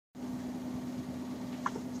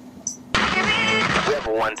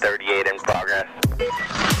138 in progress.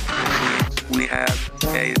 We have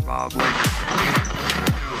a problem.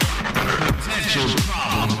 Potential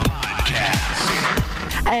Problem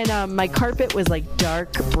Podcast. And my carpet was like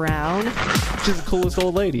dark brown. She's the coolest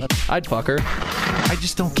old lady. I'd fuck her. I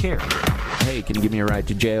just don't care. Hey, can you give me a ride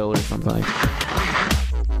to jail or something?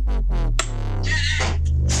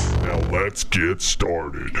 Now let's get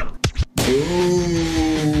started.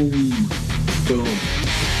 Boom. Boom.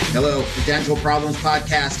 Hello, Potential Problems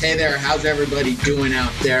Podcast. Hey there, how's everybody doing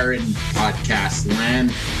out there in podcast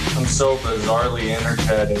land? I'm so bizarrely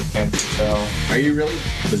energetic, can't you tell? Are you really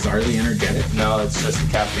bizarrely energetic? No, it's just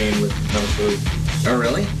caffeine with no food. Oh,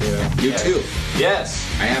 really? Yeah. You too? Yes.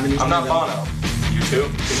 I haven't eaten I'm not it Bono. You too?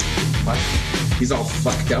 What? He's all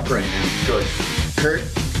fucked up right now. Good. Kurt,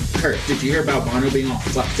 did you hear about Bono being all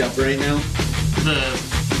fucked up right now? The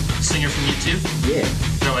singer from U2? Yeah.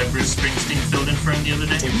 No, like Bruce Springsteen filled in for him the other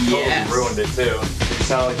day? He totally ruined it too. It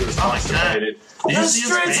sounded like he was constipated. Did you The see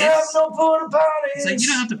his streets face? have no porta potties. It's like, you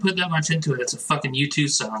don't have to put that much into it. It's a fucking U2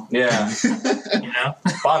 song. Yeah. You know?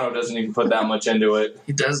 Bono doesn't even put that much into it.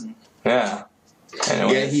 He doesn't. Yeah.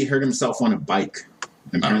 Anyways. Yeah, he hurt himself on a bike.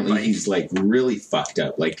 Apparently he's like really fucked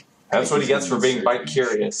up. Like That's what he gets for being bike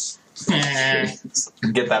curious.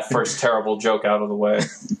 Get that first terrible joke out of the way.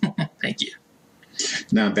 Thank you.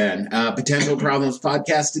 Not bad. Potential Problems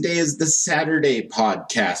Podcast. Today is the Saturday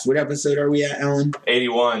podcast. What episode are we at, Alan?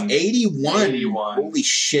 81. 81. Holy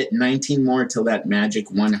shit, 19 more till that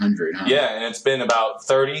magic 100, huh? Yeah, and it's been about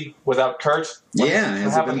 30 without Curt. What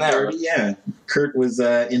happened there? 30? Yeah. Kurt was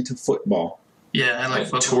into football. Yeah, I like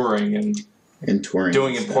football. Touring and touring.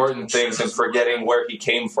 Doing important things and forgetting where he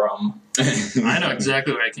came from. I know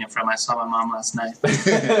exactly where I came from. I saw my mom last night.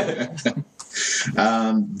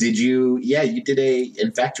 You did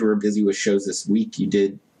in fact, you were busy with shows this week.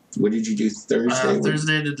 What did you do Thursday?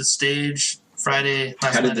 Thursday I did the stage. Friday,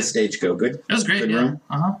 last How did night the stage go? Good? It was great, Good yeah. room?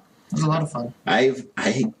 Uh-huh. It was a lot of fun. I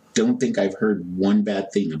don't think I've heard one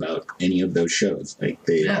bad thing about any of those shows. Like,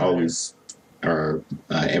 they always are,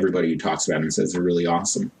 everybody who talks about them says they're really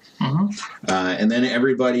awesome. Mm-hmm. And then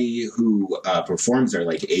everybody who performs there,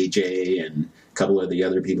 like AJ and a couple of the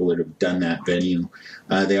other people that have done that venue,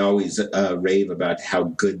 they always rave about how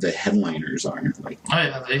good the headliners are. Like, oh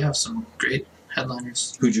yeah, they have some great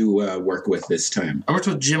headliners. Who'd you work with this time? I worked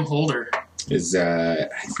with Jim Holder. I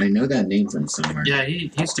know that name from somewhere. Yeah,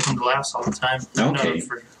 he used to come to Laughs all the time. I've known him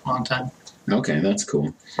for a long time. Okay, that's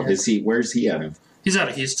cool. Yeah. Where's he out of? He's out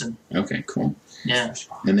of Houston. Okay, cool. Yeah.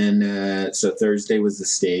 And then, so Thursday was the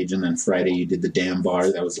stage, and then Friday you did the Damn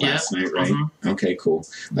Bar. That was last night, right? Mm-hmm. Okay, cool.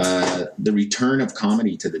 The return of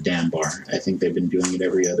comedy to the Damn Bar. I think they've been doing it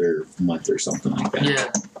every other month or something like that.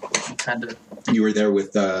 Yeah, kind of. You were there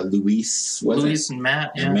with Luis, and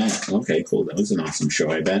Matt, yeah. And Matt. Okay, cool. That was an awesome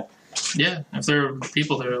show, I bet. Yeah, if there were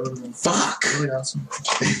people there, it would have been really awesome.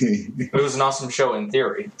 It was an awesome show in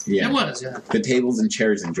theory. Yeah. It was, yeah. The tables and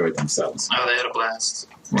chairs enjoyed themselves. Oh, they had a blast.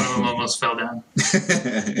 One of them almost fell down.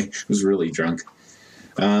 Was really drunk.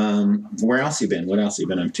 Where else you been? What else you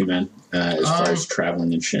been up to, man? As far as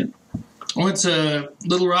traveling and shit. I went to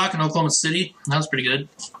Little Rock in Oklahoma City. That was pretty good.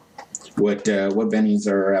 What venues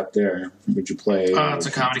are out there? Would you play? It's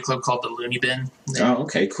a comedy club called the Looney Bin.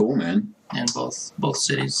 Okay, cool, man. In both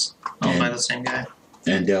cities, owned by the same guy.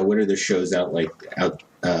 And what are the shows out there?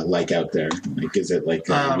 Like, is it like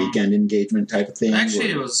a weekend engagement type of thing?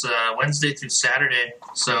 Actually, it was Wednesday through Saturday,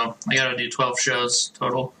 so I got to do 12 shows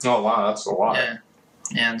total. Oh wow, that's a lot. Yeah,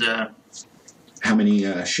 and how many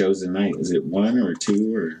shows a night? Is it one or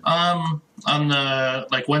two or? On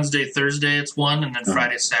the Wednesday, Thursday, it's one, and then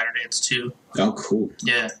Friday, Saturday, it's two. Oh, cool.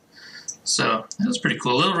 Yeah, so it was pretty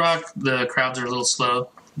cool. Little Rock, the crowds are a little slow.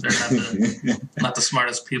 They're not the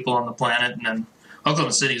smartest people on the planet, and then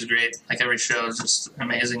Oklahoma City is great. Like, every show is just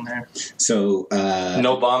amazing there. So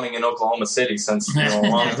no bombing in Oklahoma City since a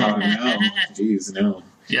long time. No, jeez, no.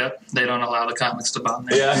 Yep, they don't allow the comics to bomb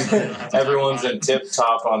there. Yeah, So everyone's in tip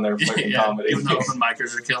top on their freaking comedy. Even the open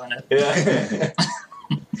micers are killing it. Yeah.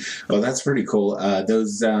 Well, that's pretty cool.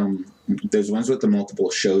 Those ones with the multiple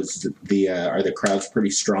shows, are the crowds pretty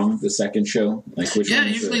strong? The second show,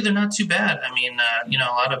 usually they're not too bad. I mean, a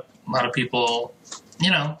lot of people,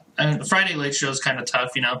 the Friday late show is kind of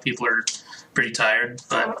tough. People are pretty tired,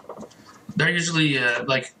 but they're usually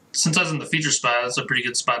since I was in the feature spot, it's a pretty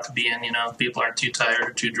good spot to be in. People aren't too tired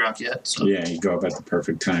or too drunk yet. So yeah, you go up at the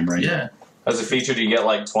perfect time, right? Yeah. As a feature, do you get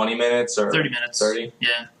like 20 minutes or 30 minutes? 30?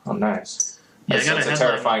 Yeah. Oh, nice. Yeah, That's a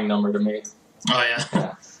terrifying number to me. Oh,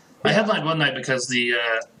 yeah. I headlined one night because the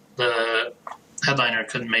headliner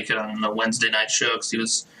couldn't make it on the Wednesday night show because he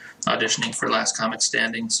was auditioning for Last Comic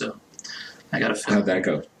Standing, so I got to film. How'd that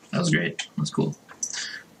go? That was great. That was cool.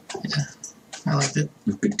 I liked it.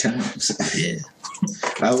 Good times. Yeah.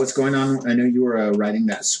 What's going on? I know you were writing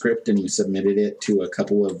that script and you submitted it to a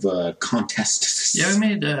couple of contests. Yeah, we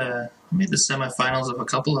made the semifinals of a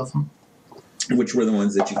couple of them. Which were the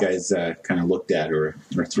ones that you guys kind of looked at or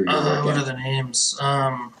threw your work What at? are the names?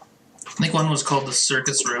 I think one was called the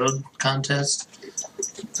Circus Road Contest.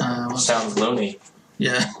 Sounds loony.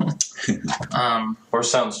 Yeah. Or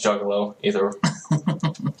sounds juggalo, either.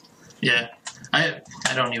 Yeah. I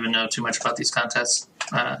don't even know too much about these contests.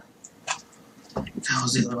 What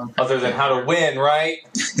was the other one? Other than how to win, right?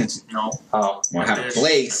 No. Oh. Well, how to Wish.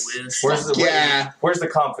 place. I wish. Where's the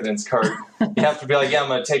confidence, Curt? You have to be like, yeah, I'm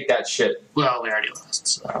going to take that shit. Well, we already lost.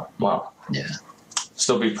 So. Well, Yeah.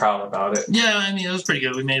 still be proud about it. Yeah, I mean, it was pretty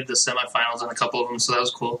good. We made the semifinals in a couple of them, so that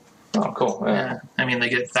was cool. Oh, cool. Yeah. I mean, they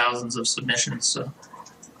get thousands of submissions, so.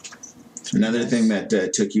 Another thing that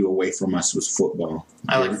took you away from us was football.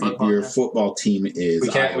 I like football. Your Yeah. football team is We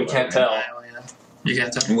can't Iowa. tell. Iowa, yeah. You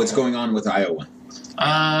can't tell. And what's going on with Iowa?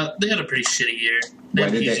 They had a pretty shitty year. Why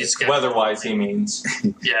had did an they- easy schedule. Weather-wise, he means.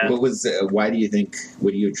 Yeah. What was? Why do you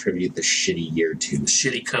attribute the shitty year to?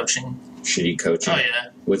 Shitty coaching. Shitty coaching. Oh,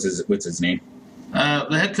 yeah. What's his name?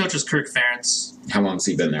 The head coach is Curt Fletcher. How long has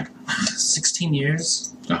he been there? 16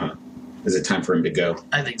 years? Is it time for him to go?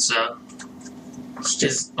 I think so.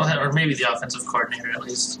 Just Or maybe the offensive coordinator, at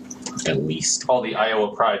least. at least. All the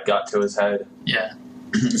Iowa pride got to his head. Yeah.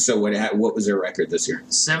 So what was their record this year?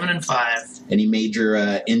 7-5. Any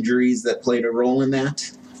major injuries that played a role in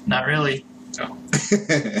that? Not really. Oh.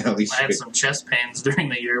 At least I had some chest pains during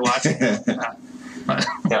the year watching it. But,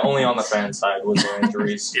 Yeah, only on the fan side was there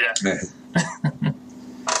injuries. yeah.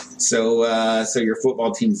 So your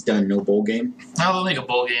football team's done. No bowl game. They'll make a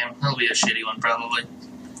bowl game. It'll be a shitty one, probably.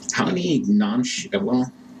 How many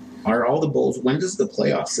are all the bowls? When does the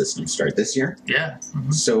playoff system start this year? Yeah.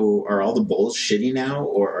 Mhm. So are all the bowls shitty now,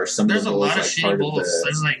 or are some There's of the a bowls lot of like shitty part bowls. of the?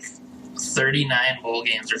 There's like 39 bowl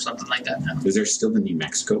games or something like that now. Is there still the New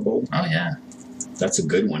Mexico Bowl? Oh, yeah. That's a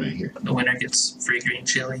good one, I hear. The winner gets free green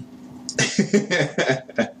chili.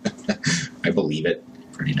 I believe it.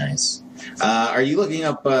 Pretty nice. Are you looking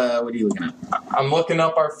up? What are you looking up? I'm looking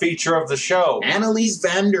up our feature of the show. Annalise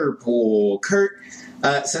Vanderpool. Curt,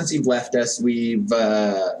 since you've left us, we've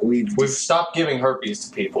stopped giving herpes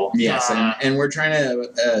to people. yes, and we're trying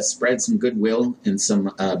to spread some goodwill and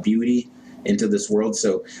some beauty into this world.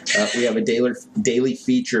 So we have a daily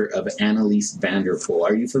feature of Annalise Vanderpool.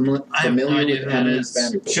 Are you familiar I have no idea with who that Annalise is.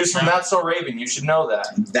 Vanderpool? She was from That's So Raven. You should know that.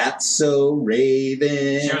 That's So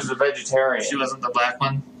Raven. She was a vegetarian. She wasn't the black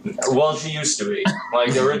one? Well, she used to be.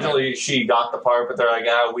 Like, originally she got the part, but they're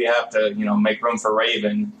like, we have to, make room for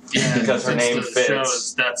Raven. Yeah, Because her since name the fits. show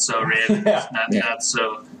is That's So Raven, Yeah. not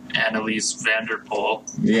so Annalise Vanderpool.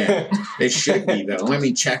 Yeah, it should be though. I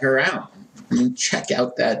mean, check her out. I mean, check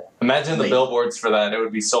out that. Imagine the Like- billboards for that. It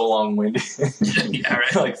would be so long-winded. Yeah,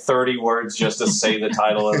 right. Like 30 words just to say the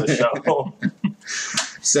title of the show.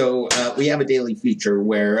 So we have a daily feature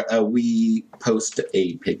where we post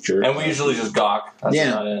a picture. And we usually just gawk. That's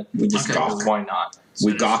Yeah. about it. We just Okay. gawk. Why not?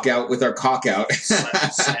 We gawk out with our cock out.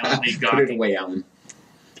 Silently Put it gawking. away, Alan.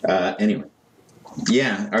 Anyway,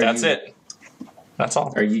 yeah. That's it. That's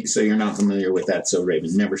all. Are you? So you're not familiar with That So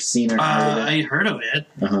Raven? Never seen her? I heard of it.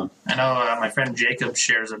 Uh-huh. I know my friend Jacob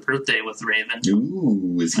shares a birthday with Raven.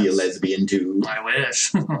 Ooh, is he a lesbian too? I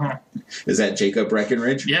wish. Is that Jacob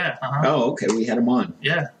Breckenridge? Yeah. Uh-huh. Oh, okay. We had him on.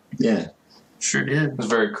 Yeah. Yeah. Sure It did. was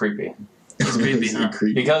very creepy. It's creepy, huh?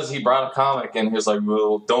 Creepy. Because he brought a comic and he was like,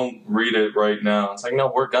 well, don't read it right now. It's like,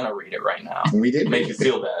 no, we're going to read it right now. We did Make you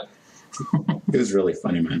feel bad. It was really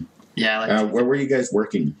funny, man. Yeah. Like, Where were you guys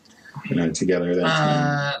working together that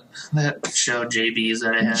time? that show JB's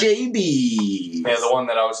that I had. JB. Yeah, the one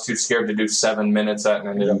that I was too scared to do 7 minutes at and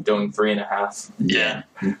ended up doing 3.5. Yeah.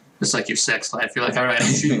 It's like your sex life. You're like, all right,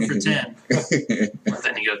 I'm shooting for 10. But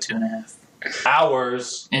then you go 2.5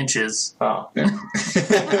 Hours. inches. Oh.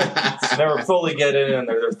 Never fully get in, and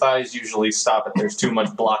their thighs usually stop if there's too much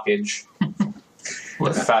blockage.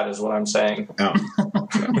 Fat is what I'm saying. Oh.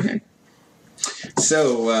 Okay.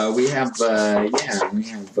 So we have covered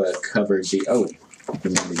the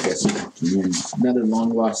remember guess another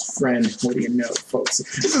long lost friend. What do you know, folks?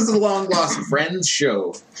 This is a long lost friends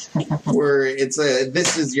show where it's a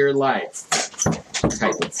this is your life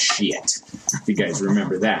type of shit. If you guys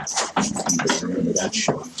remember that, you guys remember that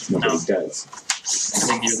show. Nobody does. I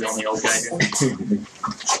think you're the only old guy here.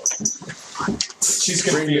 She's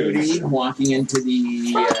Brynn confused. Moody walking into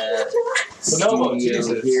the Bonobo, studio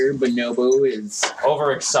Jesus. here. Bonobo is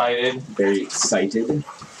Overexcited. very excited.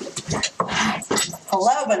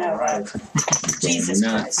 Hello, Bonobo. Jesus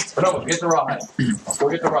Nuts. Christ. No, get the raw. Go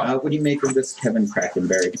get the raw. What do you make of this Kevin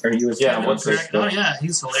Crackenberry? Are you his Yeah, friend what's on this? Facebook? Oh yeah,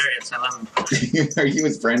 he's hilarious. I love him. Are you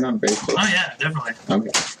his friend on Facebook? Oh yeah, definitely. Okay.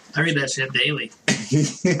 I read that shit daily.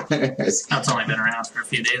 That's only been around for a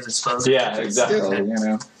few days, I suppose. Yeah, exactly. Still, you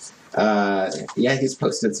know. Yeah, he's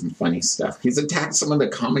posted some funny stuff. He's attacked some of the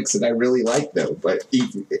comics that I really like, though. But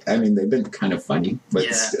I mean, they've been kind of funny, but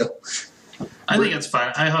Yeah. still. I think it's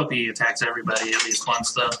fun. I hope he attacks everybody at least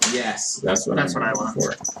once, though. Yes, that's what That's I'm what I looking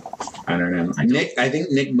want. for. I don't know. I think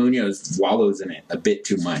Nick Munoz wallows in it a bit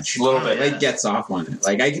too much. A little bit. Like gets off on it.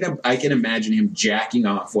 Like I can imagine him jacking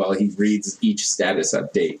off while he reads each status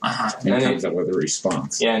update and And comes up with a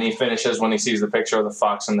response. Yeah, and he finishes when he sees the picture of the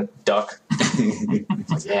fox and the duck.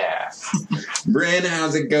 Yeah. Brynn,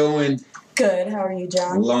 how's it going? Good. How are you,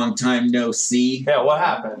 John? Long time no see. Yeah, what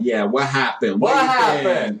happened? Yeah, what happened? What do you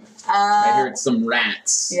happened? think? I heard some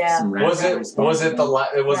rats. Yeah. Some rats Was it Rat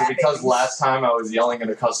because babies. last time I was yelling at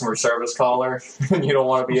a customer service caller and you don't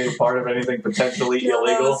want to be a part of anything potentially No,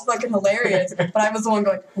 that illegal? was fucking hilarious. But I was the one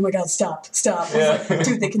going, oh my God, stop. I was like,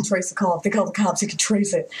 dude, they can trace the call. If they call the cops, they can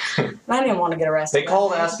trace it. And I didn't want to get arrested. They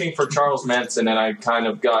called asking for Charles Manson, and I kind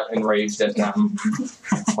of got enraged at them.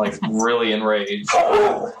 Like, really enraged.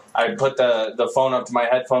 I put the phone up to my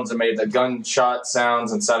headphones and made the gunshot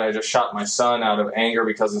sounds and said I just shot my son out of anger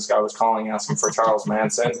because this guy was calling asking for Charles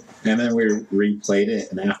Manson. And then we replayed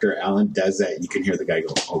it, and after Alan does that, you can hear the guy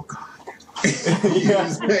go, "Oh God." Yeah,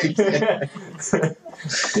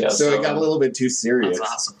 So it got a little bit too serious.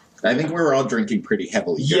 That's awesome. I think we were all drinking pretty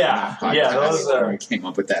heavily. during Yeah, that yeah, podcast those when are- we came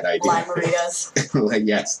up with that idea. Limeritas. Like,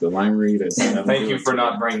 yes, the limeritas. Thank you for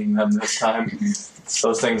not bringing them this time.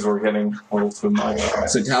 Those things were getting a little too much.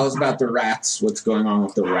 So tell us about the rats. What's going on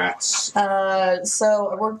with the rats? So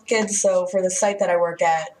I work with kids. So for the site that I work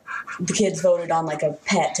at, the kids voted on like a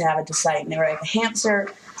pet to have at the site, and they were like a hamster,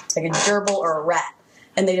 like a gerbil, or a rat.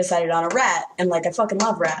 And they decided on a rat, and like I fucking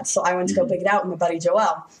love rats, so I went to go pick it out with my buddy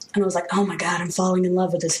Joelle, and I was like, "Oh my God, I'm falling in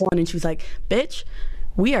love with this one." And she was like, "Bitch,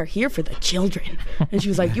 we are here for the children." And she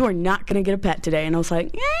was like, "You are not going to get a pet today." And I was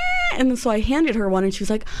like, "Eh." And so I handed her one, and she was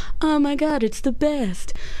like, "Oh my God, it's the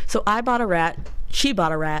best." So I bought a rat, she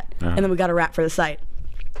bought a rat, and then we got a rat for the site.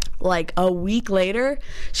 Like a week later,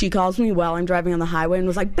 she calls me while I'm driving on the highway and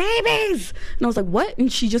was like, "Babies!" And I was like, "What?"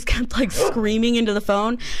 And she just kept like screaming into the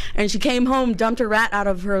phone. And she came home, dumped her rat out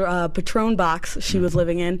of her Patron box she was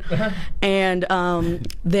living in, and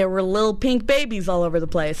there were little pink babies all over the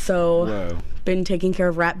place. So, Whoa. been taking care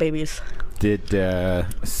of rat babies.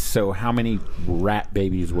 So how many rat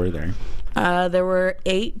babies were there? There were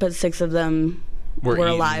 8, but 6 of them were eaten.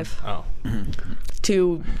 alive. Oh.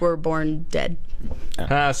 2 were born dead.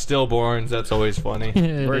 Stillborns, that's always funny.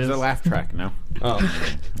 Where's the laugh track now? Oh.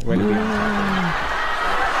 Where did we talk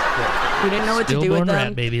We didn't know what to do Stillborn with them.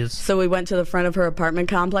 rat babies. So we went to the front of her apartment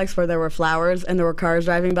complex where there were flowers and there were cars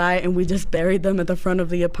driving by, and we just buried them at the front of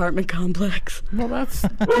the apartment complex. Well, that's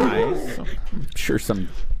nice. I'm sure some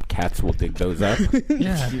cats will dig those up.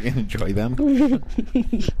 Yeah. You can enjoy them.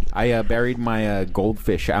 I buried my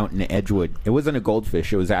goldfish out in Edgewood. It wasn't a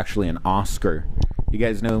goldfish. It was actually an Oscar. You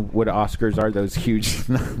guys know what Oscars are? Those huge,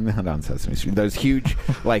 not on Sesame Street. Those huge,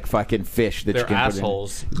 like fucking fish that They're you can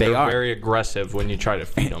assholes. put in. They They're are very aggressive when you try to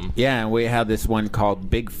feed them. Yeah, and we had this one called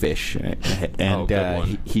Big Fish, and good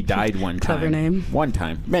one. he died one time. Clever name. One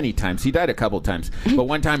time, many times. He died a couple times, but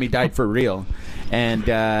one time he died for real. And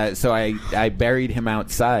so I buried him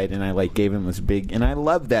outside, and I like gave him this big, and I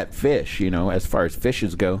love that fish, you know, as far as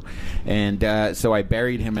fishes go. And so I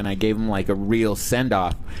buried him, and I gave him like a real send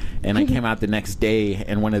off. And I came out the next day,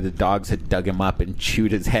 and one of the dogs had dug him up and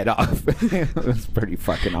chewed his head off. It was pretty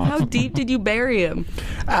fucking awesome. How deep did you bury him?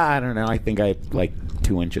 I don't know. I think I like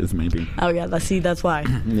 2 inches, maybe. Oh yeah, that's why.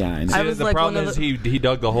 Yeah, I know. I was the like problem one of is he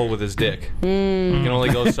dug the hole with his dick. He can only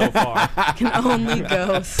go so far. Can only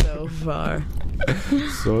go so far.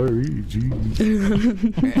 Sorry, geez.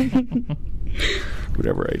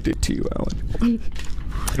 Whatever I did to you, Alan.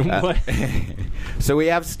 What? So we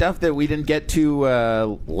have stuff that we didn't get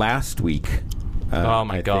to last week. Oh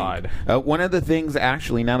my I God. think. One of the things,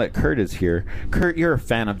 actually, now that Curt is here, Curt, you're a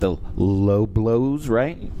fan of the low blows,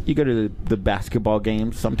 right? You go to the basketball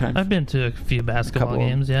games sometimes? I've been to a few basketball Couple.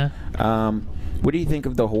 games, yeah. What do you think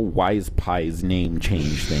of the whole Wise Pies name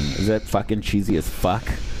change thing? Is that fucking cheesy as fuck?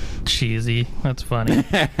 Cheesy. That's funny.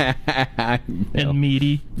 And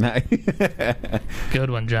meaty. Good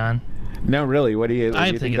one, John. No, really. What do you? I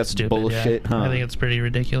do you think that's it's stupid. bullshit? Yeah. Huh? I think it's pretty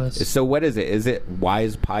ridiculous. So what is it? Is it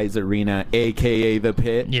Wise Pies Arena, a.k.a. The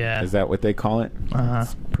Pit? Yeah. Is that what they call it? Uh-huh.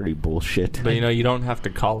 It's pretty bullshit. But you know, you don't have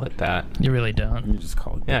to call it that. You really don't. You just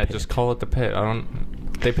call it the Yeah, Pit. just call it the Pit. I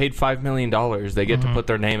don't. They paid $5 million. They get to put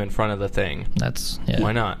their name in front of the thing.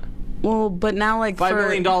 Why not? Well, but now, like, $5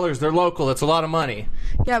 million. They're local. That's a lot of money.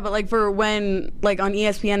 Yeah, but, like, for when, like, on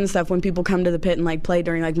ESPN and stuff, when people come to the pit and, like, play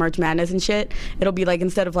during, like, March Madness and shit, it'll be, like,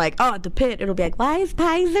 instead of, like, oh, at the pit, it'll be, like, Wise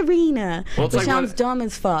Pies Arena. Well, which sounds dumb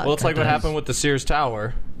as fuck. Well, it's like what happened with the Sears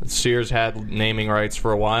Tower. Sears had naming rights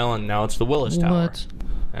for a while, and now it's the Willis Tower. What?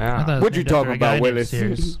 Yeah. What'd you talk about, Willis?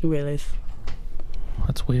 Willis.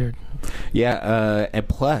 That's weird. Yeah, and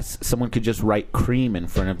plus, someone could just write cream in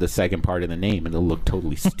front of the second part of the name, and it'll look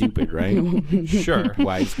totally stupid, right? Sure.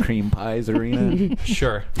 Wise Cream Pies Arena?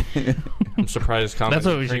 Sure. I'm surprised. That's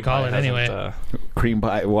what we should call it anyway. Cream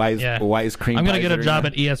Pie, Wise Cream I'm going to Pies get a Arena. job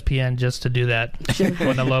at ESPN just to do that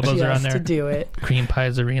when the Lobos are on there. Just to do it. Cream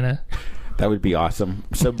Pies Arena. That would be awesome.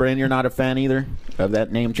 So, Brynn, you're not a fan either of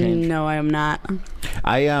that name change? No, I am not.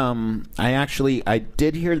 I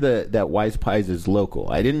did hear that Wise Pies is local.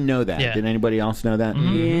 I didn't know that. Yeah. Did anybody else know that?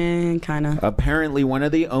 Yeah, kind of. Apparently, one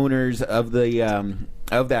of the owners of the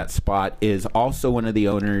of that spot is also one of the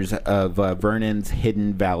owners of Vernon's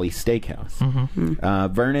Hidden Valley Steakhouse.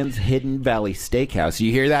 Vernon's Hidden Valley Steakhouse.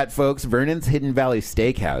 You hear that, folks? Vernon's Hidden Valley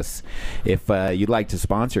Steakhouse. If you'd like to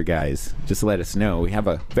sponsor, guys, just let us know. We have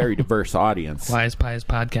a very diverse audience. Wise Pies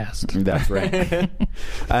Podcast. That's right.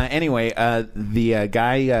 Anyway, the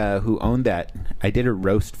guy who owned that, I did a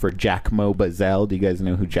roast for Jack Mo Bazell. Do you guys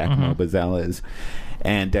know who Jack Mo Bazell is?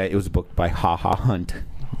 And it was booked by Ha Ha Hunt.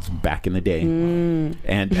 It's back in the day.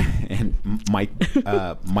 And Mike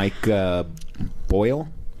Boyle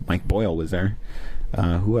was there.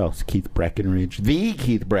 Who else? Keith Breckenridge. The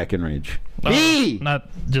Keith Breckenridge. Not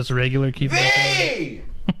just regular Keith Breckenridge.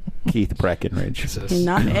 Keith Breckenridge.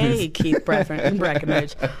 Not a Keith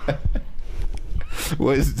Breckenridge.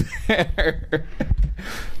 Was there.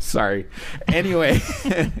 Sorry. Anyway.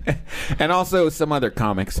 And also some other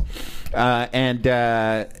comics. And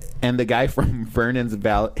the guy from Vernon's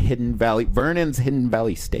Hidden Valley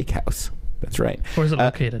Steakhouse. That's right. Where's it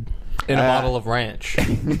located? In a bottle of ranch.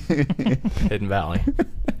 Hidden Valley.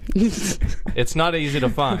 It's not easy to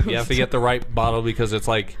find. You have to get the right bottle because it's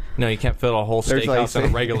like, you can't fit a whole steakhouse in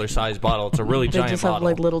a regular sized bottle. It's a really giant They just bottle. have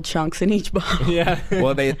like little chunks in each bottle. Yeah.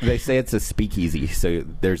 Well, they say it's a speakeasy, so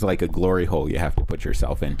there's like a glory hole you have to put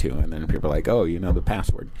yourself into, and then people are like, oh, you know the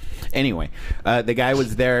password. Anyway, the guy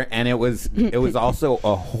was there, and it was also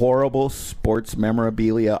a horrible sports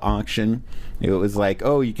memorabilia auction. It was like,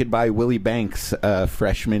 oh, you could buy Willie Banks'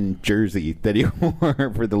 freshman jersey that he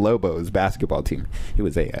wore for the Lobos basketball team. He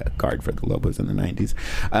was a guard for the Lobos in the 90s.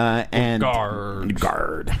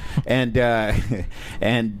 Guard.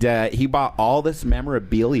 And he bought all this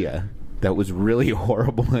memorabilia that was really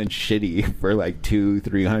horrible and shitty for like $200,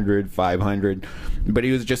 $300, $500. But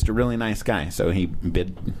he was just a really nice guy, so he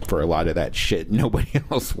bid for a lot of that shit nobody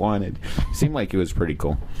else wanted. Seemed like it was pretty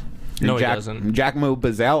cool. No, he doesn't. Jack Mo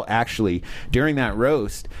Bazell, actually, during that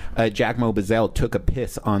roast, Jack Mo Bazell took a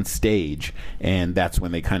piss on stage, and that's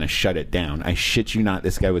when they kind of shut it down. I shit you not,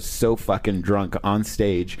 this guy was so fucking drunk on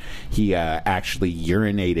stage, he actually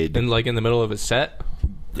urinated. And like in the middle of his set?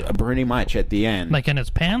 Pretty much at the end. Like in his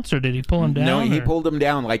pants, or did he pull him down? No, he or? pulled him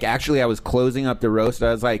down. Like, actually, I was closing up the roast.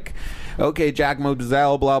 I was like, okay, Jack Mo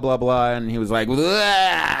Bazell, blah, blah, blah. And he was like, blah.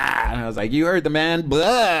 And I was like, you heard the man, blah.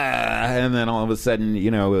 And then all of a sudden, it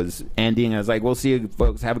was ending. I was like, we'll see you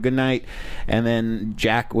folks. Have a good night. And then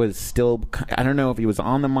Jack was still, I don't know if he was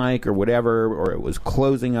on the mic or whatever, or it was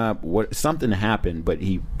closing up. Something happened, but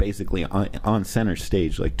he basically, on center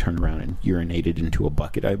stage, like, turned around and urinated into a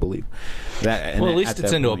bucket, I believe. Well, at least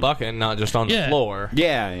it's into a bucket, not just on the floor.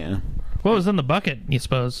 Yeah. What was in the bucket, you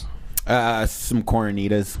suppose? Some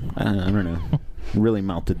Coronitas. I don't know. Really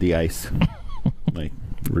melted the ice. Like,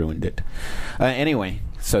 ruined it. Anyway,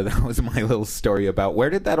 so that was my little story about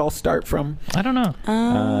where did that all start from? I don't know.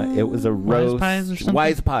 It was a roast. Wise Pies or something?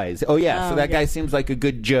 Wise Pies. Oh, yeah. So that guy seems like a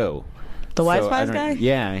good Joe. The Wise Pies guy?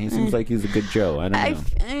 Yeah, he seems like he's a good Joe. I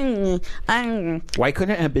don't know. Why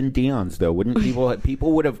couldn't it have been Dion's, though? Wouldn't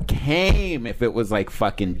people would have came if it was like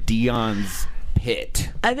fucking Dion's pit?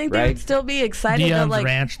 I think they would still be excited. Dion's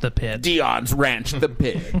Ranch the Pit. Dion's Ranch the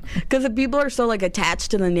Pit. Because if people are so like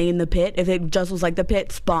attached to the name The Pit, if it just was like The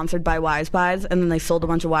Pit sponsored by Wise Pies and then they sold a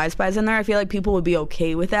bunch of Wise Pies in there, I feel like people would be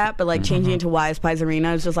okay with that. But like changing it to Wise Pies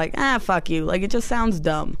Arena is just like, fuck you. Like, it just sounds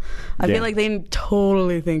dumb. I feel like they didn't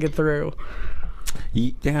totally think it through.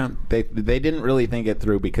 Yeah, they didn't really think it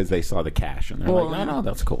through because they saw the cash and they're like, no,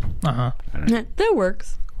 that's cool. That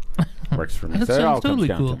works. Works for me. That So it all sounds totally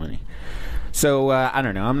comes down cool. to money. So I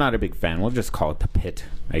don't know. I'm not a big fan. We'll just call it The Pit,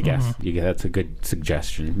 I guess. That's a good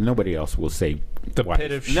suggestion. Nobody else will say The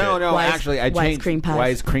Pit of shit. No, Wise actually, I Wise changed Cream Pies.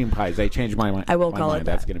 Wise Cream Pies. I changed my mind. I will call it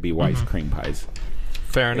That's that. going to be Wise Cream Pies.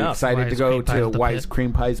 Fair enough. Excited to go to Wise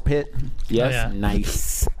Cream Pie's pit? Yes? yeah.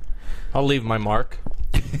 Nice. I'll leave my mark.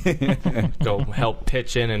 Go help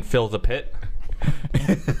pitch in and fill the pit.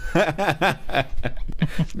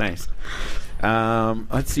 Nice.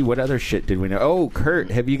 Let's see, what other shit did we know? Oh,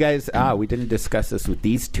 Curt, have you guys... we didn't discuss this with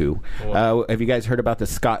these two. Have you guys heard about the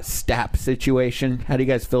Scott Stapp situation? How do you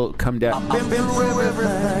guys feel come down?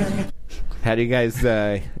 How do you guys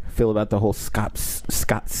feel about the whole Scott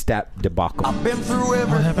Stapp debacle?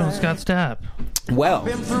 What happened to Scott Stapp? Well,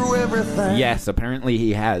 yes, apparently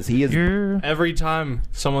he has. He is... Every time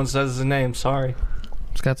someone says his name, sorry.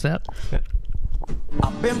 Scott Stapp?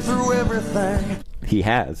 I've been through everything. He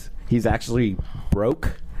has. He's actually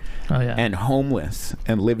broke and homeless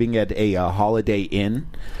and living at a Holiday Inn.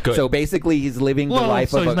 Good. So basically he's living the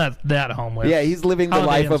life of he's not that homeless. Yeah, he's living the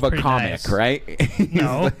Holiday life of a Inn's comic, nice. right?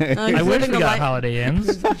 No. I wish we got Holiday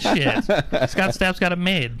Inns. Shit. Scott Stapp's got it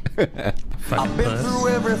made. Fucking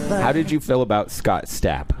puss. How did you feel about Scott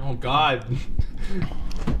Stapp? Oh, God.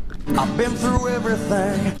 I've been through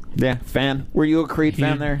everything. Yeah, fan. Were you a Creed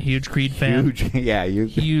fan there? Huge Creed fan. Huge, yeah.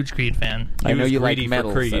 Huge Creed fan. I know you like greedy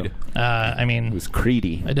metal. for Creed. So. I mean... It was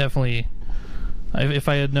Creedy. I definitely... If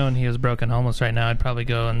I had known he was broke and homeless right now, I'd probably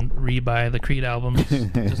go and re-buy the Creed albums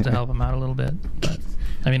just to help him out a little bit. But,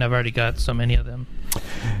 I mean, I've already got so many of them.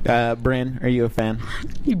 Brynn, are you a fan?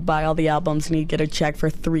 You buy all the albums and you get a check for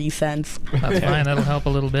 3 cents. That's fine. That'll help a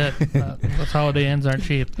little bit. Those Holiday Inns aren't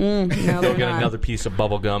cheap. No, Go they're get not. another piece of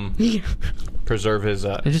bubble gum. Preserve his.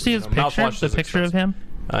 Did you see his picture? Mouthwash The is picture of him?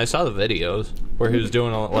 I saw the videos where he was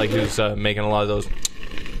doing he was making a lot of those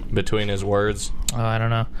between his words. Oh, I don't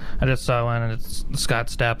know. I just saw one, and it's Scott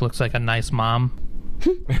Stapp looks like a nice mom.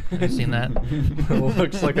 Have you seen that?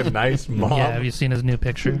 Looks like a nice mom. Yeah. Have you seen his new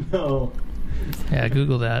picture? No. Yeah,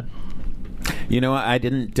 Google that. You know what? I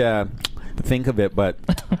didn't think of it, but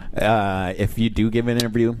if you do give an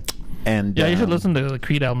interview, and you should listen to the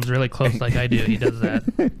Creed albums really close, like I do. He does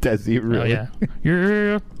that. Does he really? Oh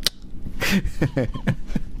yeah.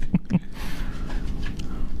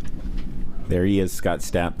 There he is, Scott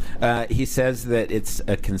Stapp. He says that it's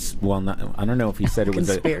a I don't know if he said it was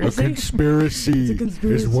a conspiracy.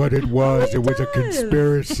 Is what it was. It was a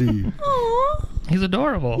conspiracy. Aww. He's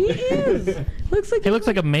adorable. He is. He looks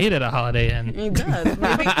like a maid at a Holiday Inn. He does.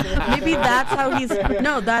 Maybe that's how he's.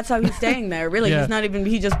 No, that's how he's staying there. Really, Yeah. he's not even.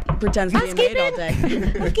 He just pretends to be a maid all day.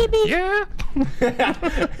 Housekeeping. Yeah.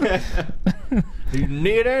 You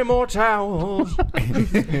need any more towels?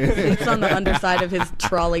 It's on the underside of his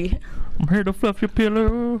trolley. I'm here to fluff your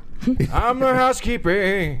pillow. I'm the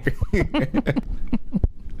housekeeping.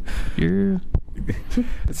 Yeah.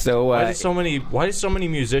 So why do so many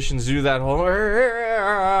musicians do that whole?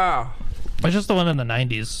 It's just the one in the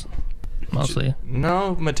 90s, mostly.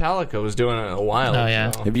 No, Metallica was doing it a while ago. Oh,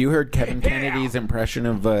 yeah. Have you heard Kevin Kennedy's impression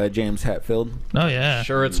of James Hetfield? Oh, yeah.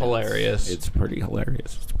 Sure, it's hilarious. It's pretty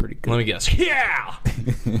hilarious. It's pretty good. Let me guess. Yeah.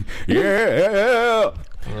 Yeah.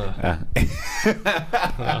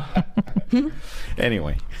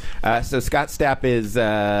 Anyway, so Scott Stapp is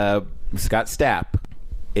Scott Stapp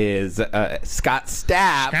is he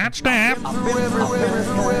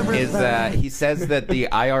says that the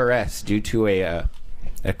IRS, due to a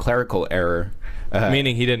clerical error,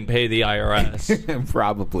 meaning he didn't pay the IRS,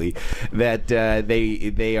 probably, that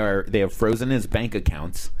they have frozen his bank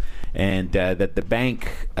accounts, and that the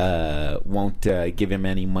bank won't give him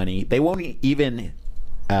any money. They won't even,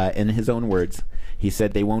 in his own words, he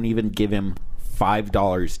said they won't even give him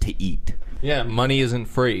 $5 to eat. Yeah, money isn't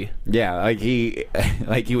free. Yeah, like he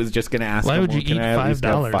was just gonna ask. Why him, would you can eat I at least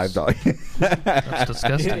have $5? That's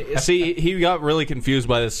disgusting. See, he got really confused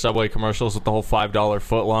by the Subway commercials with the whole $5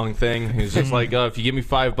 footlong thing. He's just like, if you give me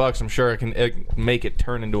 $5, I'm sure I can make it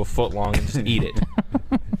turn into a footlong and just eat it.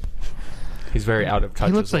 He's very out of touch.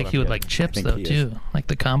 He looks like he would like chips though too, like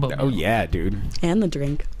the combo. Oh yeah, dude. And the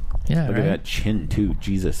drink. Yeah, look at that chin too.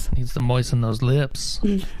 Jesus. Needs to moisten those lips.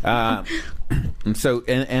 So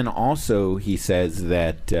and also he says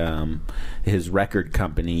that his record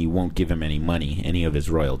company won't give him any money, any of his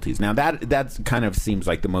royalties. Now that kind of seems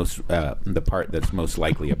like the part that's most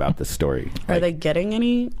likely about the story. Are they getting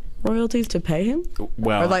any royalties to pay him?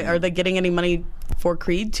 Well, or are they getting any money for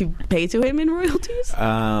Creed to pay to him in royalties?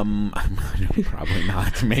 Probably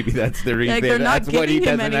not. Maybe that's the reason. Like they're not that's what he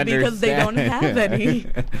giving him doesn't any because they don't have any.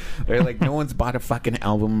 They're like, no one's bought a fucking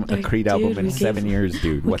album, a Creed album in 7 years,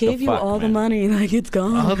 dude. What the fuck? We gave you all the money, like it's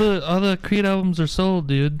gone. All the Creed albums are sold,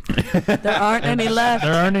 dude. There aren't any left.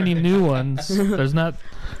 There aren't any new ones. There's not.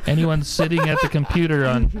 anyone sitting at the computer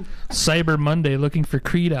on Cyber Monday looking for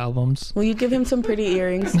Creed albums. Will you give him some pretty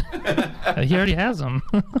earrings? He already has them.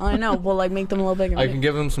 I know. We'll like make them a little bigger. I can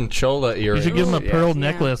give him some chola earrings. You should give him a pearl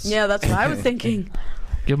necklace. Yeah, that's what I was thinking.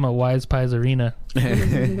 Give him a Wise Pies Arena.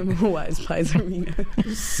 Wise Pies Arena.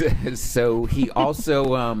 So he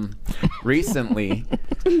also recently,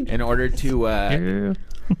 in order to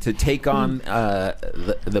take on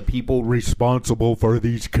the people responsible for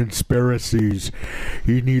these conspiracies,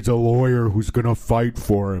 he needs a lawyer who's going to fight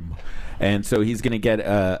for him. And so he's going to get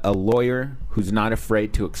a lawyer who's not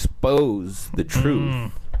afraid to expose the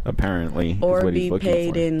truth. Apparently, or is what be he's looking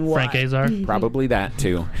paid for. in what? Frank Azar. Probably that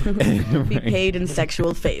too. Be paid in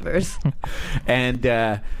sexual favors. And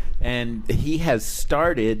he has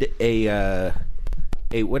started a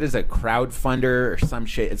what is a crowdfunder or some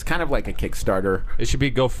shit. It's kind of like a Kickstarter. It should be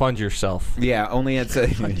Go Fund Yourself. Yeah, only it's a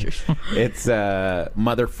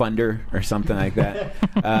Mother Funder or something like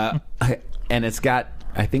that. And it's got,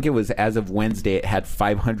 I think it was as of Wednesday, it had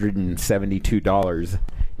 $572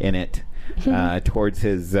 in it. Towards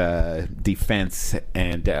his defense,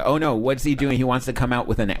 and oh no, what's he doing? He wants to come out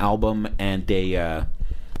with an album and a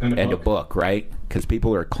book, right? Because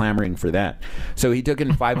people are clamoring for that. So he took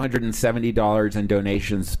in $570 in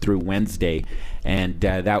donations through Wednesday, and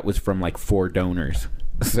that was from like 4 donors.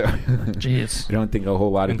 So, jeez, I don't think a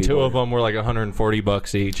whole lot of and people. 2 of them were like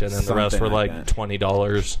 $140 each, and then the rest were like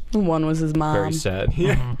 $20. One was his mom. Very sad.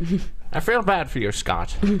 Yeah. I feel bad for you,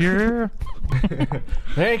 Scott. Yeah.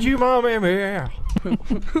 Thank you, Mommy. Yeah.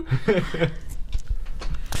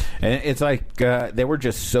 And it's like they were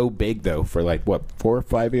just so big though for like what 4 or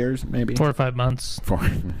 5 years, maybe 4 or 5 months. 4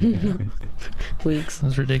 weeks.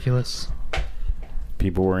 That's ridiculous.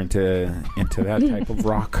 People were into that type of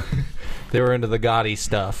rock. They were into the Gotti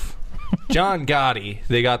stuff. John Gotti.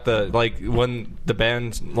 They got the when the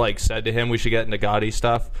band said to him we should get into Gotti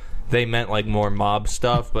stuff. They meant like more mob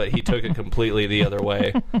stuff, but he took it completely the other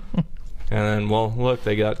way. And then, well, look,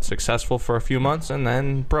 they got successful for a few months and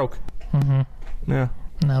then broke. Mm-hmm. Yeah.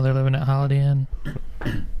 Now they're living at Holiday Inn.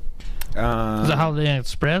 Is it Holiday Inn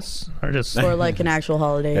Express or just or like an actual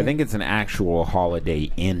Holiday Inn? I think it's an actual Holiday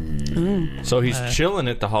Inn. So he's chilling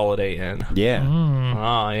at the Holiday Inn. Yeah.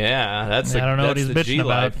 Oh yeah, that's I don't know what he's the bitching G about.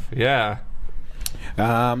 life. Yeah.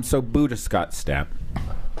 So Buddha Scott stabbed.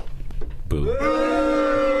 Boo.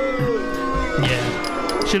 Yeah.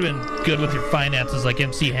 Should have been good with your finances like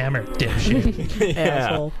MC Hammer, dipshit.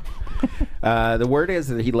 Asshole. The word is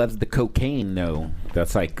that he loves the cocaine, though.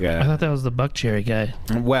 That's like... I thought that was the Buck Cherry guy.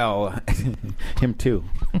 Well, him too.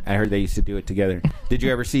 I heard they used to do it together. Did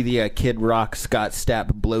you ever see the Kid Rock Scott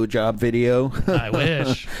Stapp blowjob video? I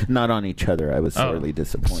wish. Not on each other. I was sorely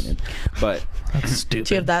disappointed. But that's stupid.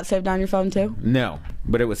 Do you have that saved on your phone too? No,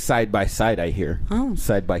 but it was side by side, I hear. Oh.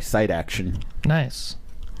 Side by side action. Nice.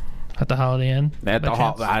 At the Holiday Inn? At the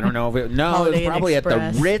I don't know if it... No, Holiday it was probably Inn at the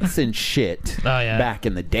Express. Ritz and shit. Oh, yeah. Back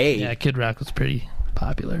in the day. Yeah, Kid Rock was pretty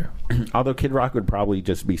popular. Although Kid Rock would probably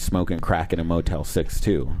just be smoking crack in a Motel 6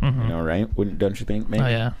 too. Mm-hmm. You know, right? Don't you think? Maybe? Oh,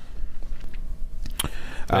 yeah.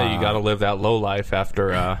 You got to live that low life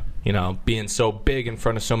after, being so big in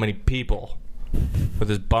front of so many people with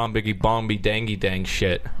this bomb-biggie bomby dangy dang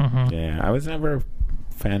shit. Mm-hmm. Yeah, I was never a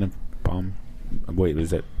fan of Bomb. Wait,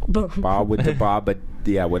 was it Bob with the Bob? But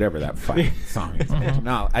yeah, whatever that fucking song is. Mm-hmm.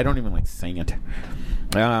 No, I don't even like sing it.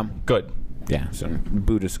 Good. Yeah, so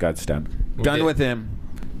Buddhist got stabbed. Done did. with him.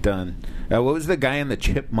 Done. What was the guy in the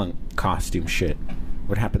chipmunk costume shit?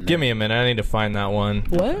 What happened there? Give me a minute. I need to find that one.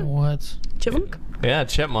 What? Chipmunk? Yeah,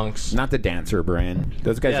 chipmunks. Not the dancer brand.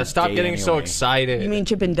 Those guys are stop gay getting so anyway. excited. You mean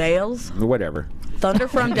Chippendales? Whatever. Thunder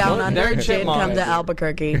from Down They're Under did chipmunks. come to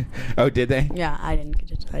Albuquerque. Oh, did they? Yeah, I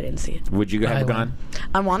didn't see it. Would you have gone?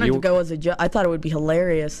 I wanted to go as a I thought it would be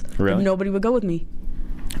hilarious. Really? Nobody would go with me.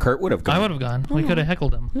 Kurt would have gone. I would have gone. We could have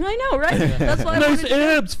heckled him. I know, right? That's why I Nice wanted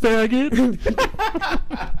abs, faggot.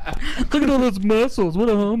 Look at all those muscles. What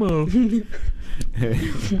a homo.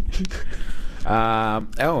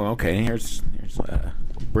 Okay. Here's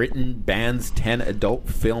Britain bans 10 adult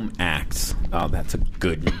film acts. Oh, that's a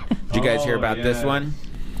good one. Did you guys hear about this one?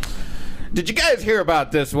 Did you guys hear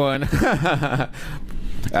about this one? No.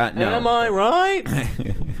 Am I right?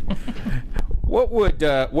 What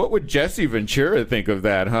would Jesse Ventura think of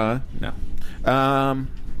that, huh? No.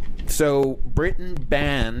 So Britain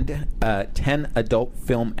banned 10 adult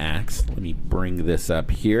film acts. Let me bring this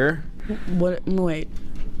up here. What? Wait.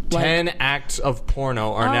 10 acts of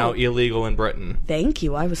porno are now illegal in Britain. Thank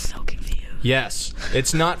you. I was so confused. Yes.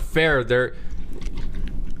 It's not fair.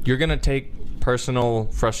 You're going to take personal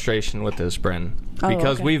frustration with this, Brynn.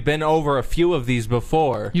 Because we've been over a few of these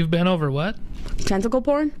before. You've been over what? Tentacle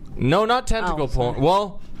porn? No, not tentacle porn.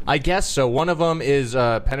 Well, I guess so. One of them is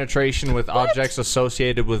penetration with objects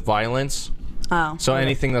associated with violence. Oh. So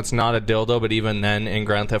anything that's not a dildo, but even then in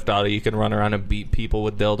Grand Theft Auto, you can run around and beat people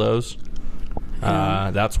with dildos.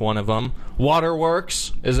 That's one of them.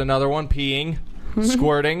 Waterworks is another one. Peeing,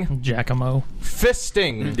 squirting, Giacomo,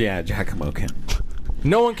 fisting. Yeah, Giacomo can.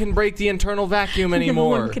 No one can break the internal vacuum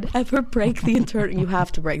anymore. No one can ever break the internal. You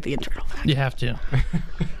have to break the internal vacuum. You have to.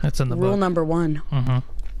 That's in the Rule book. number 1. Mm-hmm.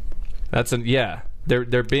 That's yeah.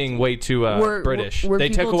 They're being way too British. were They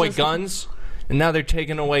took people away just- guns, and now they're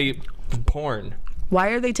taking away porn. Why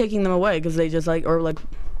are they taking them away? Because they just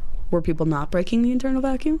were people not breaking the internal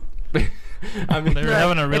vacuum? I mean, They were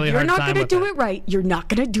having a really if you're hard not time gonna with do it. it right, you're not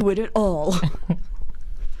gonna do it at all.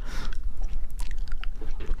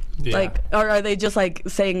 yeah. Or are they just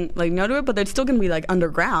saying no to it, but they're still gonna be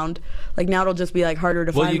underground? Now it'll just be harder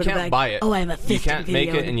to well, find. you but it'll be can't buy it. Oh, I have a 50 You can't make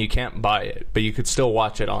video. it, and you can't buy it, but you could still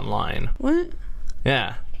watch it online. What?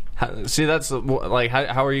 Yeah. See, that's how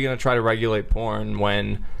are you going to try to regulate porn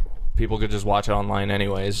when people could just watch it online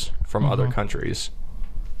anyways from other countries?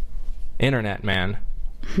 Internet, man.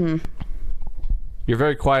 You're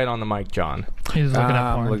very quiet on the mic, John. He's looking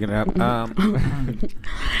at porn. Looking it up.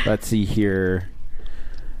 Let's see here.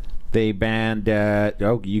 They banned.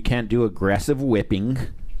 You can't do aggressive whipping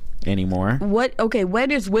anymore. What? Okay,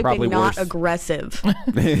 when is whipping Probably not worse. aggressive?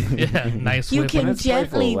 Yeah, nice You whipping. can it's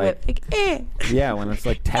playful, gently whip. Yeah, when it's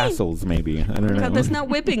tassels, maybe. I don't know. God, that's not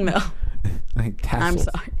whipping though. Like I'm tassels.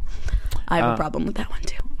 sorry. I have a problem with that one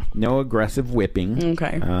too. No aggressive whipping.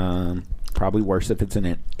 Okay. Probably worse if it's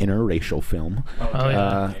an interracial film. Oh,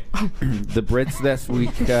 yeah. The Brits this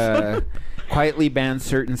week quietly banned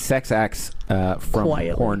certain sex acts from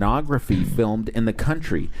Quietly. pornography filmed in the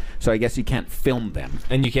country. So I guess you can't film them.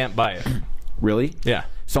 And you can't buy it. Really? Yeah.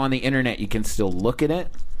 So on the internet, you can still look at it?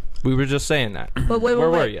 We were just saying that. But wait, Where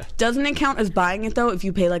were you? Doesn't it count as buying it though if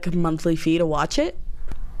you pay a monthly fee to watch it?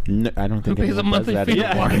 No, I don't think Who pays anyone a does monthly that fee to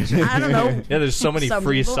anymore. watch it? I don't know. Yeah, there's so many Some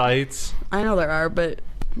free people. sites. I know there are, but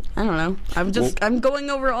I don't know. I'm going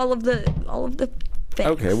over all of the things.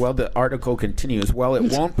 Okay, well, the article continues. Well,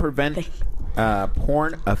 it won't prevent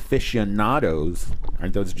porn aficionados.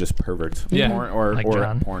 Aren't those just perverts? Yeah. Or Like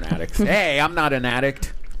John. porn addicts. Hey, I'm not an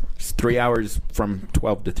addict. It's 3 hours from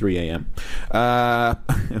 12 to 3 a.m.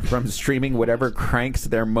 From streaming whatever cranks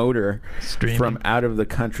their motor Streaming. from out of the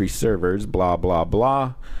country servers, blah, blah,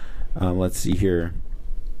 blah. Let's see here.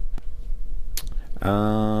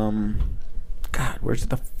 God, where's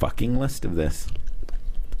the fucking list of this?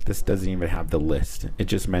 This doesn't even have the list. It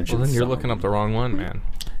just mentions. Well, then you're some. looking up the wrong one, man.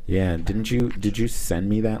 Yeah, did you send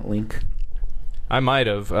me that link? I might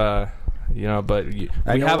have, but we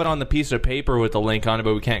have it on the piece of paper with the link on it,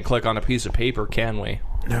 but we can't click on a piece of paper, can we?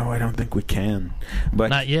 No, I don't think we can. But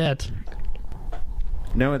Not yet.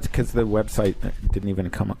 no, it's because the website didn't even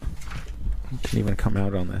come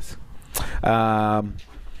out on this.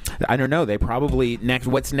 I don't know. They probably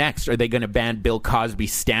what's next? Are they going to ban Bill Cosby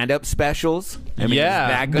stand-up specials? I mean, Yeah,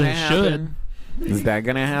 is that going to they happen? Is that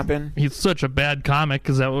going to happen? He's such a bad comic.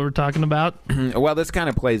 Is that what we're talking about? Well, this kind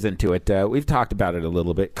of plays into it. We've talked about it a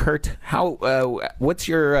little bit. Curt, what's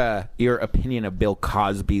your opinion of Bill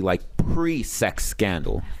Cosby, pre-sex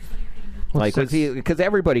scandal? Was he? Because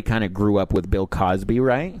everybody kind of grew up with Bill Cosby,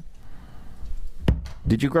 right?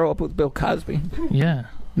 Did you grow up with Bill Cosby? Yeah.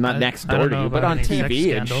 Not next I door don't to know you, but about on any sex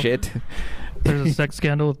TV and scandal. shit. There's a sex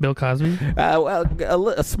scandal with Bill Cosby?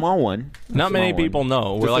 A small one. Not many people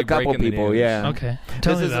know. We're Just a couple breaking the people, news. yeah. Okay.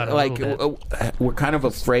 Tell me about it a little bit. We're kind of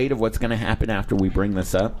afraid of what's going to happen after we bring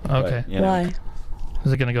this up. Okay. Why?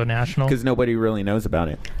 Is it going to go national? Because nobody really knows about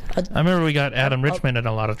it. I remember we got Adam Richmond in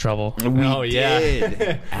a lot of trouble. Oh, yeah.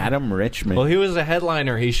 Did. Adam Richmond. Well, he was a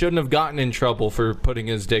headliner. He shouldn't have gotten in trouble for putting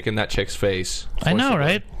his dick in that chick's face. I know, forcibly.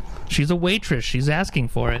 right? She's a waitress. She's asking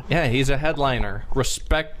for it. Yeah, he's a headliner.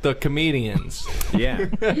 Respect the comedians. Yeah.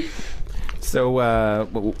 So,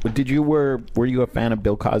 were you a fan of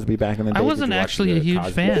Bill Cosby back in the day? I Did wasn't you watch actually the a huge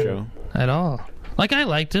Cosby fan Show? at all. I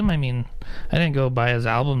liked him. I mean, I didn't go buy his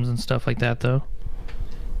albums and stuff like that, though.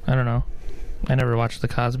 I don't know. I never watched the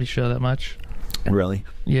Cosby Show that much. Really?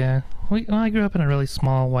 Yeah. I grew up in a really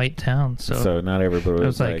small white town, so not everybody it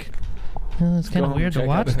was was like it's kind of home, weird to check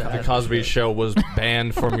watch out that. The Cosby Show was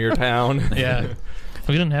banned from your town. Yeah.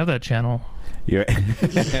 We didn't have that channel. You're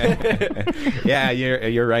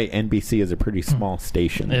you're right. NBC is a pretty small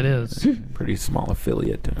station. It is. Pretty small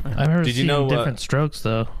affiliate. I remember Did you seeing know, Different Strokes,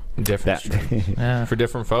 though. Different Yeah. for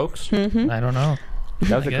different folks. I don't know.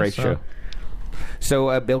 That was I a great guess so. show.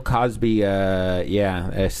 So Bill Cosby,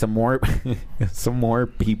 some more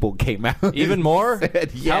people came out. Even more?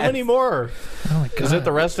 Said yes. How many more? Oh my god. Is it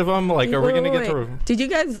the rest of them? Are we going to get Wait. through? Did you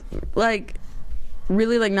guys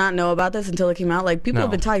really like not know about this until it came out. Like people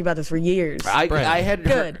have been talking about this for years. I had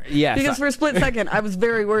good. Yes, because for a split second I was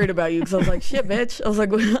very worried about you because I was like, shit, bitch. I was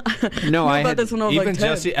like, no, I about had this when I was even like 10.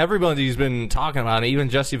 Jesse. Everybody's been talking about it. Even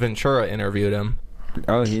Jesse Ventura interviewed him.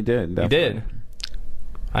 Oh, he did. Definitely. He did.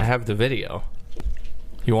 I have the video.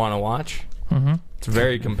 You want to watch? Mm-hmm. It's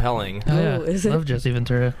very compelling. Oh, yeah. is it? Love Jesse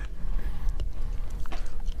Ventura.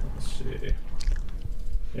 Let's see.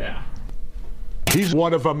 Yeah. He's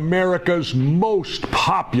one of America's most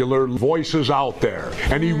popular voices out there.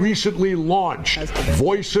 And he recently launched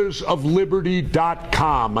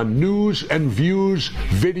voicesofliberty.com, a news and views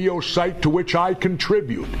video site to which I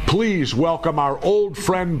contribute. Please welcome our old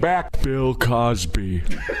friend back, Bill Cosby.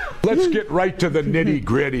 Let's get right to the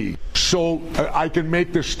nitty-gritty. So I can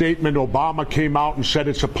make the statement Obama came out and said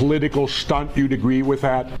it's a political stunt. You'd agree with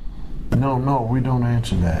that? No, we don't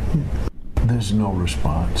answer that. There's no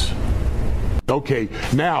response. Okay,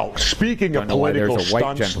 now, speaking of political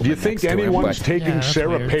stunts, do you think anyone's taking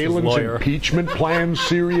Sarah Palin's impeachment plans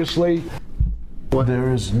seriously?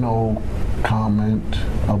 There is no comment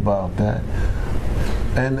about that.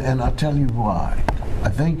 And I'll tell you why. I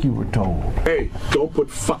think you were told. Hey, don't put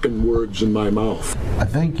fucking words in my mouth. I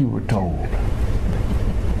think you were told.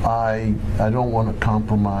 I don't want to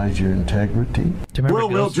compromise your integrity. Well,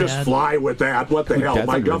 we'll just fly with that. What the hell?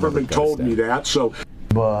 My government told me that, so...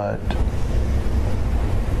 But...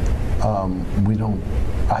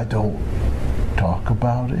 I don't talk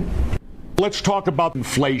about it. Let's talk about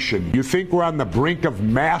inflation. You think we're on the brink of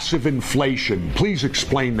massive inflation. Please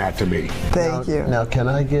explain that to me. Thank you. Now, can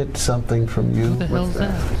I get something from you? What the hell's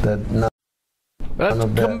that? That none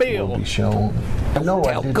of that will be shown. No,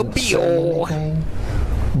 I didn't say anything.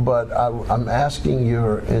 But I'm asking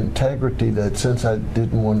your integrity that since I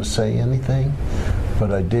didn't want to say anything,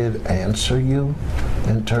 but I did answer you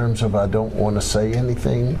in terms of I don't want to say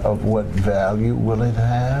anything of what value will it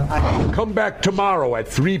have. Come back tomorrow at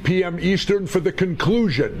 3 p.m. Eastern for the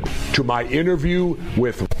conclusion to my interview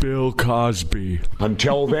with Bill Cosby.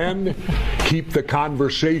 Until then, keep the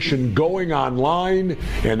conversation going online,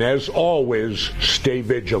 and as always, stay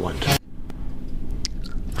vigilant.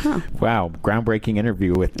 Huh. Wow, groundbreaking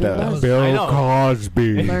interview with Bill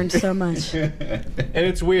Cosby. Learned so much. And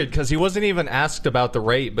it's weird because he wasn't even asked about the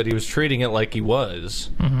rape, but he was treating it like he was.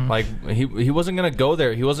 Mm-hmm. Like he wasn't gonna go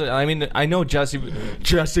there. He wasn't. I mean, I know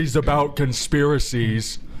Jesse's about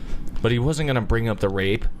conspiracies, but he wasn't gonna bring up the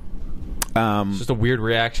rape. It's just a weird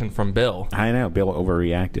reaction from Bill. I know Bill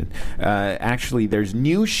overreacted. Actually, there's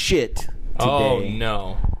new shit today. Oh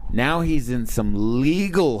no. Now he's in some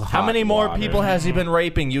legal hot How many more water. people has he been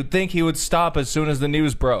raping? You'd think he would stop as soon as the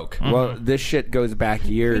news broke. Mm-hmm. Well, this shit goes back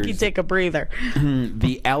years. I think you take a breather.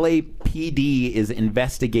 The LAPD is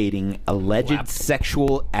investigating alleged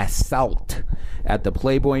sexual assault at the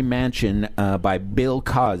Playboy Mansion by Bill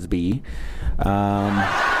Cosby. It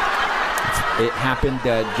happened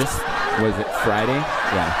was it Friday?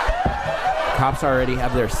 Yeah. Cops already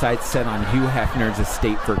have their sights set on Hugh Hefner's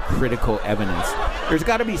estate for critical evidence. There's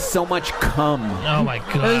got to be so much cum. Oh my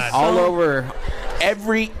god! All over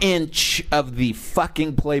every inch of the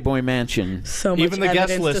fucking Playboy Mansion. So much even the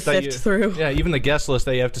guest evidence list to sift through. Yeah, even the guest list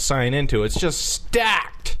that you have to sign into, it's just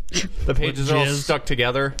stacked. The pages are all stuck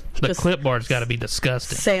together. The clipboard's got to be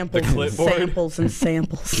disgusting. Samples, and samples, and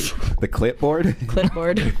samples. The clipboard?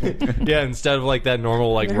 Clipboard. Yeah, instead of like that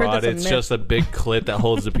normal like rod, it's just a big clit that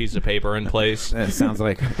holds the piece of paper in place. That sounds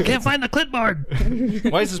like... I can't find the clipboard.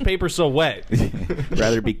 Why is this paper so wet?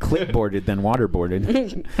 Rather be clipboarded than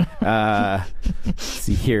waterboarded. Let's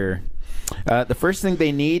see here. The first thing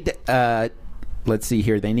they need... let's see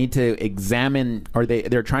here. They need to examine, or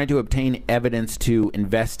they're trying to obtain evidence to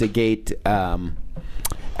investigate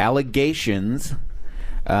allegations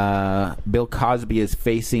Bill Cosby is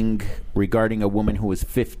facing regarding a woman who was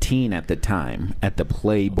 15 at the time at the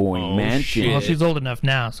Playboy Mansion. Well, she's old enough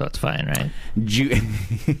now, so it's fine, right?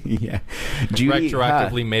 Yeah. Judy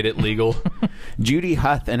retroactively made it legal. Judy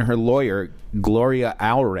Huth and her lawyer, Gloria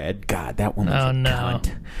Allred. God, that woman's a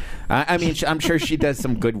cunt. I mean, I'm sure she does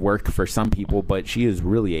some good work for some people, but she is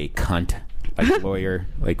really a cunt. Like lawyer,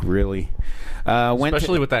 like really.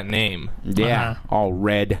 Especially with that name. Yeah, all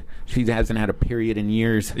red. She hasn't had a period in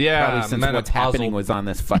years. Yeah, probably since What's Happening was on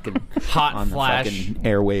this fucking hot flash the fucking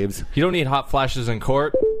airwaves. You don't need hot flashes in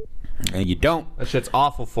court. And you don't. That shit's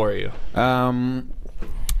awful for you. And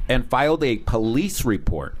filed a police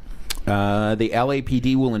report. The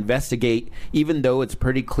LAPD will investigate, even though it's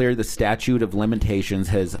pretty clear the statute of limitations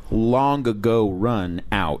has long ago run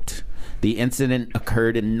out. The incident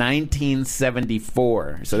occurred in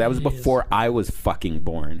 1974, so that was before I was fucking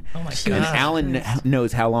born. Oh my god! And Alan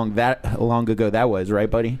knows how long ago that was,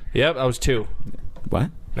 right, buddy? Yep, I was 2. What?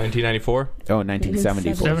 1994? Oh,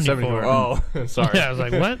 1974. 74. Oh, sorry. Yeah, I was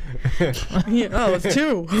like, what? Oh, it's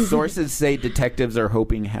 2. Sources say detectives are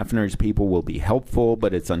hoping Hefner's people will be helpful,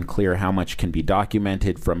 but it's unclear how much can be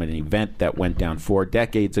documented from an event that went down 4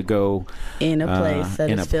 decades ago. In a place that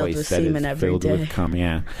is filled with semen every day.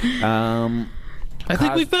 I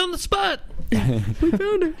think we found the spot. We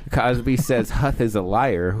found it. Cosby says Huth is a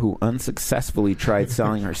liar who unsuccessfully tried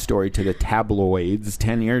selling her story to the tabloids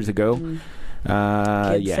 10 years ago.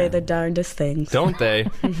 Kids say the darndest things. Don't they?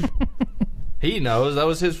 He knows. That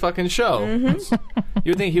was his fucking show. Mm-hmm.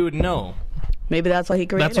 You would think he would know. Maybe that's why he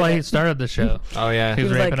created it. That's why he started the show. Oh, yeah. He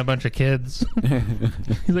was raping a bunch of kids.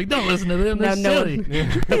 He's like, don't listen to them. They're silly.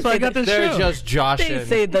 That's why I got this show. They're just joshing. They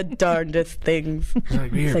say the darndest things.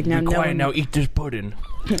 It's like, now, quiet now. Eat this pudding.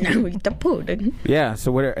 Now eat the pudding. Yeah,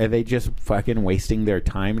 so what are they just fucking wasting their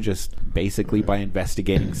time just basically by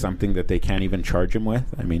investigating something that they can't even charge him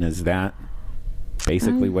with? I mean, is that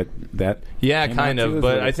basically what that... Yeah, kind of,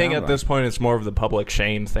 but I think at this point it's more of the public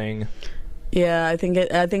shame thing. Yeah, I think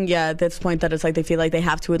at this point that it's like they feel like they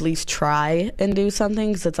have to at least try and do something,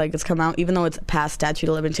 because it's like it's come out, even though it's past statute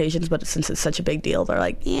of limitations, but since it's such a big deal, they're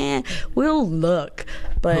like, yeah, we'll look.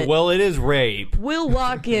 But well, it is rape. We'll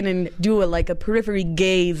walk in and do a periphery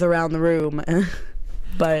gaze around the room.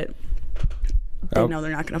 But they know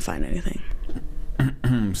they're not going to find anything.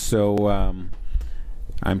 So,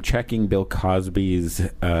 I'm checking Bill Cosby's...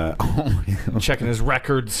 checking his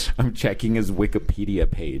records. I'm checking his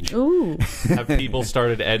Wikipedia page. Ooh. Have people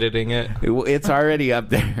started editing it? It's already up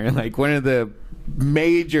there. Like, one of the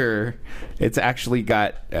major... It's actually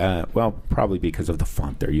got... probably because of the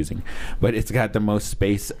font they're using. But it's got the most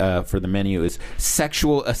space for the menu is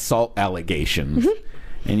sexual assault allegations.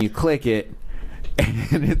 And you click it...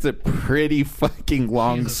 And it's a pretty fucking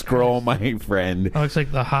long scroll, my friend. Oh, it's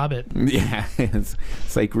like The Hobbit. Yeah, it's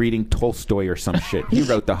like reading Tolstoy or some shit. He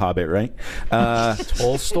wrote The Hobbit, right?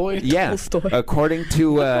 Tolstoy? Yeah. Tolstoy. According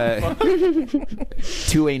to a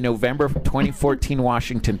November 2014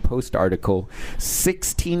 Washington Post article,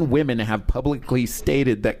 16 women have publicly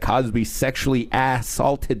stated that Cosby sexually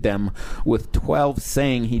assaulted them, with 12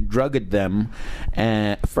 saying he drugged them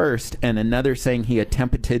first, and another saying he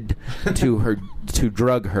attempted to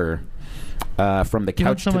drug her from the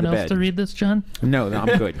couch to the bed. You want someone else to read this, John? No,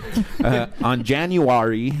 I'm good. On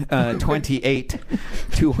January 28,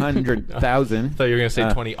 200,000. I thought you were going to say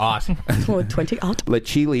 20-aught. 20-aught.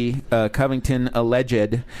 Lachili Covington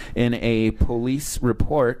alleged in a police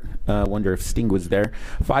report, wonder if Sting was there,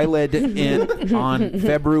 filed on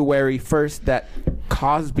February 1st that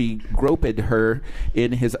Cosby groped her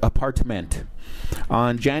in his apartment.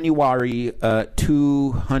 On January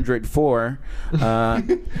 204,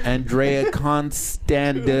 Andrea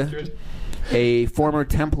Constand, a former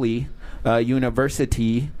Temple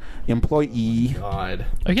University employee. God.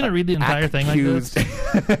 Are you going to read the entire thing like this? I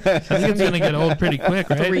think it's going to get old pretty quick,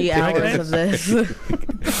 right? 3 hours of this.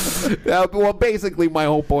 Well, basically, my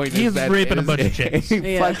whole point is that... He's raping a bunch of chicks.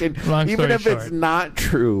 Even if it's not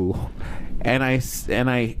true... And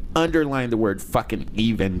I underline the word fucking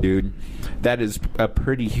even, dude. That is a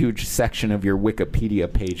pretty huge section of your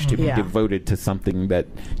Wikipedia page to be devoted to something that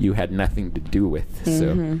you had nothing to do with.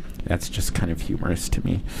 So that's just kind of humorous to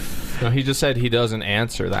me. No, he just said he doesn't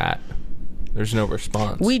answer that. There's no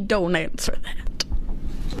response. We don't answer that.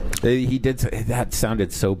 He did. That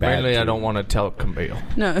sounded so bad. Apparently, I don't want to tell Camille.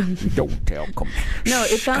 No. Don't tell Camille. No,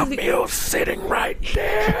 it sounds... Camille's sitting right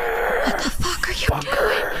there. What the fuck are you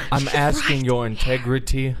doing? I'm asking your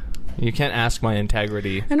integrity. You can't ask my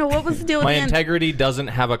integrity. I know, what was the deal with my integrity doesn't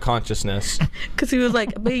have a consciousness. Because he was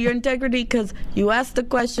like, but your integrity, because you asked the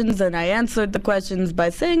questions and I answered the questions by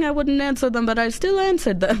saying I wouldn't answer them, but I still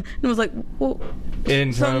answered them. And I was like, well...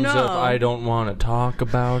 In terms of I don't want to talk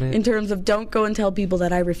about it? In terms of don't go and tell people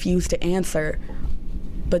that I refuse to answer.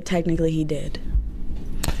 But technically he did.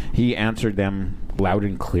 He answered them loud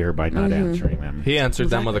and clear by not answering them. He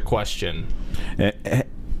answered them with a question.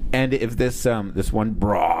 And if this one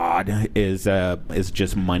broad is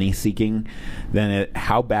just money seeking, then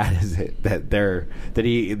how bad is it that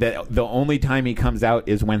the only time he comes out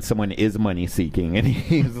is when someone is money seeking, and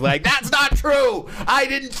he's like, "That's not true. I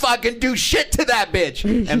didn't fucking do shit to that bitch."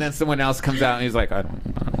 And then someone else comes out and he's like, "I don't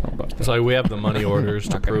know about that." It's like we have the money orders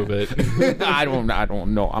to prove it. I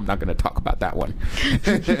don't know. I'm not going to talk about that one.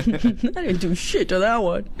 I didn't do shit to that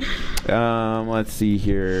one. Let's see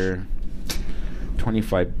here.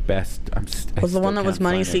 25 best. Was the one that was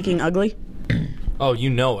money seeking ugly? Oh,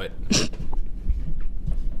 you know it.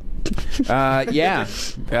 Yeah.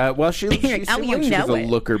 Well, she seemed like she was a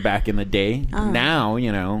looker back in the day. Now,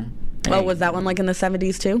 Oh, was that one like in the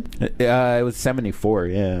 70s too? It was 74,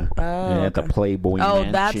 yeah. Oh, At the Playboy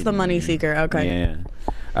Mansion. That's the Money Seeker. Okay. Yeah.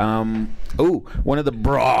 One of the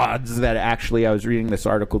broads that actually, I was reading this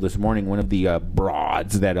article this morning, one of the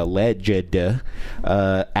broads that alleged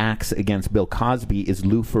acts against Bill Cosby is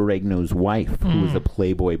Lou Ferrigno's wife, who was a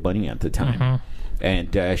Playboy bunny at the time. Mm-hmm.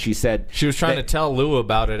 And she said... She was trying to tell Lou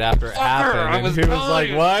about it after it happened. And he was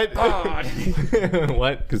like, what?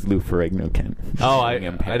 What? Because Lou Ferrigno can. Oh, I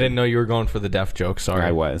didn't know you were going for the deaf joke. Sorry.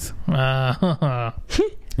 I was.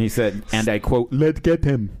 He said, and I quote, let's get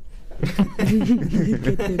him.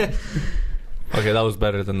 Okay, that was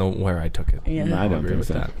better than where I took it. Yeah. I don't agree with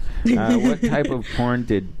that. What type of porn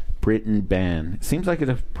did Britain ban? Seems like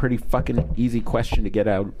it's a pretty fucking easy question to get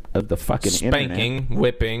out of the fucking Spanking, internet.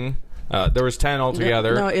 Whipping. There was 10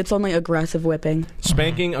 altogether. No, it's only aggressive whipping.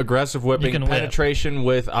 Spanking, aggressive whipping, penetration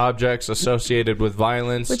with objects associated with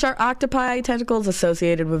violence. Which are octopi tentacles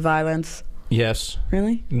associated with violence. Yes.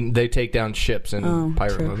 Really? They take down ships in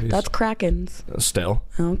pirate movies. That's Krakens. Still.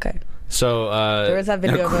 Oh, okay. So, there is that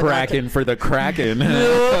video of Kraken for the Kraken.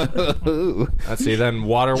 Let's see. Then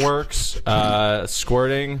waterworks,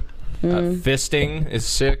 squirting, fisting is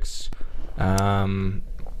 6. What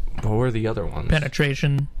were the other ones?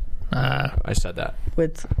 Penetration. I said that.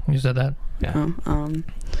 You said that? Yeah.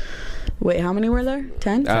 Wait, how many were there?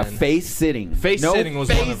 10? Face sitting. Face sitting was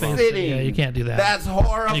one of them. Sitting. Yeah, you can't do that. That's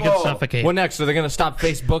horrible. You could suffocate. What next? Are they going to stop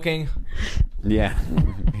Facebooking? Yeah.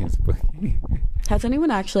 Has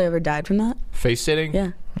anyone actually ever died from that? Face sitting?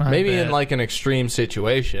 Yeah. Maybe in like an extreme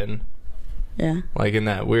situation. Yeah. Like in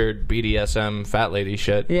that weird BDSM fat lady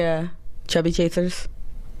shit. Yeah. Chubby chasers?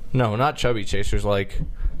 No, not chubby chasers. Like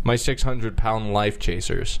my 600-pound life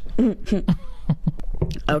chasers.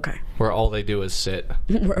 Okay. Where all they do is sit.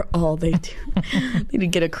 Where all they do. They need to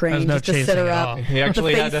get a crane just to sit her up. He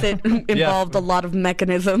actually the face sit involved a lot of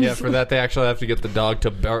mechanisms. Yeah, for that they actually have to get the dog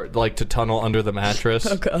to tunnel under the mattress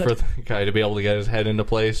for the guy to be able to get his head into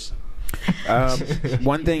place.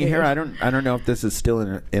 One thing here, I don't know if this is still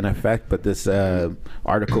in effect, but this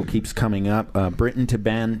article keeps coming up. Britain to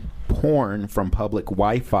ban porn from public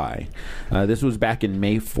Wi-Fi. This was back in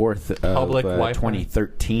May 4th of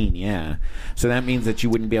 2013. Yeah, so that means that you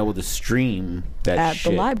wouldn't be able to stream that at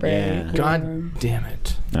shit. the library. Yeah. God damn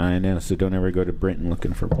it! I know. So don't ever go to Britain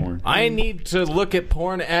looking for porn. I need to look at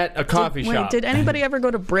porn at a coffee shop. Wait, did anybody ever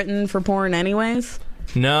go to Britain for porn, anyways?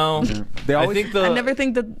 No, I think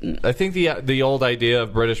the old idea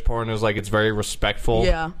of British porn is like it's very respectful,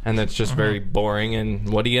 and it's just very boring. And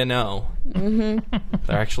what do you know? Mm-hmm.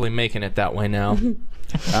 They're actually making it that way now.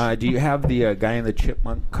 Do you have the guy in the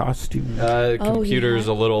chipmunk costume? Computer's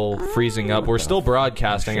a little freezing up. We're still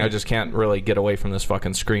broadcasting. I just can't really get away from this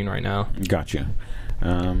fucking screen right now. Gotcha.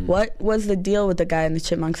 What was the deal with the guy in the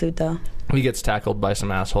chipmunk suit, though? He gets tackled by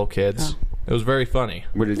some asshole kids. It was very funny.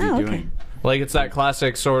 What is he doing? Like, it's that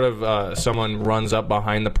classic sort of someone runs up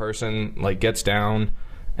behind the person, like, gets down,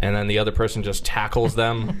 and then the other person just tackles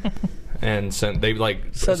them, and they,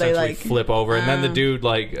 like, essentially flip over. And then the dude,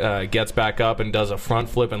 like, gets back up and does a front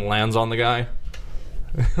flip and lands on the guy.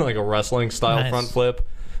 Like a wrestling-style front flip.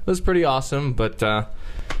 It was pretty awesome, but,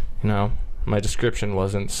 my description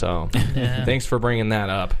wasn't, so thanks for bringing that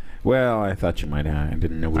up. Well, I thought you might have. I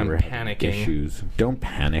didn't know we were having issues. Don't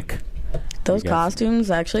panic. Those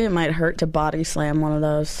costumes, actually, it might hurt to body slam one of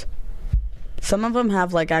those. Some of them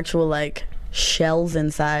have, like, actual, like, shells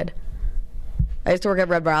inside. I used to work at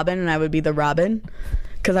Red Robin, and I would be the Robin.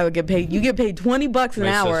 Because I would get paid. You get paid $20 an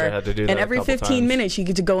hour. And every 15 minutes, you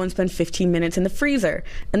get to go and spend 15 minutes in the freezer.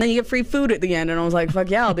 And then you get free food at the end. And I was like, fuck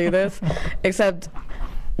yeah, I'll do this. Except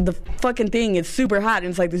the fucking thing is super hot, and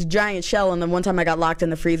it's like this giant shell. And then one time I got locked in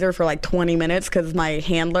the freezer for like 20 minutes because my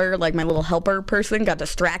handler, like my little helper person, got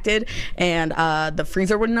distracted, and the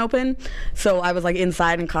freezer wouldn't open. So I was like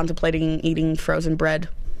inside and contemplating eating frozen bread.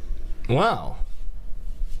 Wow.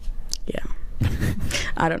 Yeah.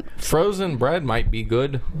 I don't know. Frozen bread might be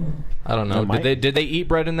good. I don't know. Did they eat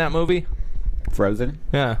bread in that movie? Frozen?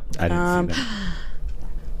 Yeah. I didn't see that.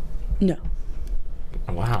 No.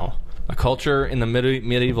 Wow. A culture in the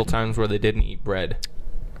medieval times where they didn't eat bread.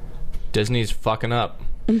 Disney's fucking up.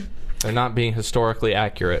 They're not being historically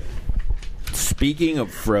accurate. Speaking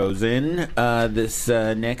of Frozen, this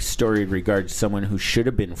next story regards someone who should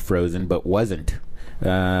have been frozen but wasn't.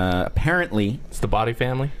 Apparently... It's the Body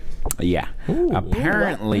family? Yeah. Ooh,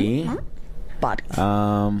 apparently... Bodies.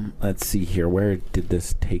 Let's see here. Where did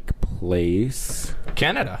this take place?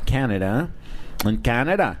 Canada. In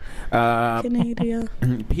Canada.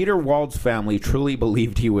 Peter Wald's family truly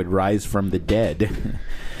believed he would rise from the dead.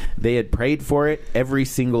 They had prayed for it every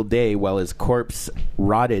single day while his corpse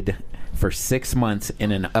rotted for 6 months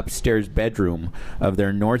in an upstairs bedroom of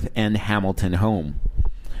their North End Hamilton home.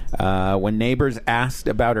 When neighbors asked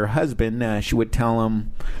about her husband, she would tell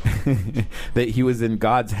them that he was in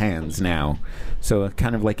God's hands now. So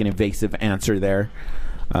kind of like an evasive answer there.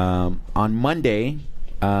 On Monday,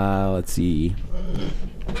 let's see.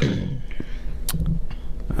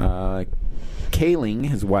 Kaling,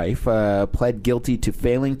 his wife, pled guilty to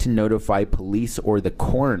failing to notify police or the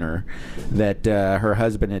coroner that her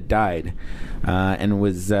husband had died, and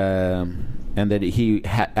that he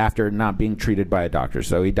after not being treated by a doctor,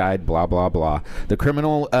 so he died. Blah blah blah. The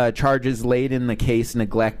criminal charges laid in the case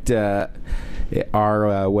neglect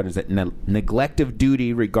neglect of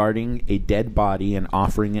duty regarding a dead body and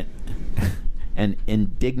offering it an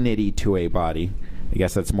indignity to a body. I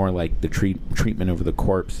guess that's more like the treatment of the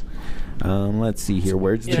corpse. Let's see here.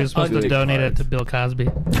 Where's You're supposed to donate it to Bill Cosby.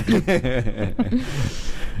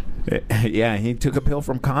 Yeah, he took a pill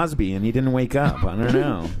from Cosby and he didn't wake up. I don't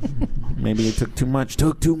know. Maybe he took too much.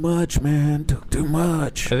 Took too much, man. Took too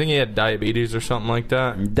much. I think he had diabetes or something like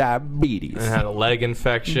that. Diabetes. And had a leg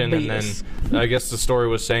infection. And then I guess the story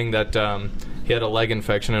was saying that he had a leg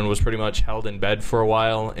infection and was pretty much held in bed for a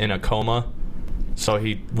while in a coma. So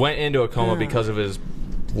he went into a coma because of his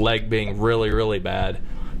leg being really, really bad.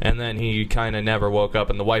 And then he kind of never woke up,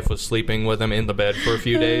 and the wife was sleeping with him in the bed for a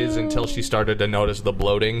few days until she started to notice the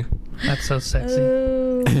bloating. That's so sexy.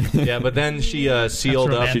 Yeah, but then she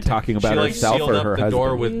sealed up. She talking about herself sealed or up her the husband?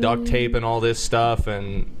 door with duct tape and all this stuff,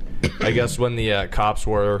 and I guess when the cops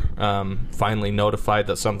were finally notified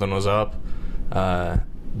that something was up,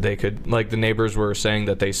 they could, like, the neighbors were saying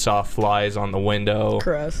that they saw flies on the window.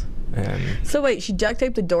 Gross. And so wait, she duct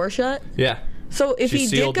taped the door shut? Yeah. So if he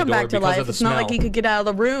did come back to life, it's not like he could get out of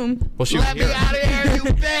the room. Well, Let me out of here, you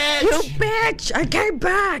bitch! You bitch! I came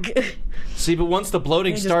back! See, but once the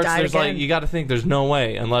bloating He just starts, died there's again. like, you got to think there's no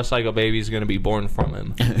way, unless like a baby's going to be born from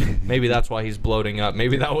him. Maybe that's why he's bloating up.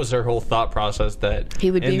 Maybe that was her whole thought process, that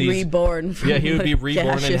He would be reborn. Yeah, he would be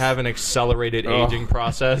reborn gaseous. and have an accelerated aging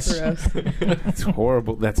process. Gross. It's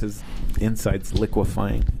horrible. That's his insides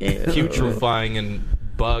liquefying. Putrefying and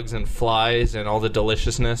bugs and flies and all the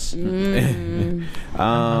deliciousness.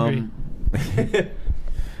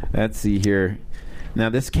 Let's see here. Now,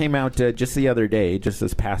 this came out just the other day, just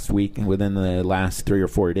this past week, within the last 3 or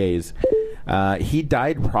 4 days. He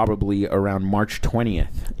died probably around March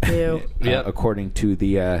 20th, according to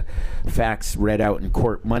the facts read out in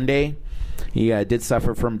court Monday. He did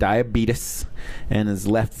suffer from diabetes, and his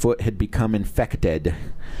left foot had become infected.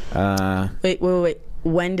 Wait.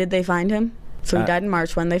 When did they find him? So he died in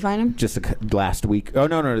March. When they find him? Just last week. Oh,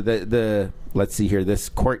 no. The let's see here. This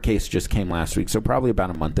court case just came last week, so probably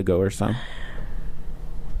about a month ago or so.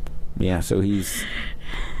 Yeah, so he's...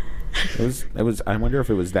 It was. I wonder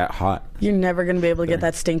if it was that hot. You're never going to be able to get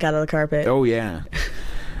that stink out of the carpet. Oh, yeah.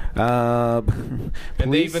 And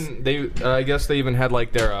I guess they even had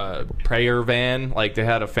like their prayer van. Like they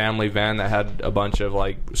had a family van that had a bunch of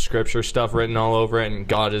like scripture stuff written all over it, and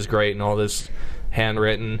God is great and all this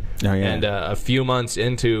handwritten. Oh, yeah. And a few months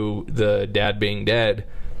into the dad being dead,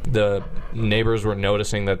 the neighbors were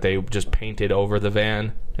noticing that they just painted over the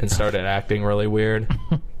van and started acting really weird.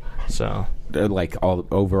 So like all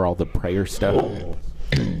the prayer stuff.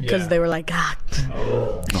 Because they were like, God.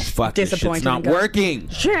 Oh fuck! This shit's not God. working.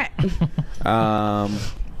 Shit.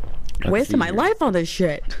 Wasting my life on this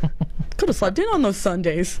shit. Could have slept in on those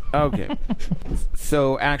Sundays. Okay.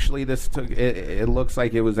 So actually, this took. It looks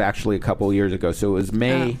like it was actually a couple years ago. So it was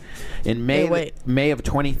May of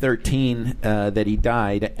 2013 that he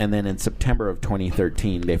died, and then in September of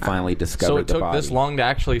 2013 they finally discovered the body. So it took this long to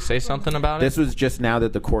actually say something about it? This was just now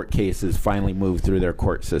that the court case has finally moved through their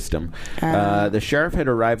court system. The sheriff had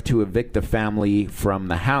arrived to evict the family from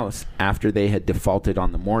the house after they had defaulted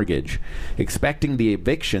on the mortgage. Expecting the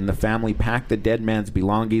eviction, the family packed the dead man's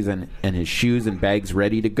belongings and his shoes and bags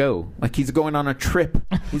ready to go. Like he's going on a trip.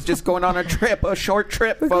 He's just going on a trip, a short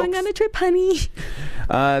trip, We're folks. going on a trip, honey.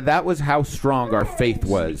 That was how strong our faith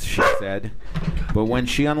was, she said. But when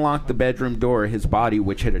she unlocked the bedroom door, his body,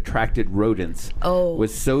 which had attracted rodents,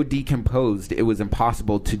 was so decomposed it was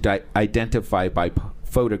impossible to identify by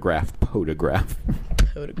photograph.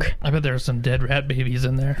 I bet there were some dead rat babies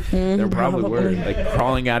in there. There probably were, like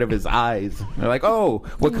crawling out of his eyes. They're like, oh,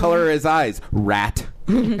 what color are his eyes? Rat.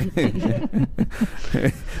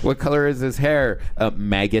 What color is his hair?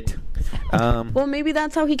 Maggot. Well, maybe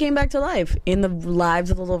that's how he came back to life, in the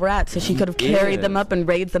lives of the little rats. So she could have carried them up and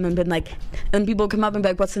raised them and been like, and people would come up and be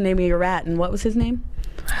like, what's the name of your rat? And what was his name?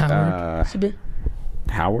 Howard.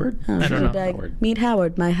 Howard? I don't know. Like, Howard. Meet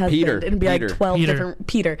Howard, my husband. Peter. And it'd be Peter. like 12 Peter. different...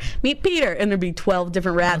 Peter. Meet Peter. And there'd be 12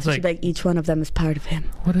 different rats. Like, She'd be like, each one of them is part of him.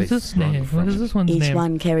 What is this name? What is this one's name? Each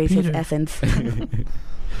one carries Peter. his essence.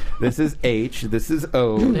 This is H. This is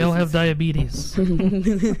O. They all have diabetes. they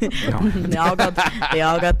all got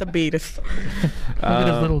the beatus. Look at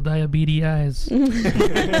his little diabetes eyes.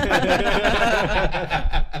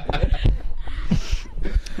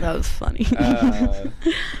 That was funny.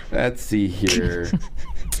 Let's see here.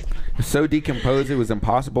 So decomposed it was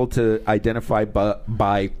impossible to identify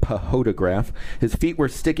by photograph. His feet were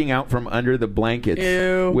sticking out from under the blankets,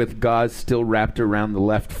 with gauze still wrapped around the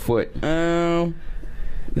left foot. Oh.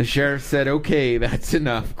 The sheriff said, "Okay, that's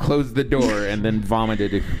enough. Close the door," and then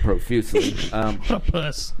vomited profusely. What a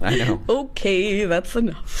puss. I know. Okay, that's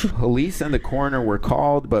enough. Police and the coroner were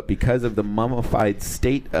called, but because of the mummified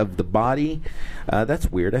state of the body, that's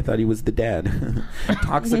weird. I thought he was the dad.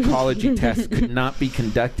 Toxicology tests could not be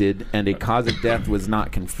conducted, and a cause of death was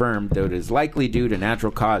not confirmed, though it is likely due to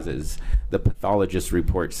natural causes, the pathologist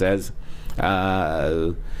report says.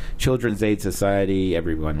 Children's Aid Society,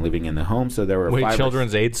 everyone living in the home, so there were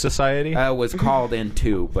Children's Aid Society? Was called in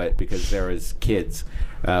too, but because there was kids.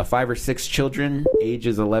 5 or 6 children,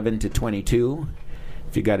 ages 11 to 22.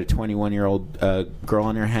 If you got a 21-year-old girl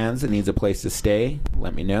on your hands that needs a place to stay,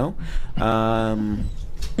 let me know.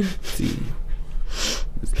 Let's see.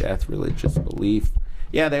 His death, religious belief.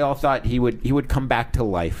 Yeah, they all thought he would come back to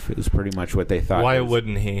life. It was pretty much what they thought. Why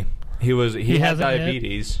wouldn't he? He had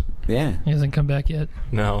diabetes. Yet? Yeah. He hasn't come back yet?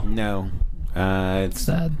 No. It's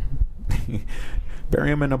sad.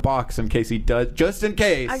 Bury him in a box in case he does, just in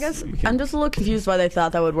case. I guess I'm just a little confused why they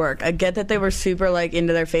thought that would work. I get that they were super like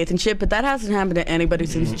into their faith and shit, but that hasn't happened to anybody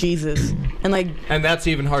since Jesus. And that's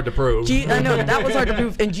even hard to prove. I know that was hard to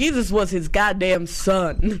prove, and Jesus was his goddamn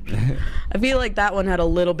son. I feel like that one had a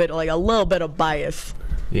little bit of bias.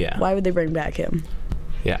 Yeah. Why would they bring back him?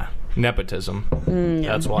 Yeah. Nepotism.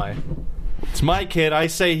 Yeah. That's why. It's my kid. I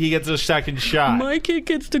say he gets a second shot. My kid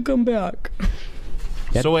gets to come back.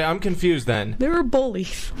 Yep. So wait, I'm confused then. They were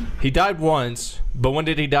bullies. He died once, but when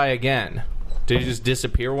did he die again? Did he just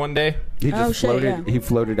disappear one day? He just floated. Yeah. He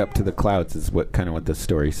floated up to the clouds. Is what the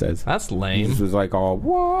story says. That's lame. Jesus was like all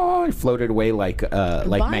whoa. He floated away like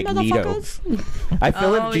Magneto. I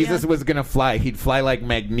feel if Jesus was gonna fly, he'd fly like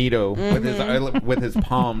Magneto with his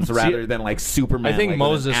palms rather than like Superman. I think like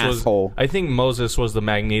Moses was the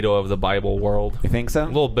Magneto of the Bible world. You think so? A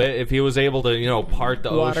little bit. If he was able to part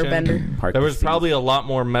the ocean, there was probably a lot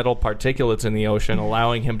more metal particulates in the ocean,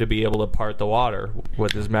 allowing him to be able to part the water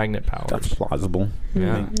with his magnet powers. That's plausible.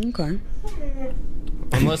 Yeah. Okay.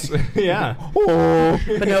 Unless, yeah.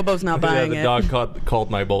 Bonobo's not buying it. The dog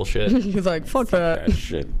called my bullshit. He's like, fuck that.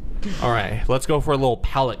 Shit. All right, let's go for a little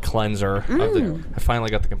palate cleanser. I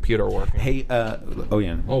finally got the computer working. Hey,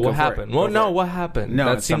 what happened? What happened? No,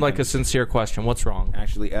 that seemed like a sincere question. What's wrong?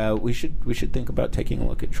 Actually, we should think about taking a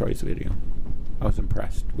look at Troy's video. I was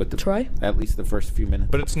impressed with Troy. At least the first few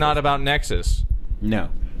minutes. But it's not about Nexus. No,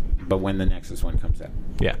 but when the Nexus one comes out.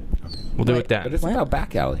 Yeah, we'll do it then. But it's about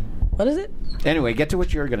Back Alley. What is it? Anyway, get to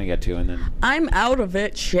what you're gonna get to, and then I'm out of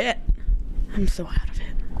it. Shit, I'm so out of it.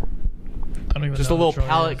 I don't even Just know a little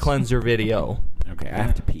palate cleanser video. Okay, I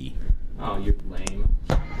have to pee. Oh, you're lame.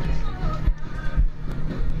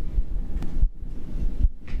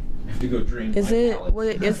 To go drink. Is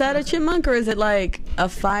that a chipmunk or is it like a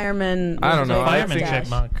fireman? I don't know. Fireman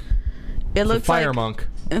chipmunk. It looks like a fire monk.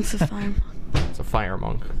 It's a fire monk. It's a fire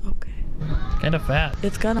monk. Okay. Kind of fat.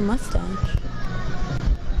 It's got a mustache.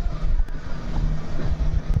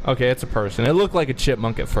 Okay, it's a person. It looked like a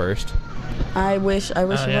chipmunk at first. I wish it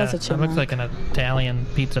was a chipmunk. It looks like an Italian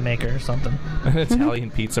pizza maker or something. An Italian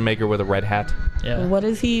pizza maker with a red hat. Yeah. What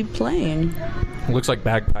is he playing? It looks like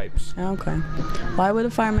bagpipes. Okay. Why would a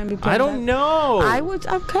fireman be playing? I don't know.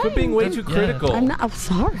 Okay. You're being way too critical. I'm not. I'm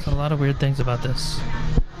sorry. There's a lot of weird things about this.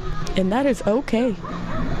 And that is okay.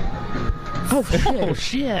 Oh shit! Oh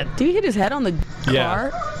shit! Did he hit his head on the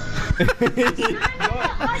car?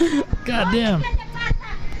 God damn.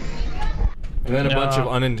 And then a bunch of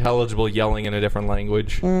unintelligible yelling in a different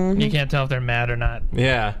language. You can't tell if they're mad or not.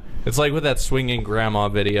 Yeah. It's like with that swinging grandma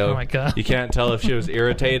video. Oh my god. You can't tell if she was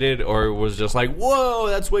irritated or was just like, whoa,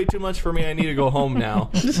 that's way too much for me. I need to go home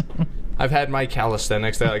now. I've had my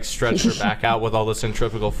calisthenics that like stretch her back out with all the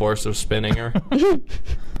centrifugal force of spinning her.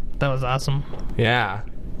 That was awesome. Yeah.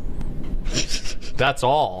 That's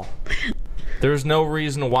all. There's no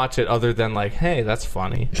reason to watch it other than like, hey, that's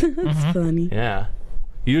funny. That's funny. Yeah.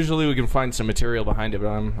 Usually we can find some material behind it, but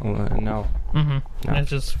no. No.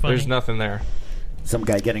 It's just funny. There's nothing there. Some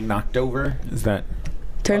guy getting knocked over? Is that...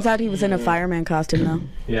 Turns out he was in a fireman costume, though.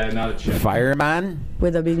 Yeah, not a chick. Fireman?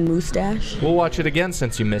 With a big mustache. We'll watch it again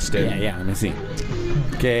since you missed it. Yeah, let me see.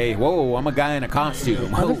 Okay, whoa, I'm a guy in a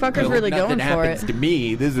costume. Motherfucker's really going for it. Nothing happens to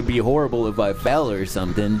me. This would be horrible if I fell or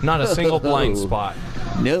something. Not a single blind spot.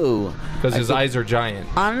 No. Because his eyes are giant.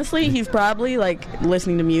 Honestly, he's probably, like,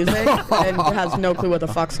 listening to music and has no clue what the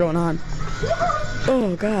fuck's going on.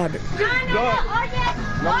 Oh, God.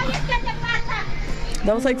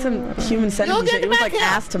 That was like some human centipede shit. It was like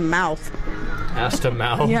ass to mouth. Ass to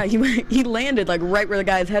mouth? Yeah, he landed like right where the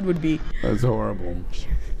guy's head would be. That's horrible. It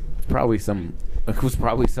was probably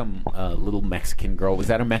some little Mexican girl. Was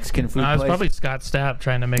that a Mexican food place? It was probably Scott Stapp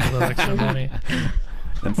trying to make a little extra money.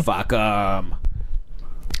 And fuck 'em.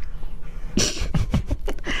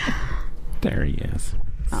 There he is.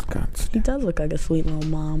 He does look like a sweet little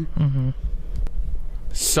mom. Mm-hmm.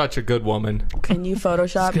 Such a good woman. Can you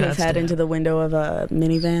Photoshop his head into the window of a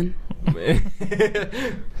minivan?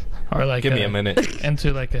 Or like give me a minute.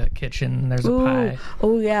 Into like a kitchen. There's a pie.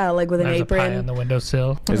 Oh yeah, like with there's an apron. There's a pie on the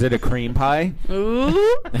windowsill. Is it a cream pie?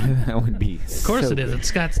 Ooh. That would be. Of course it is. It's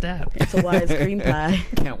Scott Stapp. It's a wise cream pie.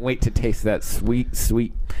 Can't wait to taste that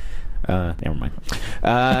sweet. Never mind.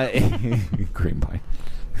 Cream pie.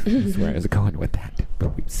 That's where I was going with that,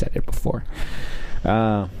 but we've said it before.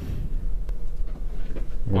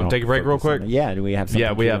 Want to take a break real quick? Yeah, do we have some?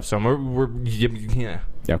 Yeah, we have some. Yeah.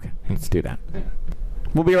 Okay, let's do that.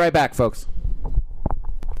 We'll be right back, folks.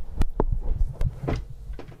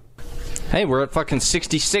 Hey, we're at fucking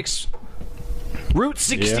 66. Route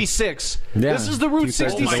 66. Yeah. This is the Route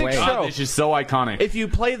 66 show. This is so iconic. If you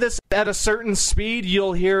play this at a certain speed,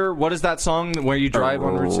 you'll hear, what is that song where you drive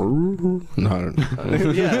on Route 6? No.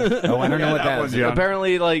 Yeah. Oh, I don't know what that is.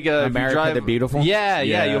 Apparently, like, America the Beautiful? Yeah,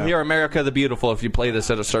 you'll hear America the Beautiful if you play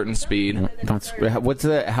this at a certain speed. How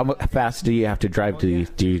fast do you have to drive?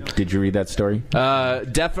 Did you read that story?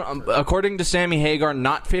 According to Sammy Hagar,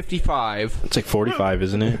 not 55. It's like 45,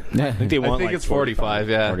 isn't it? I think it's 45,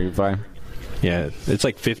 yeah. 45. Yeah, it's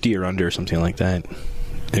like 50 or under or something like that.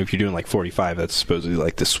 And if you're doing like 45, that's supposedly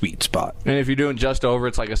like the sweet spot. And if you're doing just over,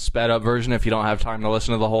 it's like a sped up version if you don't have time to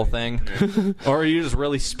listen to the whole thing. Or you just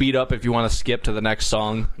really speed up if you want to skip to the next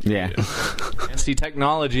song. Yeah. See,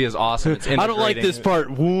 technology is awesome. It's I don't like this part.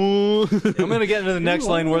 I'm going to get into the next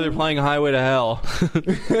line where they're playing Highway to Hell.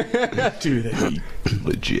 Dude,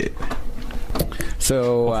 legit.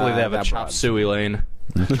 So hopefully they have a chop suey lane.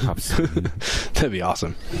 That'd be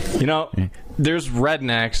awesome. You know, there's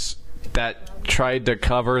rednecks that tried to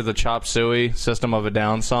cover the Chop Suey System of a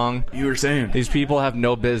Down song. You were saying these people have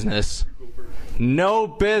no business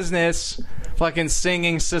fucking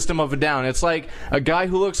singing System of a Down. It's like a guy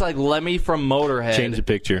who looks like Lemmy from Motorhead. Change the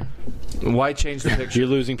picture. Why change the picture? You're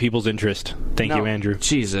losing people's interest. Thank you, Andrew.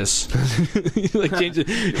 Jesus. Like change it.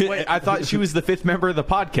 Wait, I thought she was the fifth member of the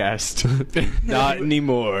podcast. Not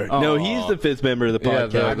anymore. Oh. No, he's the fifth member of the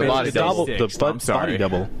podcast. Yeah, the body double. Body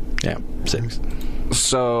double. Yeah, 6.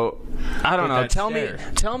 So I don't know.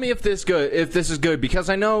 Tell me if this is good, because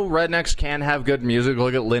I know rednecks can have good music.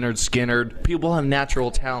 Look at Lynyrd Skynyrd. People have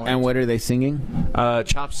natural talent. And what are they singing?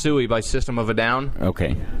 Chop Suey by System of a Down.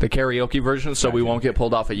 Okay. The karaoke version, so we won't get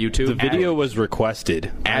pulled off of YouTube. The video was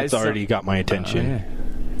requested. It's already got my attention.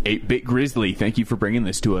 8-Bit Grizzly, thank you for bringing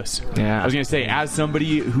this to us. Yeah. I was going to say, as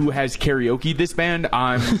somebody who has karaoke this band,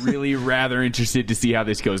 I'm really rather interested to see how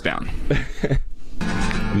this goes down.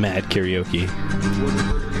 Mad karaoke.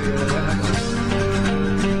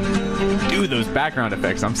 Dude, those background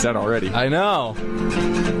effects, I'm set already. I know.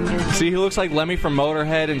 See, he looks like Lemmy from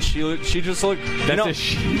Motorhead, and she just looked. That's a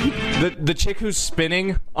she. The chick who's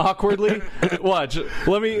spinning awkwardly. Watch.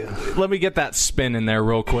 Let me get that spin in there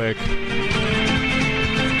real quick.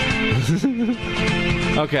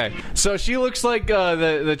 Okay, so she looks like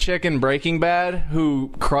the chick in Breaking Bad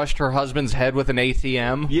who crushed her husband's head with an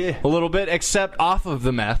ATM. Yeah. A little bit, except off of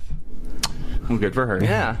the meth. Well, good for her.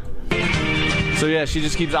 Yeah. So yeah, she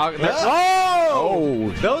just keeps out. Oh!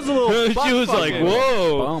 That was a little. She was like,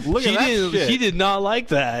 "Whoa!" Look at that shit. She did not like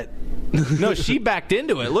that. No, she backed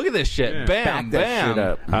into it. Look at this shit. Yeah. Bam, Back that shit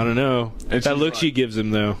up. I don't know. That look she gives him,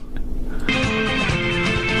 though.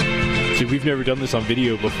 See, we've never done this on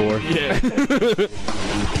video before. Yeah.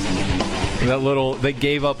 They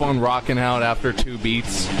gave up on rocking out after 2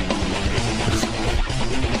 beats.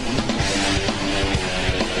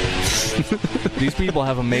 These people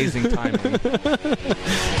have amazing timing.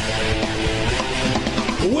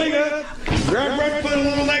 Wake up, grab breakfast, put a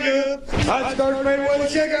little makeup. I start straight away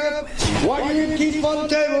with shake up. Walk your keys on the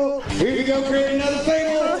table. Here you go, create another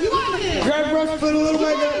fable. Grab breakfast, put a little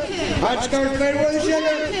makeup. I start straight away with shake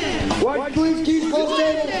up. Walk your keys on the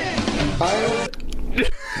table.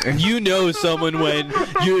 You know someone when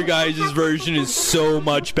your guys' version is so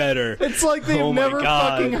much better. It's like they've never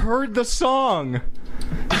fucking heard the song.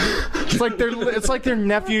 It's like their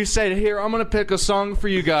nephew said, "Here, I'm gonna pick a song for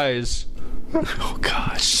you guys." Oh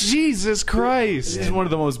God! Jesus Christ! This is one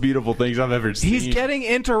of the most beautiful things I've ever seen. He's getting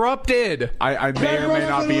interrupted. I may or may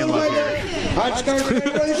not be in love here.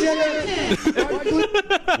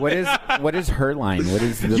 What is her line? What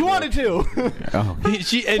is the, you wanted to? Oh,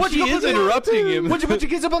 she is interrupting him. Would you put your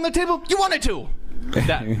kids up on the table? You wanted to.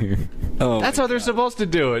 That's how they're supposed to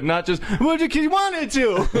do it, not just would you wanted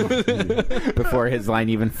to. Before his line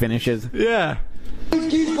even finishes. Yeah.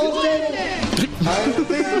 He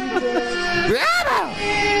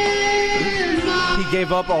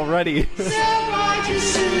gave up already.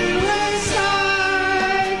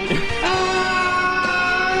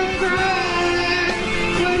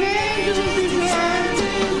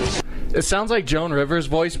 It sounds like Joan Rivers'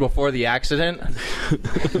 voice before the accident.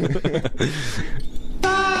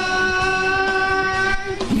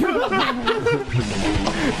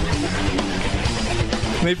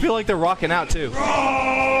 They feel like they're rocking out too.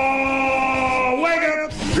 Oh, wake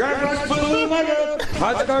up! Grab rush, put a little leg up.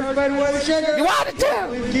 Hot start, fade away the shaker. You wanted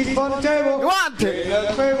to! Keep on the table. You want to!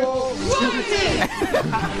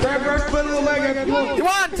 Grab rush, put a little leg up. You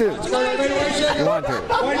want to! Start, fade away the shaker. You want to!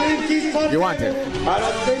 You want to! I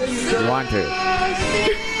don't think you want to!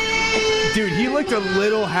 Dude, he looked a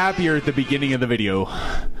little happier at the beginning of the video.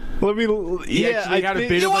 He actually had a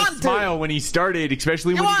bit of a smile when he started,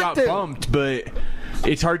 especially when he got bumped, but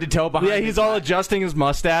it's hard to tell behind. Yeah, he's all adjusting his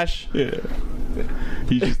mustache. Yeah.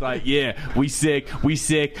 He's just like, yeah, we sick,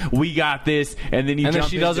 we got this, and then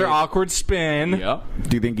she does her awkward spin. Yep.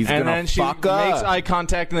 Do you think he's gonna then she fuck up? makes eye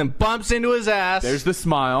contact and then bumps into his ass. There's the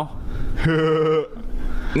smile.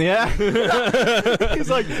 Yeah. He's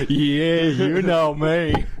like, yeah, you know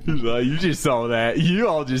me. He's like, you just saw that. You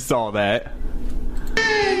all just saw that.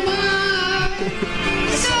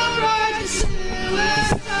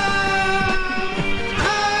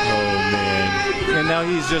 And now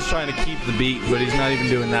he's just trying to keep the beat, but he's not even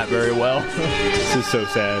doing that very well. This is so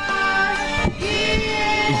sad.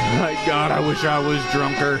 My God, I wish I was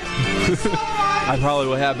drunker. I probably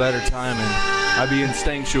would have better timing. I'd be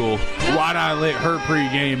instinctual. Why'd I let her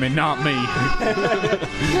pregame and not me?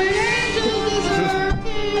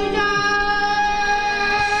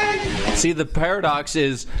 See, the paradox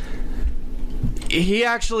is he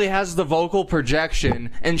actually has the vocal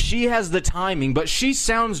projection and she has the timing, but she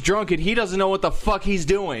sounds drunk and he doesn't know what the fuck he's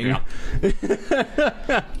doing. Yeah.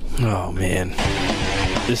 Oh, man.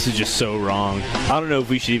 This is just so wrong. I don't know if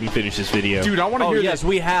we should even finish this video. Dude, I want to hear yes, this.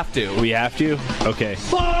 we have to. We have to? Okay.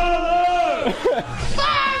 Father!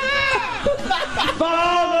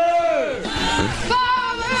 Father!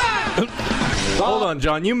 Father! Hold on,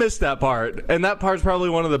 John. You missed that part. And that part's probably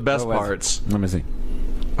one of the best parts. Let me see.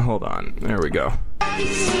 Hold on. There we go.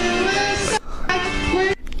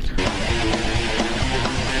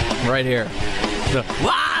 Right here. The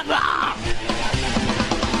Father!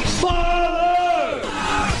 Father!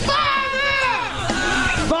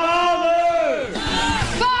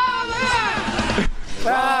 Father!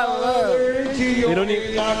 Father! Into your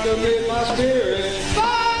hand, lock them in my spirit.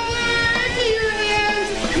 Father, into your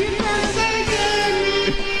hands, you've forsaken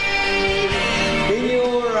me. In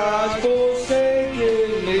your eyes,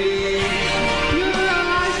 forsaken me. Your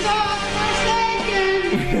eyes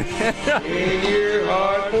forsaken me. In your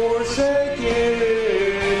heart, forsaken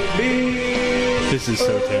me. This is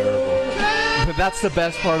so terrible. But that's the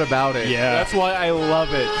best part about it. Yeah. That's why I love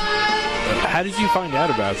it. How did you find out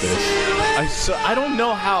about this? I don't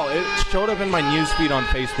know how. It showed up in my newsfeed on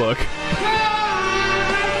Facebook.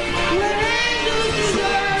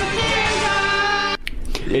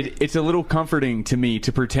 It's a little comforting to me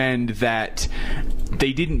to pretend that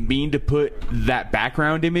they didn't mean to put that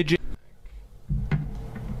background image in.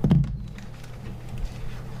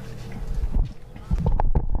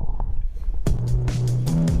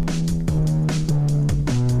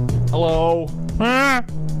 Hello.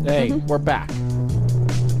 Hey, we're back.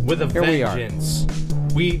 With a Here we are. vengeance.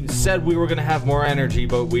 We said we were going to have more energy,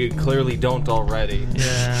 but we clearly don't already.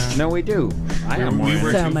 Yeah. No, we do. We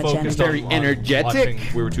were So too much focused Very on energetic.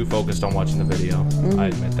 we were too focused on watching the video. I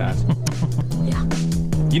admit that. Yeah.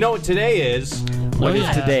 You know what today is? What is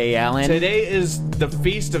today, Alan? Today is the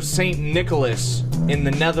Feast of St. Nicholas in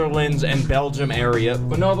the Netherlands and Belgium area.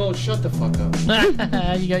 Bonobo, shut the fuck up.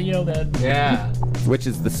 You got yelled at. Yeah. Which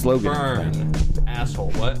is the slogan. Burn.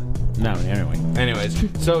 Asshole. What? No, anyway.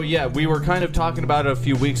 Anyways, so yeah, we were kind of talking about it a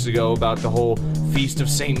few weeks ago about the whole Feast of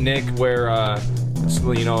St. Nick where,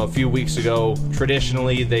 you know, a few weeks ago,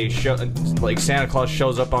 traditionally they show, like Santa Claus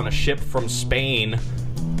shows up on a ship from Spain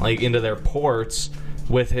like into their ports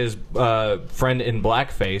with his friend in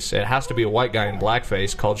blackface. It has to be a white guy in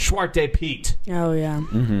blackface called Zwarte Piet. Oh yeah.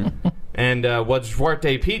 And what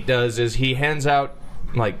Zwarte Piet does is he hands out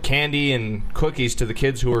like candy and cookies to the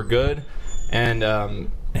kids who are good, and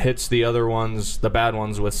hits the other ones, the bad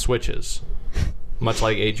ones, with switches. Much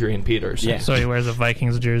like Adrian Peters. Yeah. So he wears a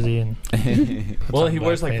Vikings jersey and well, he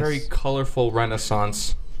wears like very colorful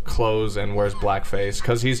Renaissance clothes and wears blackface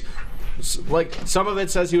because he's like, some of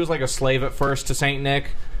it says he was like a slave at first to Saint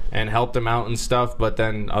Nick and helped him out and stuff, but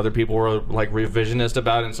then other people were like revisionist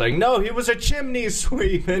about it and saying, no, he was a chimney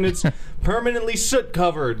sweep and it's permanently soot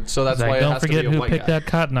covered, so that's why it has to be a white guy. Don't forget who picked that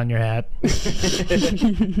cotton on your hat.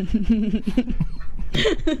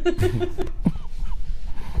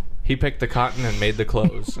 He picked the cotton and made the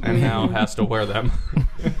clothes and now has to wear them.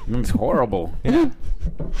 It's horrible. Yeah.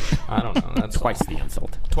 I don't know. That's twice the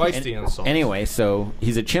insult. The insult. Anyway, so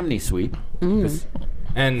he's a chimney sweep.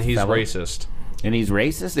 And he's racist. And he's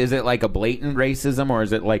racist? Is it like a blatant racism, or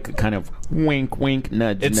is it like a kind of wink, wink,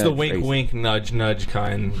 nudge, It's nudge the wink, racism? wink, nudge, nudge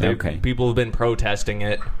kind. Okay. People have been protesting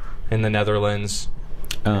it in the Netherlands.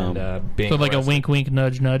 And, being So like arrested. a wink, wink,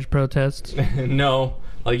 nudge, nudge protest? No.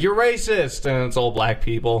 Like, you're racist, and it's all black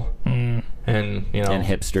people. And, you know. And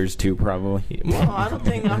hipsters, too, probably. Well, I don't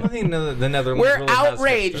think the Netherlands We're really has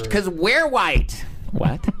outraged hipsters. because we're white.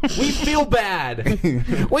 What? We feel bad.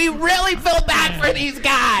 We really feel bad for these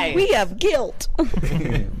guys. We have guilt.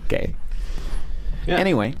 Okay. Yeah.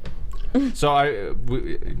 Anyway. So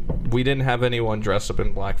we didn't have anyone dress up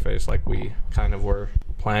in blackface like we kind of were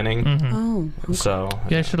planning. Oh. So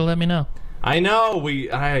You guys should have let me know. I know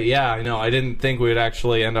I know. I didn't think we'd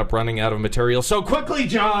actually end up running out of material so quickly,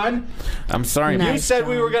 John. I'm sorry. You said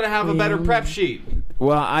we were going to have a better prep sheet.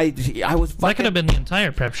 Well, I was That could have been the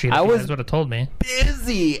entire prep sheet if you guys would have told me.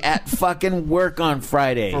 busy at fucking work on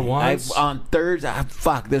Friday. For once? On Thursday,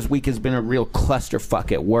 this week has been a real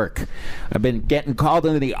clusterfuck at work. I've been getting called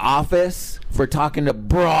into the office for talking to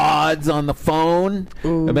broads on the phone. I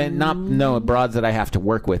mean, broads that I have to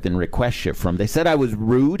work with and request shit from. They said I was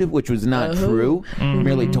rude, which was not true.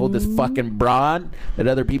 Merely told this fucking broad that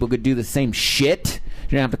other people could do the same shit.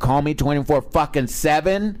 You didn't have to call me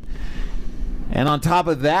 24/7. And on top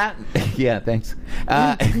of that, yeah, thanks.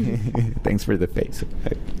 Thanks for the face.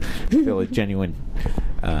 I feel a genuine,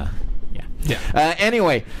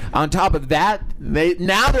 anyway, on top of that, they're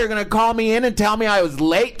going to call me in and tell me I was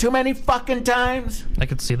late too many fucking times. I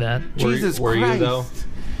could see that. Jesus were Christ. you, though?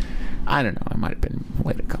 I don't know. I might have been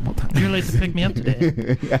late a couple times. You were late to pick me up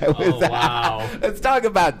today. Wow. Let's talk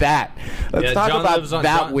about that. Let's talk about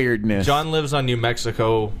that weirdness. John lives on New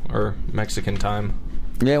Mexico, or Mexican time.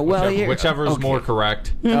 Yeah, well, whichever is more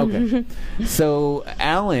correct. Okay. So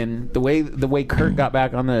Alan, the way Curt got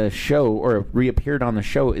back on the show or reappeared on the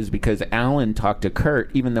show is because Alan talked to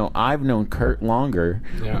Curt, even though I've known Curt longer.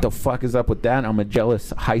 Yeah. What the fuck is up with that? I'm a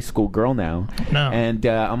jealous high school girl now. No. And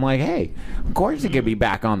I'm like, hey, of course he could be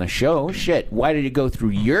back on the show. Shit, why did he go through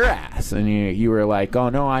your ass? And you were like, oh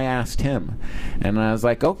no, I asked him. And I was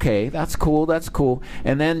like, okay, that's cool.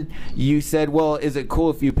 And then you said, well, is it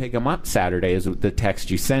cool if you pick him up Saturday? Is the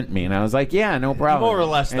text you sent me? And I was like, yeah, no problem. More or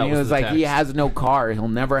less, and that he was was the like, text. he has no car. He'll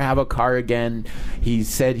never have a car again. He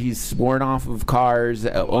said he's sworn off of cars,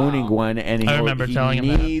 owning one, and I remember telling him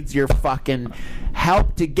that. needs your fucking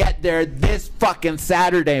help to get there this fucking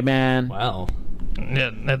Saturday, man. Wow.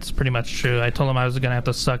 Yeah, that's pretty much true. I told him I was going to have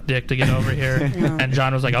to suck dick to get over here. And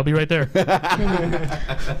John was like, I'll be right there.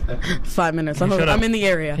 5 minutes. I'm in the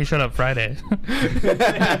area. He showed up Friday.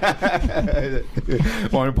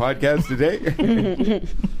 Want a podcast today?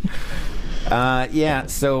 Yeah,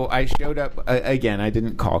 so I showed up again. I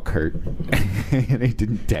didn't call Curt, and I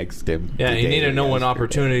didn't text him. Yeah, you need to know when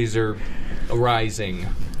opportunities are arising.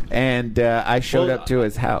 And I showed up to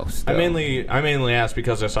his house. I mainly asked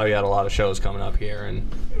because I saw you had a lot of shows coming up here,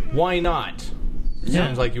 and why not?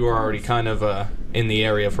 Sounds like you were already kind of in the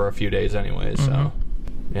area for a few days anyway. So,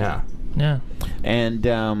 yeah. And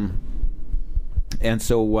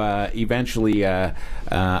so eventually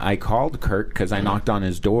I called Curt because I knocked on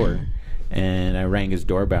his door, and I rang his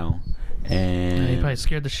doorbell. And You probably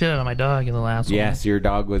scared the shit out of my dog in the last one. Yes, your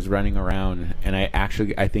dog was running around, and I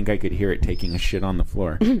think I could hear it taking a shit on the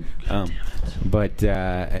floor. But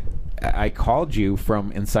I called you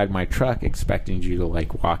from inside my truck, expecting you to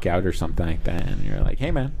like walk out or something like that, and you're like,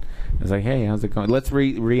 "Hey, man." I was like, "Hey, how's it going? Let's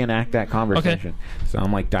reenact that conversation." Okay. So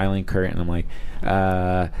I'm like dialing Curt, and I'm like,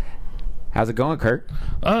 How's it going, Kurt?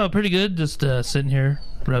 Oh, pretty good. Just sitting here,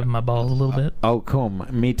 rubbing my balls a little bit. Oh, cool.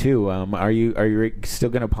 Me too. Are you still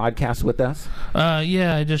going to podcast with us?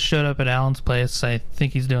 Yeah, I just showed up at Alan's place. I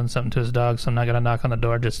think he's doing something to his dog, so I'm not going to knock on the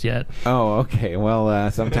door just yet. Oh, okay. Well,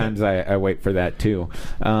 sometimes I wait for that too.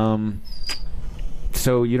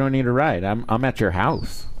 So you don't need a ride. I'm at your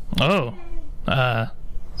house. Oh,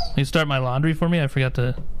 you start my laundry for me? I forgot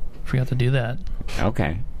to do that.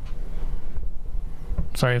 Okay.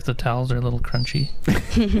 Sorry if the towels are a little crunchy.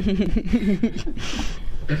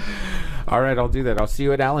 All right, I'll do that. I'll see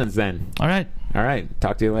you at Alan's then. All right.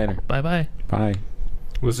 Talk to you later. Bye-bye. Bye.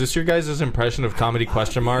 Was this your guys' impression of comedy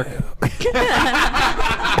question mark?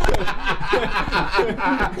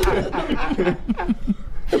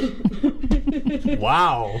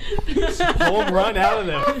 Wow. Home run out of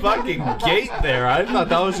the fucking gate there. I thought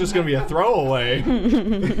that was just going to be a throwaway.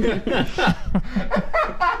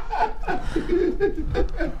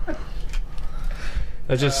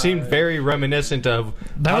 That just seemed very reminiscent of...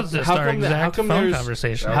 That was just our exact phone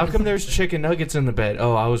conversation. How come there's chicken nuggets in the bed?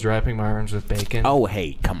 Oh, I was wrapping my arms with bacon. Oh,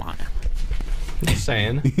 hey, come on. Just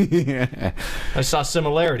saying. Yeah. I saw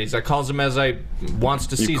similarities. I calls them as I wants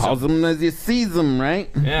to see them. You calls them as you sees them, right?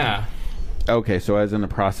 Yeah. Okay, so I was in the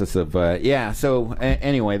process of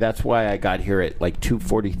anyway, that's why I got here at like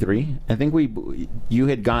 2:43. I think you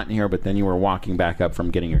had gotten here, but then you were walking back up from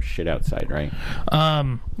getting your shit outside, right?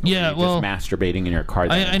 Yeah, well, just masturbating in your car.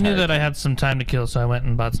 I knew that I had some time to kill, so I went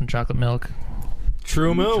and bought some chocolate milk.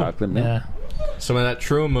 True moo. Chocolate milk. Yeah. Some of that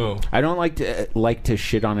true moo. I don't like to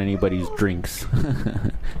shit on anybody's drinks,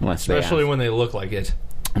 unless especially when they look like it.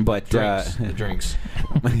 But the drinks.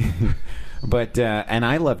 But and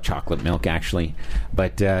I love chocolate milk actually,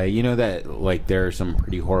 but you know that like there are some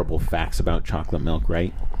pretty horrible facts about chocolate milk,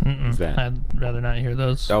 right? I'd rather not hear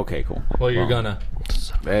those. Okay, cool. Well, you're gonna.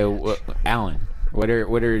 Alan, what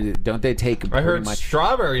are don't they take? I heard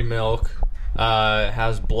strawberry milk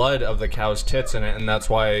has blood of the cow's tits in it, and that's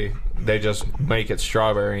why they just make it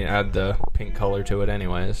strawberry and add the pink color to it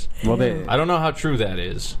anyways. Well, I don't know how true that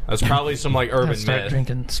is. That's probably some like urban start myth.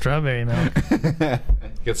 Drinking strawberry milk.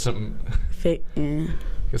 Get some of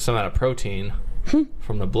that protein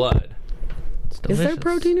from the blood. Is there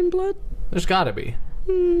protein in blood? There's gotta be.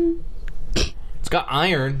 It's got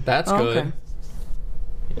iron. That's good. Okay.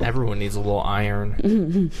 Everyone needs a little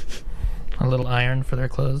iron. A little iron for their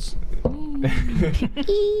clothes.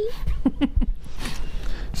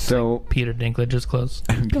 So like Peter Dinklage's clothes.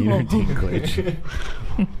 Peter Dinklage.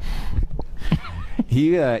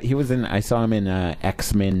 He was in. I saw him in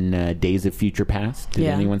X-Men: Days of Future Past. Did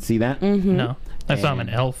anyone see that? Mm-hmm. No, I saw him in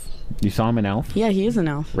Elf. You saw him in Elf? Yeah, he is an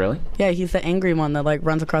elf. Really? Yeah, he's the angry one that like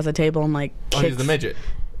runs across the table and like kicks. Oh, he's the midget.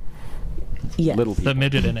 Yeah, the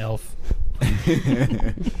midget in Elf.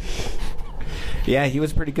 Yeah, he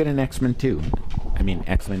was pretty good in X-Men too. I mean,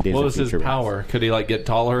 X-Men Days of Future Past. What was his power? Could he like get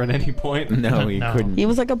taller at any point? No, he couldn't. He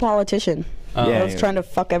was like a politician. He was trying to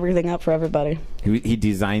fuck everything up for everybody. He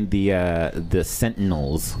designed the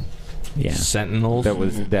Sentinels. Yeah, Sentinels.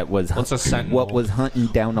 That was. What's a Sentinel? What was hunting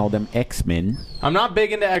down all them X-Men? I'm not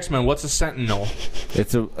big into X-Men. What's a Sentinel?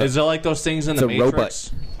 Is it like those things in the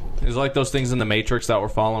Matrix? Robot. Is it like those things in the Matrix that were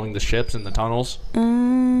following the ships in the tunnels?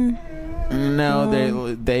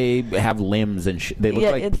 No, they have limbs and they look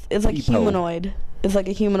like it's like humanoid. It's like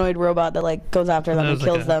a humanoid robot that like goes after them and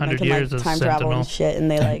kills them and can like time travel and shit,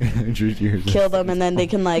 and they like kill them, and then they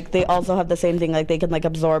can like they also have the same thing, like they can like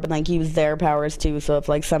absorb and like use their powers too. So if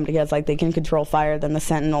like somebody has like they can control fire, then the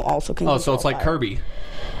Sentinel also can. Oh, so it's like fire. Kirby.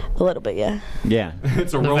 A little bit, yeah. Yeah,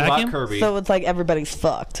 it's a robot vacuum? Kirby. So it's like everybody's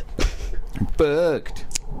fucked. Fucked.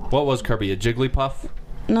 What was Kirby? A Jigglypuff?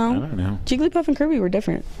 No, I don't know. Jigglypuff and Kirby were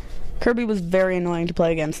different. Kirby was very annoying to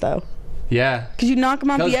play against, though. Yeah. Because you knock him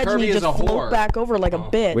off the edge Kirby and he just float whore. back over like a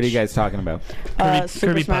bitch. What are you guys talking about?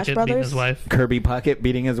 Super Kirby Smash Puckett Brothers? beating his wife. Kirby Puckett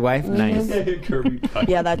beating his wife? Nice. Kirby Puckett.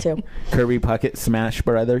 Yeah, that too. Kirby Puckett Smash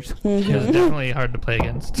Brothers? It was definitely hard to play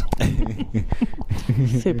against.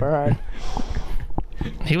 Super hard.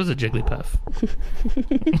 He was a Jigglypuff.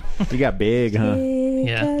 He got big, huh?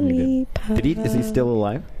 Yeah. Is he still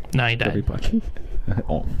alive? No, he Kirby died. Puckett.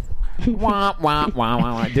 Oh. Wah, wah, wah,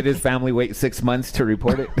 wah. Did his family wait 6 months to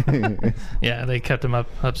report it? Yeah, they kept him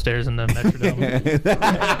upstairs in the Metrodome.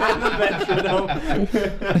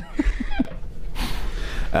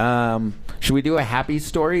 Should we do a happy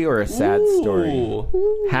story or a sad story?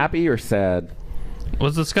 Happy or sad?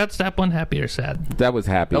 Was the Scott Stapp one happy or sad? That was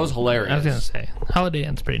happy. That was hilarious. I was gonna say Holiday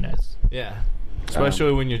End's pretty nice. Yeah.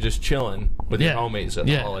 Especially when you're just chilling with your homies at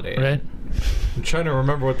the holiday. Right. I'm trying to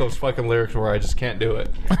remember what those fucking lyrics were. I just can't do it.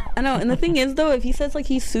 I know, and the thing is, though, if he says, like,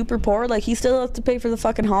 he's super poor, like, he still has to pay for the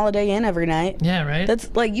fucking Holiday Inn every night. Yeah, right? That's,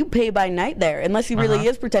 like, you pay by night there, unless he really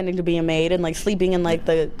is pretending to be a maid and, like, sleeping in, like,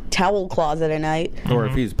 the towel closet at night. Or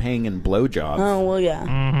if he's paying in blowjobs. Oh, well,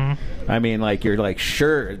 yeah. I mean, like, you're like,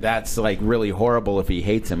 sure, that's, like, really horrible if he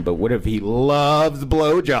hates him, but what if he loves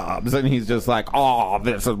blowjobs and he's just like, oh,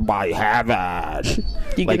 this is my heaven?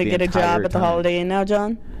 You like gonna get a job at the Holiday Inn now,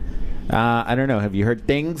 John? I don't know. Have you heard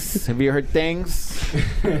things? I heard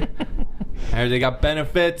they got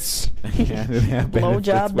benefits. Yeah, they have benefits.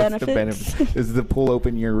 Blowjob benefits. Is the pool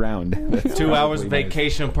open year round? 2 hours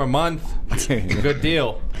vacation per month. Good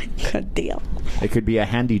deal. Good deal. It could be a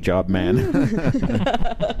handy job,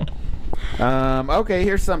 man. Okay,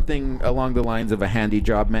 here's something along the lines of a handy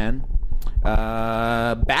job, man.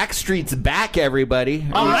 Backstreet's back, everybody.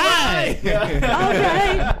 All right. All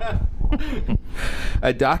right.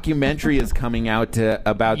 A documentary is coming out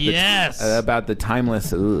about the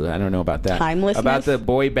timeless. I don't know about that. Timelessness? About the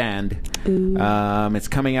boy band. It's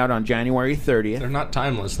coming out on January 30th. They're not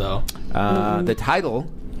timeless though. The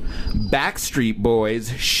title, Backstreet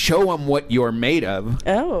Boys, Show 'Em What You're Made Of.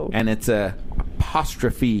 Oh. And it's a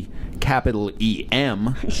apostrophe capital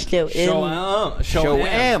E-M. Show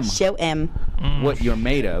M. What you're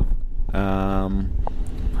made of.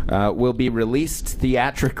 Will be released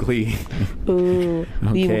theatrically. Ooh.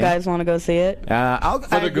 Okay. You guys want to go see it? You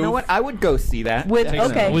know what? I would go see that. We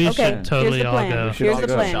should totally all go. Here's the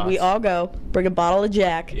plan. We all go. Bring a bottle of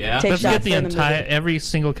Jack. Yeah. Take Let's shots get in the movie. every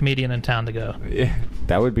single comedian in town to go. Yeah.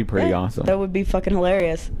 That would be pretty awesome. That would be fucking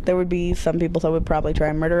hilarious. There would be some people that would probably try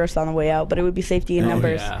and murder us on the way out, but it would be safety in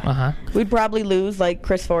numbers. Yeah. We'd probably lose like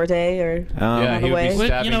Chris Forte or on the way.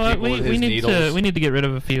 You know what? We need to get rid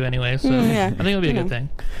of a few anyway, so yeah. I think it'll be a good thing.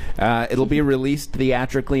 It'll be released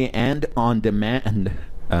theatrically and on demand.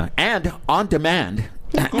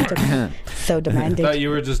 So demanding. I thought you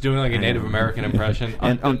were just doing like a Native American impression.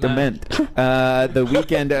 And on demand. The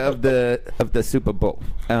weekend of the Super Bowl.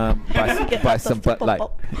 Buy some Bud Light.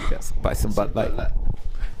 Yes, buy some Bud Light.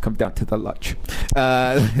 Come down to the lunch.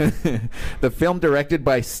 The film, directed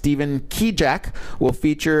by Stephen Kijak, will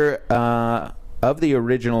feature of the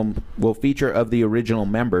original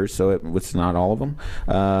members, so it's not all of them.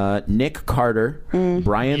 Nick Carter,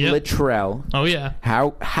 Brian Littrell,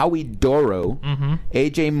 Howie Doro,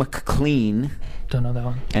 AJ McLean. Don't know that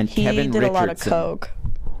one. And Kevin Richardson. He did a lot of coke.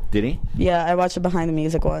 Did he? Yeah, I watched it behind the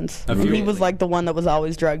music once. He was like the one that was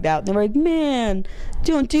always drugged out. And they were like, man,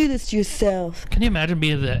 don't do this to yourself. Can you imagine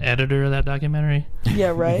being the editor of that documentary? Yeah,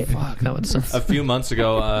 right? Fuck, that would suck. A few months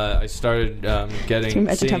ago, I started Can you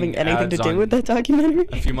imagine having anything to do with that documentary?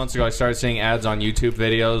 A few months ago, I started seeing ads on YouTube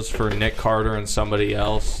videos for Nick Carter and somebody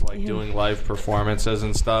else, like doing live performances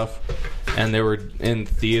and stuff. And they were in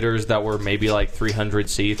theaters that were maybe like 300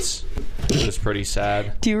 seats. It was pretty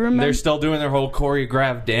sad. Do you remember? They're still doing their whole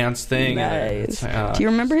choreographed dance thing. Nice. Do you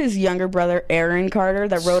remember his younger brother, Aaron Carter,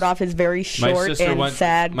 that wrote off his very short and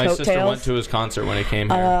sad My sister coattails? went to his concert when he came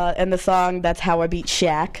here. And the song, That's How I Beat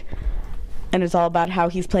Shaq. And it's all about how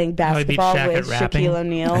he's playing basketball with Shaquille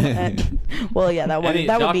O'Neal. Well, yeah, that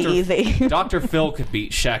would be easy. Dr. Phil could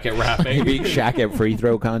beat Shaq at rapping. He beat Shaq at free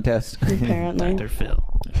throw contest. Apparently. Dr. Phil.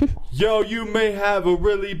 Yo, you may have a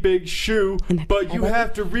really big shoe, but you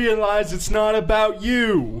have to realize it's not about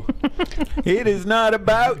you. It is not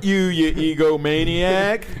about you, you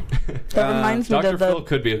egomaniac. That reminds me Dr. of Phil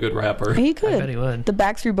could be a good rapper. He could. I bet he would. The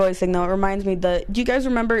Backstreet Boys thing, though, it reminds me do you guys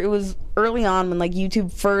remember it was early on when like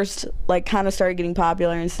YouTube first like kind of started getting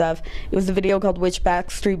popular and stuff? It was a video called Which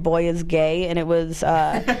Backstreet Boy is Gay, and it was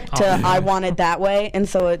I Want It That Way, and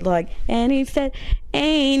so it like, and he said,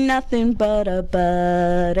 ain't nothing but a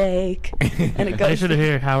butt ache. And it goes. I should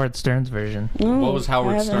hear Howard Stern's version. What was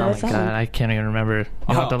Howard Stern? Oh my god, I can't even remember.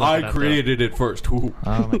 I'll have to look it I up, created it first. Ooh.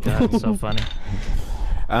 Oh my god, it's so funny.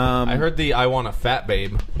 I heard the I Want a Fat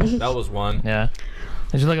Babe. That was one. Yeah.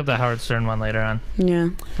 I should look up the Howard Stern one later on. Yeah.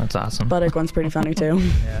 That's awesome. Buttock one's pretty funny too.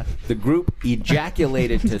 Yeah. The group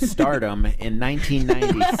ejaculated to stardom in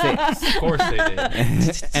 1996. Of course they did.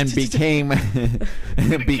 And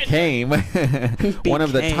became one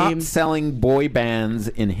of the top-selling boy bands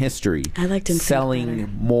in history. I liked him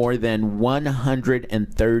selling more than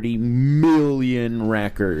 130 million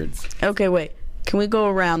records. Okay, wait. Can we go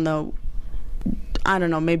around though? I don't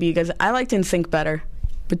know. Maybe you guys. I liked NSYNC better.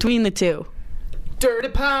 Between the two. Dirty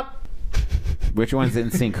Pop. Which one's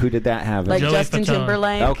in sync? Who did that have? Like Joey Justin Fatone.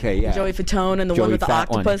 Timberlake. Okay, yeah. Joey Fatone and the Joey one with the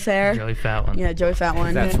Fat octopus hair. Joey Fat One. Yeah, Joey Fat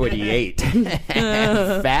One. That's what he ate.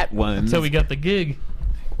 Fat ones. So we got the gig.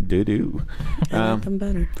 Doo-doo. I like them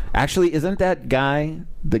better. Actually, isn't that guy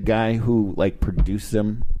the guy who like produced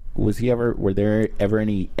them were there ever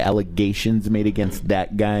any allegations made against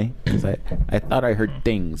that guy? Because I thought I heard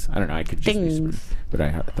things. I don't know. I could just be screwed, but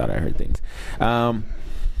I thought I heard things.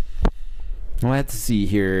 Let's see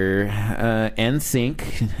here.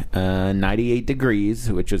 NSYNC, 98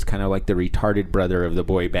 Degrees, which is kind of like the retarded brother of the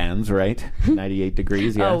boy bands, right? 98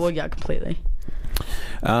 Degrees, yes. Oh, well, yeah, completely.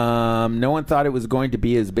 No one thought it was going to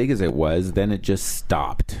be as big as it was. Then it just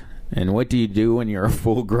stopped. And what do you do when you're a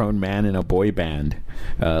full-grown man in a boy band?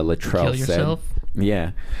 Latrell said. Kill yourself?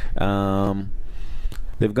 Yeah.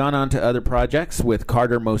 They've gone on to other projects, with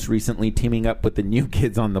Carter most recently teaming up with the New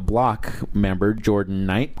Kids on the Block member, Jordan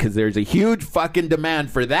Knight, because there's a huge fucking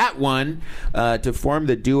demand for that one, to form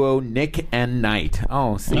the duo Nick and Knight.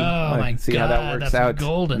 Oh, see? See how that works out?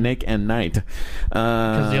 Golden. Nick and Knight.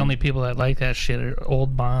 Because the only people that like that shit are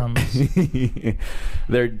old bombs.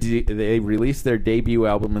 They released their debut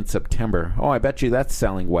album in September. Oh, I bet you that's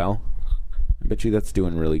selling well. I bet you that's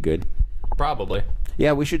doing really good. Probably.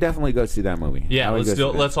 Yeah, we should definitely go see that movie. Yeah,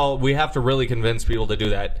 let's all. We have to really convince people to do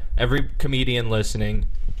that. Every comedian listening,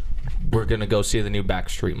 we're gonna go see the new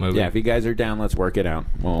Backstreet movie. Yeah, if you guys are down, let's work it out.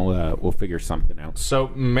 We'll figure something out. So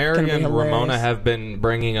Mary and Ramona have been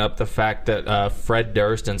bringing up the fact that Fred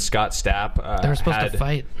Durst and Scott Stapp they were supposed to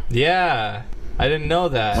fight. Yeah, I didn't know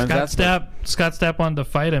that. Scott Stapp wanted to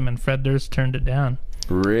fight him, and Fred Durst turned it down.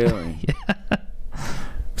 Really? Yeah.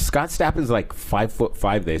 Scott Stapp is like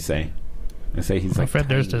 5'5", they say. They say he's like Fred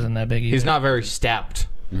tiny. Durst isn't that big either. He's not very stapped.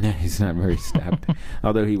 No, he's not very stapped.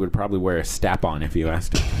 Although he would probably wear a stap on if you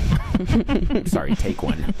asked him. Sorry, take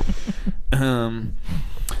one.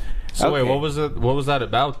 So wait, what was that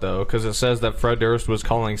about though? Because it says that Fred Durst was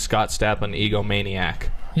calling Scott Stapp an egomaniac.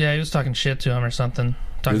 Yeah, he was talking shit to him or something.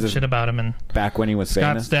 Talking shit about him, and back when he was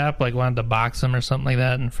Scott famous? Stapp wanted to box him or something like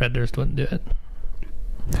that, and Fred Durst wouldn't do it.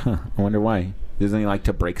 Huh, I wonder why. Doesn't he like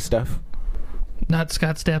to break stuff? Not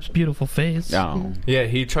Scott Stapp's beautiful face. Oh. Yeah,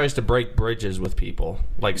 he tries to break bridges with people,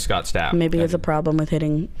 like Scott Stapp. Maybe he has a problem with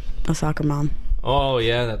hitting a soccer mom. Oh,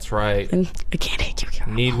 yeah, that's right. And I can't hit you.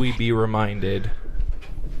 Need we be reminded?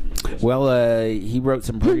 Well, he wrote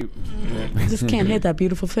some pretty... You just can't hit that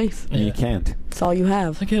beautiful face. Yeah. You can't. That's all you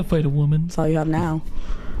have. I can't fight a woman. That's all you have now.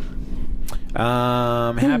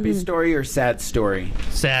 Happy story or sad story?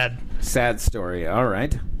 Sad. Sad story. All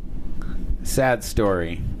right. Sad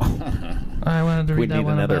story. I wanted to read that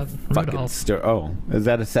one another about fucking story. Oh, is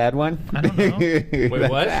that a sad one? I don't know. Wait, That's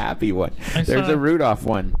what? a happy one. I There's saw a Rudolph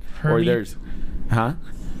one. Herbie. Or there's... Huh?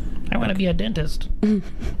 I want to be a dentist.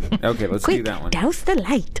 Okay, let's do that one. Douse the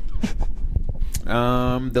light.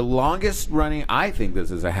 The longest running... I think this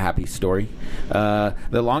is a happy story. The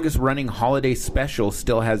longest running holiday special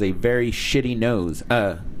still has a very shitty nose.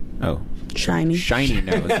 Shiny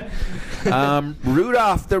nose.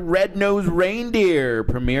 Rudolph the Red-Nosed Reindeer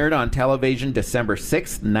premiered on television December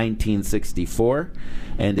 6th, 1964,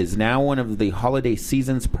 and is now one of the holiday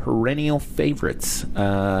season's perennial favorites.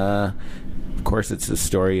 Of course, it's the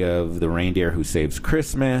story of the reindeer who saves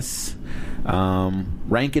Christmas.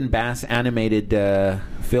 Rankin Bass Animated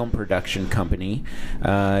Film Production Company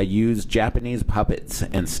used Japanese puppets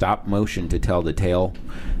and stop motion to tell the tale.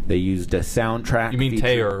 They used a soundtrack. You mean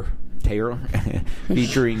Taylor?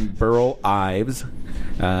 Featuring Burl Ives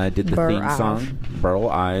did the theme song. Burl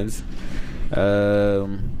Ives.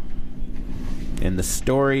 In the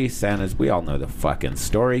story, Santa's... We all know the fucking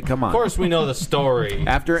story. Come on. Of course we know the story.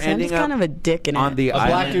 After Santa's ending up kind of a dick in on it. the A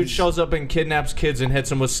black dude shows up and kidnaps kids and hits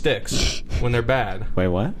them with sticks when they're bad. Wait,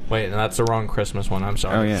 what? Wait, that's the wrong Christmas one. I'm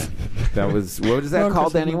sorry. Oh, yeah. That was... What was that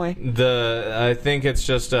called anyway? I think it's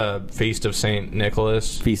just a Feast of St.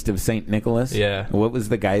 Nicholas. Feast of St. Nicholas? Yeah. What was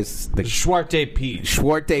the guy's... Schwarte Pete.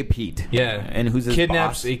 Schwarte Pete. Yeah. And who's his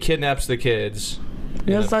boss? He kidnaps the kids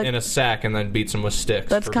in a sack and then beats them with sticks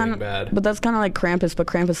That's for kind being of bad. But that's kind of like Krampus, but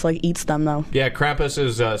Krampus like eats them though. Yeah, Krampus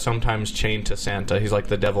is sometimes chained to Santa. He's like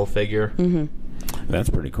the devil figure. Mm-hmm. That's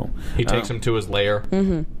pretty cool. He takes him to his lair.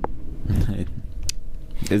 Mm-hmm.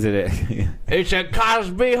 Is it a... It's a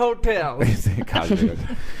Cosby Hotel. It's a Cosby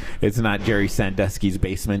Hotel. It's not Jerry Sandusky's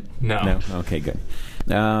basement? No. Okay, good.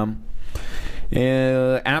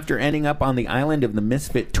 After ending up on the island of the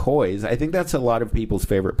Misfit Toys, I think that's a lot of people's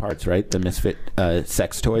favorite parts, right? The Misfit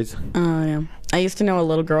sex toys. Oh, yeah. I used to know a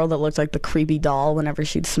little girl that looked like the creepy doll whenever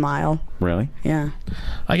she'd smile. Really? Yeah.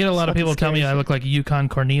 I get a lot of people tell me I look like Yukon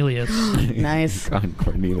Cornelius. Nice. Yukon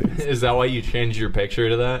Cornelius. Is that why you changed your picture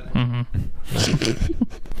to that? Mm-hmm.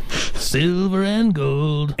 Silver and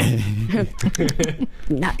gold.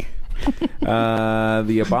 Nice.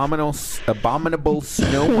 The abominable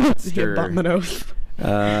snow monster.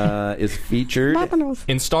 is featured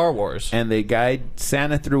in Star Wars. And they guide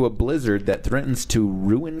Santa through a blizzard that threatens to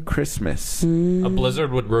ruin Christmas. A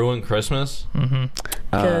blizzard would ruin Christmas?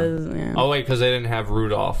 Oh, wait, because they didn't have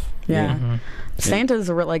Rudolph. Yeah. Santa's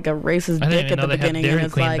like a racist dick at the beginning, and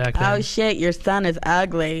it's like, oh shit, your son is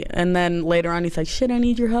ugly. And then later on, he's like, shit, I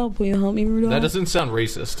need your help. Will you help me, Rudolph? That doesn't sound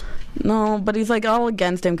racist. No, but he's like all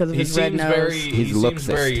against him because of his red nose. He seems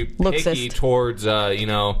very picky towards,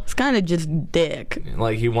 It's kind of just dick.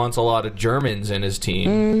 Like he wants a lot of Germans in his team.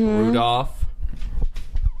 Rudolph.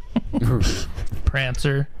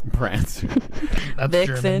 Prancer. That's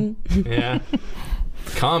Vixen. German. Yeah.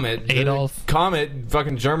 Comet. Adolf. Comet.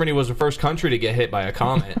 Fucking Germany was the first country to get hit by a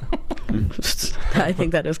comet. I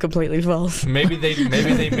think that is completely false. Maybe they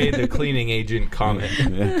made the cleaning agent Comet.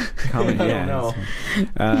 Comet, I don't know.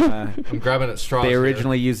 I'm grabbing at straws. They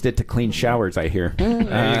originally used it to clean showers, I hear.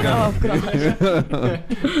 There you go.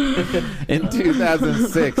 In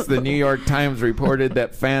 2006, the New York Times reported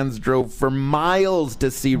that fans drove for miles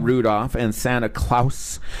to see Rudolph and Santa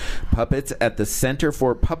Claus puppets at the Center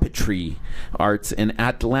for Puppetry Arts in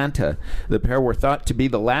Atlanta. The pair were thought to be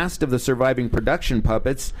the last of the surviving production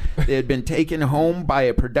puppets. They had been taken home by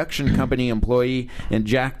a production company employee and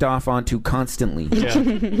jacked off onto constantly.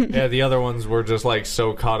 Yeah, the other ones were just like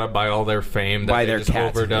so caught up by all their fame that by they their just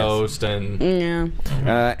cats, overdosed and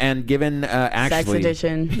and given actually Sex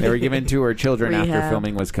edition. they were given to her children after Rehab.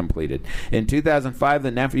 filming was completed. In 2005, the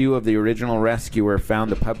nephew of the original rescuer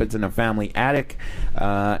found the puppets in a family attic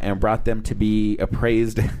and brought them to be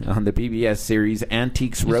appraised on the PBS series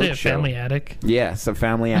Antiques You say a Roadshow. family attic? Yes, a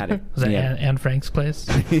family attic. Was that Anne Frank's place?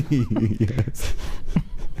 Yes.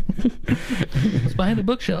 It's behind the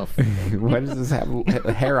bookshelf. Why does this have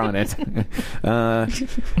hair on it?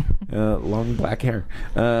 Long black hair.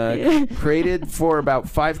 Created for about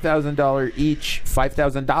 $5,000 each.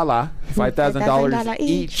 $5,000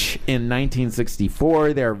 each in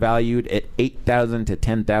 1964. They're valued at $8,000 to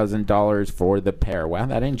 $10,000 for the pair. Wow,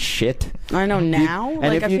 that ain't shit. I know now.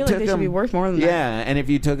 I feel like they should be worth more than that. Yeah, and if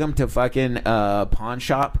you took them to fucking pawn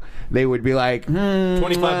shop, they would be like,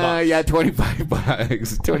 $25. Yeah,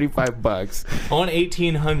 $25. $25. I want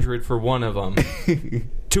 $1,800 for one of them.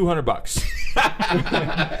 $200.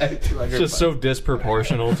 It's just so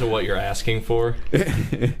disproportional to what you're asking for.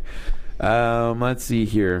 Let's see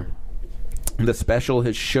here. The special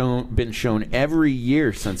has been shown every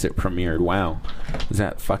year since it premiered. Wow, is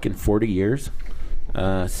that fucking 40 years?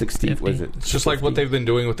 60 was it? It's just like what they've been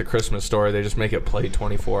doing with the Christmas Story. They just make it play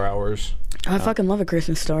 24 hours. I fucking love A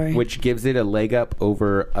Christmas Story. Which gives it a leg up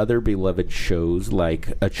over other beloved shows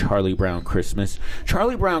like A Charlie Brown Christmas.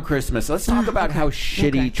 Charlie Brown Christmas. Let's talk about how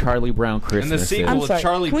shitty Charlie Brown Christmas And the sequel is. of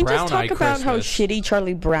Charlie Can we Brown just talk Eye about how Christmas. shitty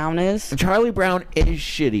Charlie Brown is? Charlie Brown is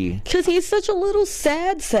shitty. Because he's such a little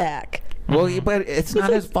sad sack. Well, but it's not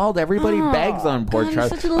his fault. Everybody bags on poor God, Charlie.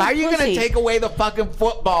 he's such a little How are you going pussy. to take away the fucking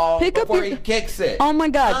football before he kicks it? Oh my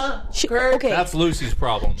God. Okay. That's Lucy's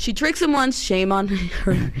problem. She tricks him once, shame on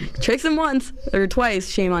her. Tricks him once or twice,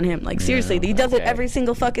 shame on him. Like, seriously, he does it every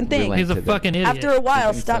single fucking thing. He's a fucking idiot. After a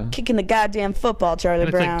while, stop kicking the goddamn football, Charlie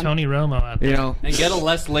Looks Brown. like Tony Romo out there. You know, And get a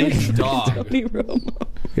less lazy dog. Tony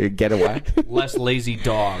Romo. Get a what? Less lazy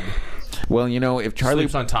dog. Well, you know, if Charlie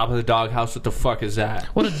Sleeps on top of the doghouse, what the fuck is that?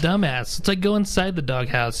 What a dumbass. It's like go inside the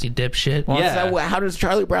doghouse, you dipshit. Well, so how does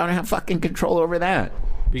Charlie Brown have fucking control over that?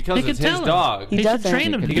 Because They it's could his tell him. dog. He should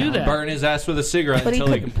train him to do that. Burn his ass with a cigarette But he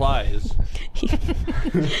until he could- complies.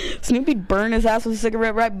 Snoopy burned his ass with a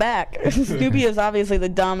cigarette right back. Snoopy is obviously the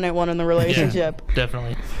dominant one in the relationship. Yeah,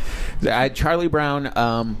 definitely. Charlie Brown.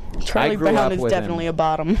 Charlie I grew Brown up is with definitely him. a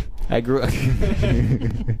bottom. I grew.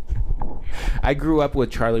 I grew up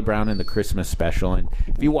with Charlie Brown in the Christmas special, and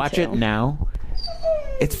if you watch it now,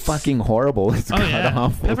 it's fucking horrible. It's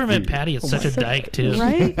awful. Peppermint Patty is such a dyke too.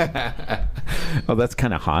 Right? Oh, that's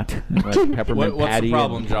kind of hot. Like Peppermint What's Patty. the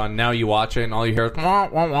problem, John? Now you watch it and all you hear is wah,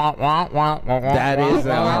 wah, wah, wah, wah, wah, That is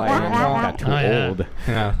how I got too yeah. old.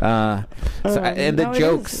 Yeah. And the no, it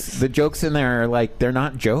jokes in there are like they're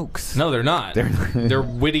not jokes. No, they're not. They're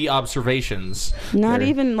witty observations. Not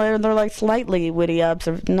even. They're like slightly witty.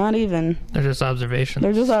 Not even. They're just observations.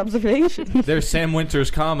 They're just observations. They're Sam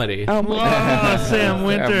Winter's comedy. Oh, Oh, Sam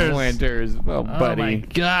Winters. Sam Winters. Oh, buddy. Oh my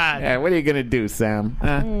God. Yeah, what are you gonna do, Sam? What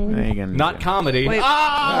are you gonna Not do? comedy. Wait.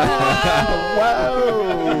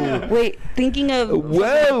 Whoa! Wait, thinking of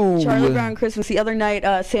Whoa! Charlie Brown Christmas, the other night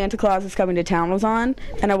Santa Claus is Coming to Town was on,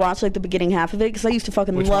 and I watched like the beginning half of it because I used to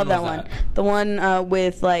fucking Which love one that was one. that? The one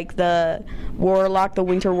with like the warlock, the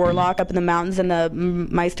winter warlock up in the mountains, and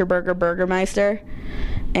the Burgermeister,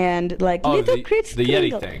 and like Oh, little the Chris Yeti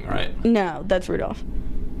Kringle. thing, right? No, that's Rudolph.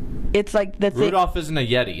 It's like the thing. Rudolph isn't a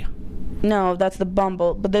Yeti. No, that's the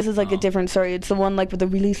Bumble. But this is like a different story. It's the one like with the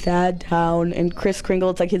really sad town and Kris Kringle.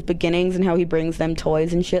 It's like his beginnings and how he brings them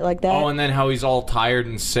toys and shit like that. Oh, and then how he's all tired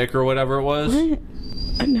and sick or whatever it was. What?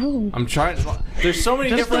 I know. I'm trying. There's so many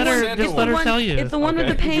different. Just let her tell you. It's the one with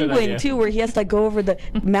the penguin too, where he has to like, go over the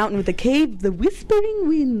mountain with the cave, the Whispering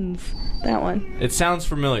Winds. That one. It sounds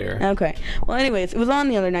familiar. Okay. Well, anyways, it was on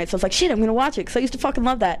the other night, so I was like, shit, I'm gonna watch it because I used to fucking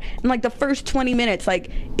love that. And like the first 20 minutes,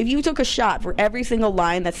 like if you took a shot for every single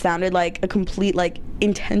line that sounded like a complete like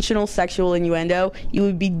intentional sexual innuendo, you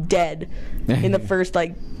would be dead in the first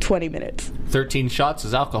like 20 minutes. 13 shots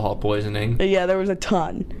is alcohol poisoning. Yeah, there was a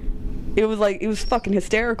ton. It was fucking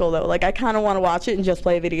hysterical though. Like I kind of want to watch it and just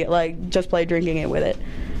play just play drinking it with it,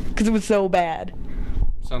 because it was so bad.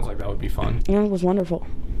 Sounds like that would be fun. Yeah, it was wonderful.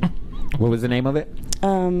 What was the name of it?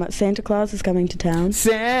 Santa Claus is coming to town.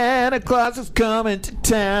 Santa Claus is coming to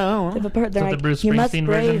town. They have a part, they're Is that like, the Bruce you must Springsteen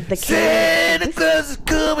brave version? the cave. Santa Claus is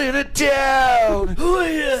coming to town. Oh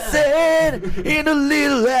yeah. Santa in a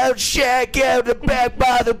little out shack out the back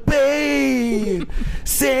by the bay.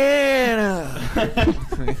 Santa.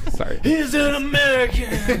 Sorry. He's an American.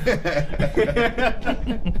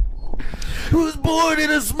 Who was born in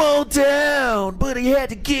a small town, but he had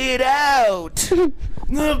to get out.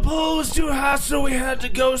 The pole was too hot, so we had to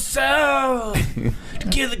go south to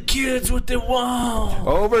give the kids what they want.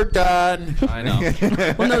 Overdone. I know.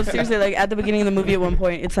 Well, no, seriously, like at the beginning of the movie at one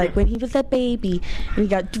point, it's like when he was a baby and he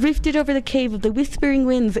got drifted over the cave of the Whispering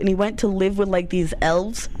Winds and he went to live with like these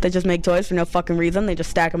elves that just make toys for no fucking reason. They just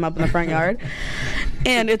stack them up in the front yard.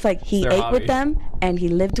 And it's like he ate with them and he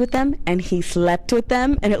lived with them and he slept with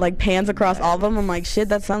them, and it like pans across all of them. I'm like, shit,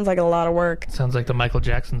 that sounds like a lot of work. Sounds like the Michael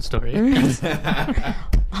Jackson story.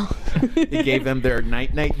 He gave them their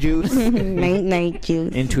night juice. Night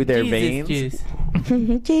juice. Into their veins. Juice.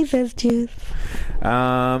 Jesus juice.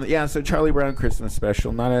 Yeah, so Charlie Brown Christmas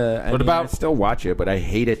special. Not a. I still watch it, but I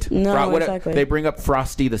hate it. No, exactly. They bring up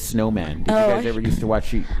Frosty the Snowman. Did you guys ever used to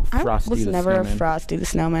watch Frosty the Snowman? I was never a Frosty the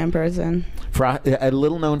Snowman person. A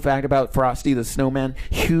little known fact about Frosty the Snowman: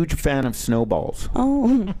 huge fan of snowballs.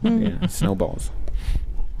 Oh. Yeah, snowballs.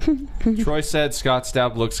 Troy said Scott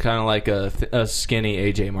Stapp looks kind of like a skinny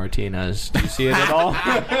AJ Martinez. Do you see it at all?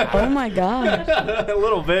 Oh my god. A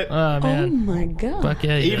little bit. Oh man. Oh my god. Fuck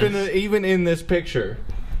yeah, even in this picture.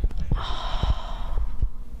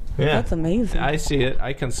 Yeah. That's amazing. I see it.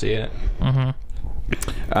 I can see it. Mm-hmm.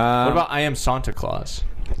 What about I Am Santa Claus?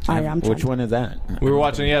 Which one is that? We were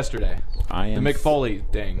watching it yesterday. The Mick Foley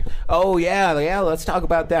thing. Oh yeah. Let's talk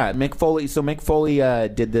about that. Mick Foley. So Mick Foley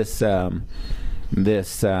did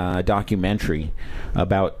this documentary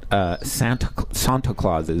about Santa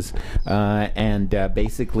Clauses, and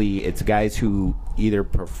basically it's guys who either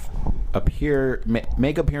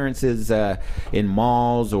make appearances in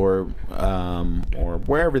malls or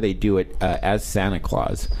wherever they do it as Santa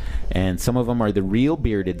Claus, and some of them are the real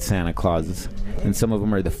bearded Santa Clauses, and some of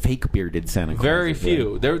them are the fake bearded Santa Clauses. Very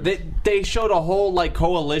few. They showed a whole like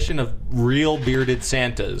coalition of real bearded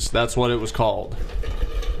Santas. That's what it was called.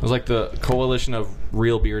 It was like the coalition of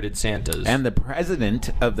real bearded Santas. And the president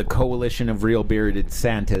of the coalition of real bearded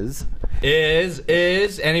Santas is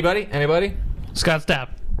anybody? Scott Stapp.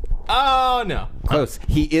 Oh no, close.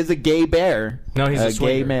 He is a gay bear. No, he's a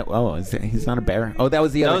swinger. Gay man. Oh, he's not a bear. Oh, that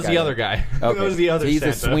was the other guy. That was the other guy. Okay. That was the other. So he's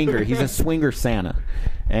Santa. a swinger. He's a swinger Santa,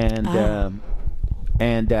 and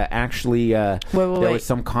actually there was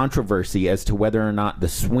some controversy as to whether or not the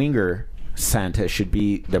swinger Santa should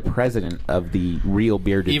be the president of the Real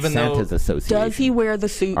Bearded Santas Association. Does he wear the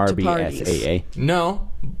suit to parties? RBSAA. No,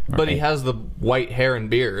 but he has the white hair and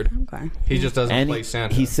beard. Okay. He just doesn't play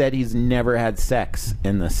Santa. He said he's never had sex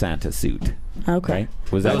in the Santa suit. Okay.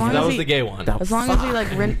 Right? That was the gay one. As long as he like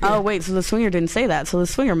oh wait, so the swinger didn't say that. So the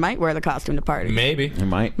swinger might wear the costume to party. Maybe. He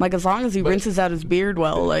might. Like as long as he rinses out his beard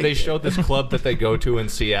well. Like they showed this club that they go to in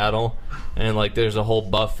Seattle, and like there's a whole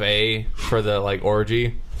buffet for the like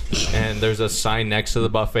orgy. And there's a sign next to the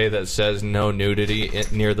buffet that says no nudity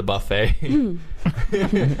near the buffet. He's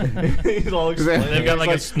all explaining. They've got like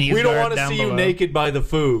a sneeze we don't want to guard see down you below. naked by the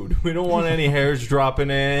food. We don't want any hairs dropping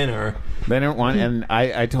in or... They don't want, and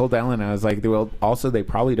I told Ellen, I was like, well, also they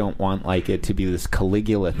probably don't want like it to be this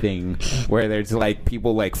Caligula thing where there's like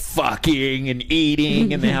people like fucking and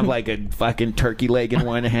eating, and they have like a fucking turkey leg in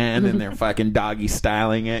one hand and they're fucking doggy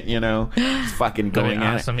styling it, you know, just fucking going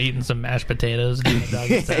at awesome. Eating some mashed potatoes, doing the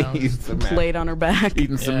doggy style. Plate on her back,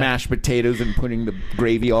 eating some mashed potatoes and putting the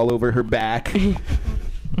gravy all over her back.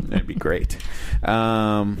 That'd be great.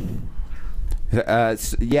 So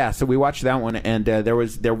we watched that one, and there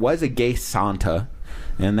was a gay Santa,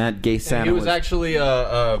 and that gay Santa he was actually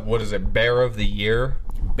what is it, Bear of the Year?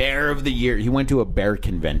 Bear of the Year. He went to a bear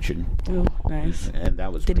convention. Oh, nice. And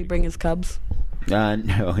that was. Did he bring his cubs?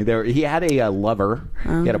 No, he had a lover.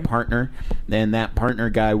 He had a partner, and that partner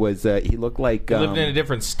guy was. He looked like he lived in a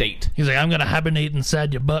different state. He's like, I'm gonna hibernate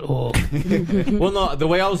inside your butthole. Well, no, the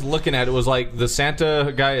way I was looking at it was like the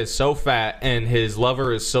Santa guy is so fat and his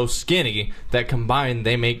lover is so skinny that combined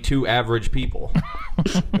they make two average people.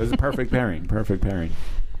 It was a perfect pairing. Perfect pairing.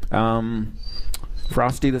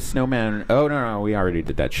 Frosty the Snowman. Oh no, we already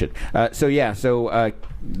did that shit. So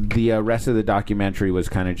the rest of the documentary was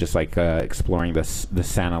kind of just like exploring the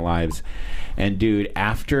Santa lives. And dude,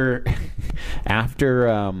 after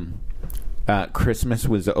Christmas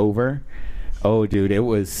was over, oh dude, it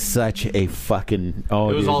was such a fucking.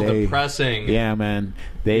 Oh, it was dude, all depressing. Yeah, man.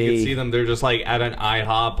 You could see them. They're just like at an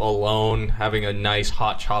IHOP alone, having a nice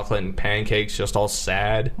hot chocolate and pancakes, just all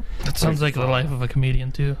sad. That sounds like the life of a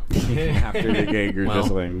comedian too. After the gig, you're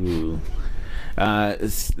just like, ooh.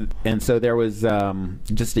 And so there was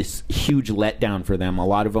just this huge letdown for them. A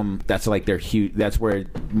lot of them, that's like their huge. That's where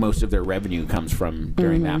most of their revenue comes from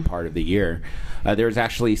during that part of the year. There's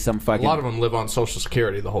actually some fucking. A lot of them live on Social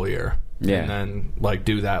Security the whole year. Yeah, and then like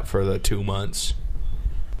do that for the 2 months.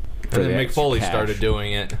 And then Mick Foley started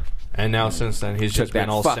doing it, and now since then he's just been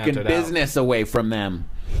all fucking Santa'd business away from them.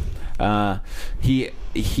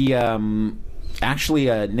 Actually,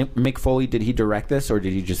 Mick Foley, did he direct this or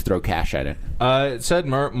did he just throw cash at it? It said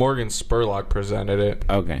Morgan Spurlock presented it.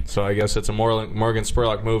 Okay, so I guess it's a Morgan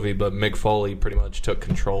Spurlock movie, but Mick Foley pretty much took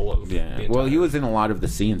control of. Yeah, well, he was in a lot of the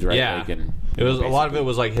scenes, right? Yeah, like it was a lot of it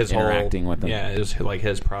was like his interacting with them. Yeah, it was like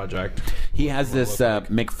his project. He has this.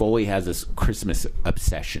 Mick Foley has this Christmas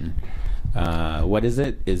obsession. What is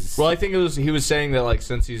it? Well, I think he was saying that like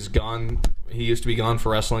since he's gone, he used to be gone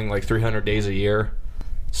for wrestling like 300 days a year.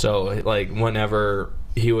 So like whenever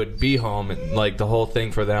he would be home, like the whole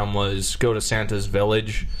thing for them was go to Santa's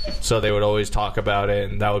village. So they would always talk about it,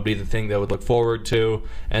 and that would be the thing they would look forward to.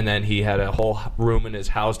 And then he had a whole room in his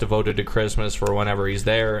house devoted to Christmas for whenever he's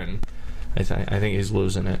there. And I think he's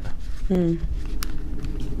losing it.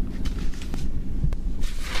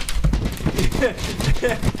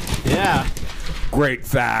 Yeah. Great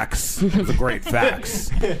facts. The great facts.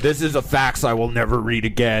 This is a fax I will never read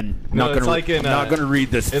again. No, not gonna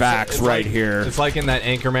read this fax right here. It's like in that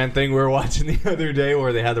Anchorman thing we were watching the other day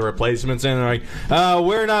where they had the replacements in. They're like,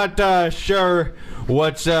 we're not sure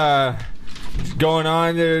what's going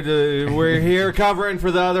on. We're here covering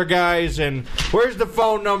for the other guys, and where's the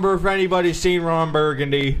phone number if anybody's seen Ron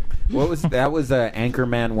Burgundy? What was that? Was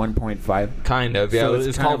Anchorman 1.5? Kind of, yeah. So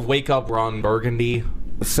it's called Wake Up Ron Burgundy.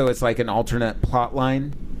 So it's like an alternate plot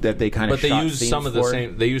line that they kind of. But they used some of the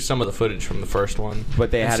same. They used some of the footage from the first one.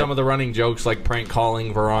 But they had some of the running jokes, like prank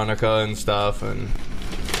calling Veronica and stuff, and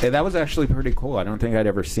that was actually pretty cool. I don't think I'd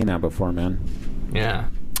ever seen that before, man. Yeah.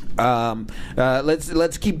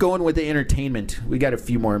 Let's keep going with the entertainment. We got a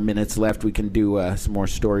few more minutes left. We can do some more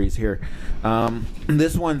stories here.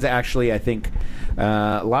 This one's actually, I think,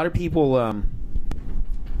 a lot of people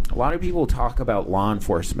talk about law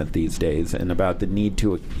enforcement these days and about the need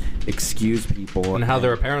to excuse people and how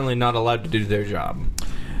they're apparently not allowed to do their job.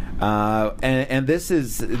 And this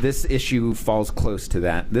issue falls close to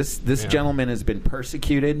that. This gentleman has been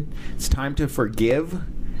persecuted. It's time to forgive.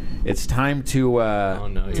 It's time to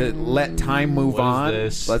let time move on.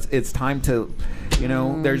 It's time to,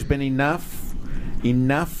 there's been enough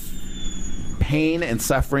pain and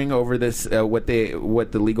suffering over this. What the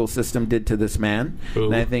legal system did to this man. Ooh.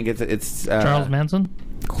 And I think it's Charles Manson.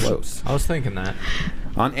 Close. I was thinking that.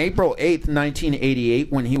 On April 8th,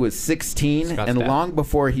 1988, when he was 16, and long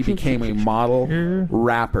before he became a model,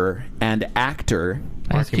 rapper, and actor,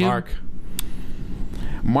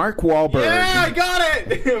 Mark Wahlberg. Yeah, I got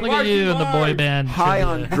it! Look at you in the boy band. High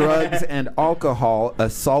on drugs and alcohol,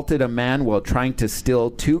 assaulted a man while trying to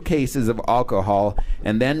steal 2 cases of alcohol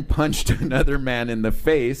and then punched another man in the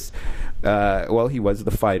face. He was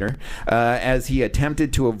the fighter, as he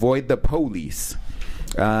attempted to avoid the police.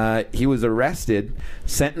 He was arrested,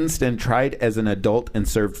 sentenced, and tried as an adult and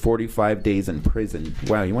served 45 days in prison.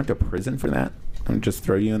 Wow, you went to prison for that? I'm just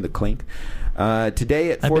throw you in the clink.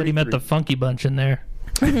 Today at 43, I bet he met the Funky Bunch in there.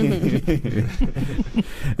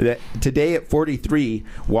 Today at 43,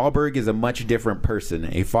 Wahlberg is a much different person.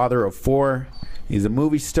 A father of 4. He's a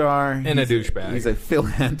movie star. And a douchebag. He's a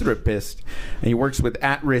philanthropist. And he works with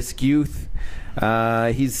at-risk youth.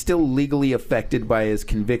 He's still legally affected by his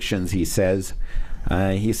convictions, he says.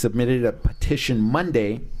 He submitted a petition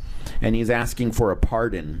Monday, and he's asking for a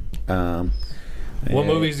pardon. What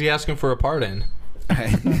movie is he asking for a pardon?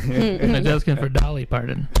 I'm asking for Dolly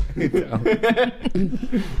Parton. He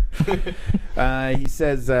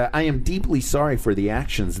says, I am deeply sorry for the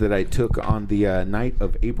actions that I took on the night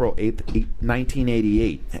of April 8th,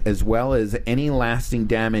 1988, as well as any lasting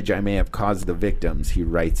damage I may have caused the victims, he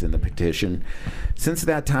writes in the petition. Since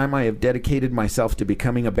that time, I have dedicated myself to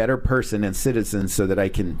becoming a better person and citizen so that I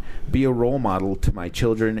can be a role model to my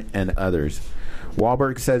children and others.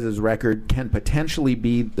 Wahlberg says his record can potentially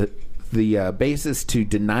be the basis to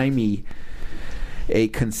deny me a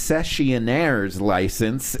concessionaire's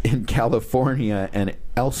license in California and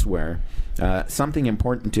elsewhere. Something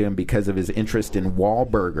important to him because of his interest in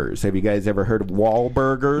Wahlburgers. Have you guys ever heard of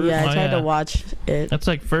Wahlburgers? Yeah, I tried to watch it. That's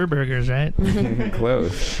like fur burgers, right?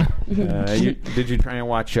 Close. Did you try and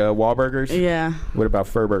watch Wahlburgers? Yeah. What about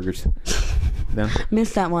fur burgers? No?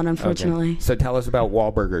 Missed that one, unfortunately. Okay. So tell us about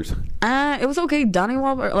Wahlburgers. It was okay. Donnie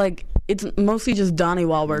Wahlberg, like, it's mostly just Donnie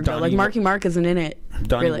Wahlberg. Like, Marky Mark isn't in it.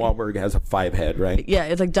 Donnie really. Wahlberg has a 5 head, right? Yeah,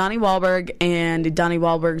 it's like Donnie Wahlberg and Donnie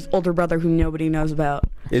Wahlberg's older brother who nobody knows about.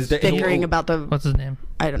 Bickering about the... What's his name?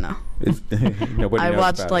 I don't know. Nobody I knows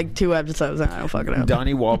watched about like 2 episodes and I don't fucking know.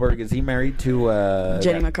 Donnie Wahlberg, is he married to...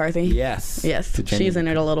 Jenny McCarthy? Yes. Yes, she's in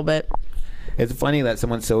it a little bit. It's funny that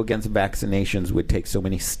someone so against vaccinations would take so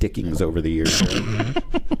many stickings over the years.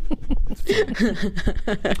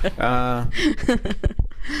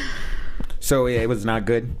 So it was not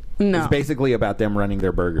good? No. It's basically about them running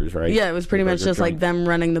their burgers, right? Yeah, it was pretty much just like them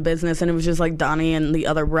running the business, and it was just like Donnie and the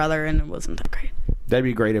other brother, and it wasn't that great. That'd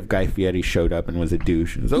be great if Guy Fieri showed up and was a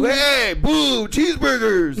douche. It was like, hey, boo,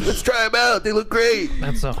 cheeseburgers. Let's try them out. They look great.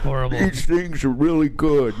 That's a horrible... These things are really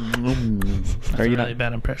good. That's a really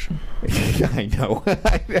bad impression. I know.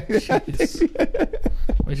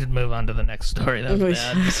 We should move on to the next story. That was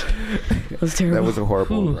bad. That was terrible. That was a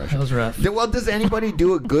horrible impression. That was rough. Well, does anybody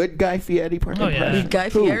do a good Guy Fieri impression? Oh, yeah. Guy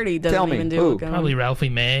Fieri doesn't even do it. Probably Ralphie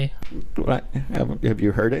May. What? Have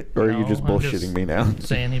you heard it? Or are you just bullshitting me now?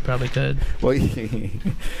 Saying he probably could. Well,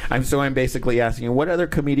 I'm basically asking you, what other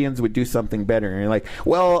comedians would do something better? And you're like,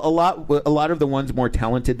 well, a lot of the ones more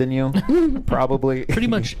talented than you, probably. Pretty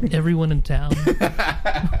much everyone in town.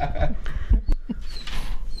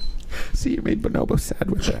 See, you made Bonobo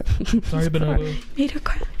sad with that. Sorry, Bonobo. Made her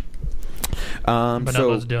cry.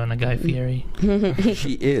 Bonobo's doing a Guy Fieri.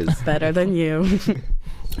 She is. Better than you.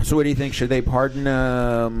 So what do you think? Should they pardon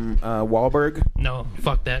Wahlberg? No,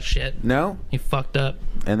 fuck that shit. No? He fucked up.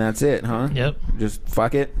 And that's it, huh? Yep. Just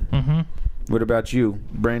fuck it? Mm-hmm. What about you,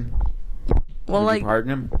 Brynn? Well, Would you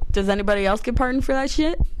pardon him? Does anybody else get pardoned for that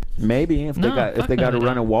shit? Maybe if they got to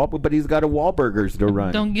run a Wahlberg, but he's got a Wahlburgers to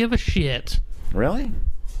run. Don't give a shit. Really?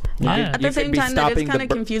 Yeah. At the same time, that is kind of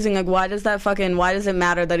confusing. Like, why does it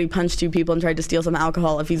matter that he punched 2 people and tried to steal some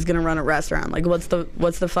alcohol if he's gonna run a restaurant? Like, what's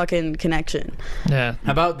the fucking connection? Yeah.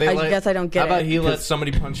 How about I guess I don't get it. How about he lets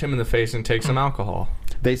somebody punch him in the face and take some alcohol?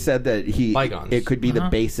 They said that it could be the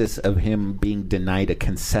basis of him being denied a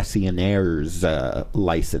concessionaire's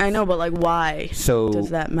license. I know, but like, why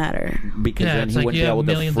does that matter? Because then he wouldn't be able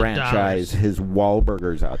to franchise his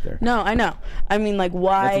Wahlburgers out there. No, I know. I mean, like,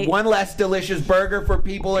 why? That's one less delicious burger for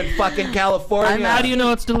people in fucking California. How do you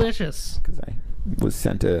know it's delicious? Because I was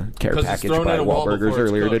sent a care package by Wahlburgers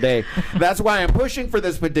earlier today. That's why I'm pushing for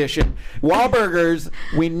this petition. Wahlburgers,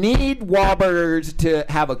 we need Wahlburgers to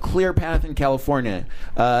have a clear path in California.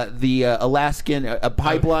 The Alaskan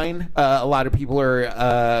pipeline, a lot of people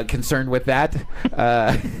are concerned with that.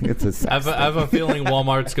 It's a I have a feeling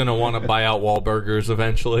Walmart's going to want to buy out Wahlburgers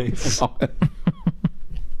eventually.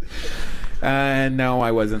 No,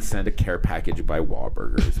 I wasn't sent a care package by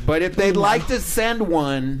Wahlburgers. But if they'd like to send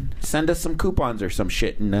one, send us some coupons or some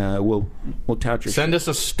shit, and we'll tout your Send shit. us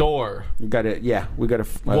a store. We got to.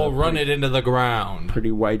 We'll run it into the ground.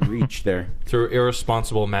 Pretty wide reach there. Through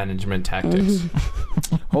irresponsible management tactics.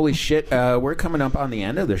 Holy shit! We're coming up on the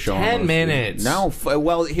end of the show. 10 minutes. No,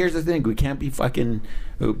 well, here's the thing: we can't be fucking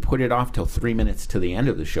put it off till 3 minutes to the end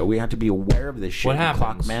of the show. We have to be aware of this shit. What happens?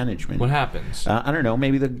 Clock management. What happens? I don't know.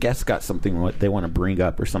 Maybe the guests got something what they want to bring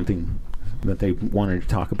up or something that they wanted to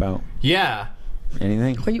talk about. Yeah.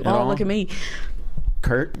 Anything? Why you all look at me?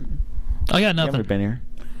 Kurt? I got You nothing. haven't been here.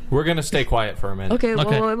 We're going to stay quiet for a minute. Okay,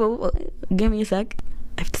 well, give me a sec.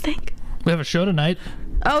 I have to think. We have a show tonight.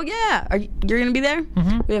 Oh, yeah. You're going to be there?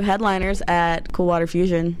 Mm-hmm. We have headliners at Cool Water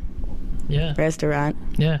Fusion. Yeah. Restaurant.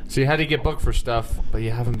 Yeah. So you had to get booked for stuff, but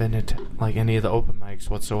you haven't been at like any of the open mics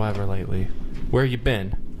whatsoever lately. Where you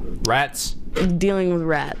been? Rats? Dealing with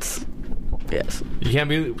rats. Yes. You can't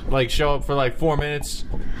be like show up for like 4 minutes.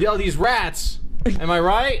 Yo, these rats. Am I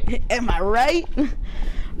right? Am I right?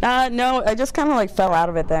 No, I just kind of like fell out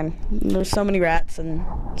of it then. There's so many rats and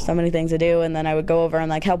so many things to do, and then I would go over and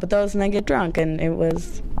like help with those and then get drunk, and it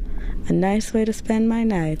was a nice way to spend my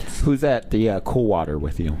nights. Who's at the Cool Water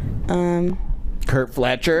with you? Curt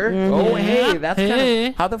Fletcher. Mm-hmm. Oh, hey, that's kind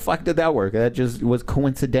of, how the fuck did that work? That just was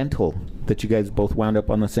coincidental that you guys both wound up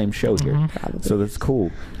on the same show here. So that's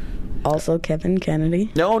cool. Also, Kevin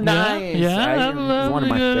Kennedy. No, nice. Yeah, he's one of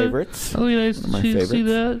my favorites. Oh, nice One of my to favorites. see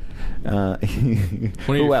that. One of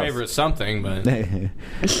Who your else? favorite something, but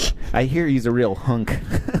I hear he's a real hunk.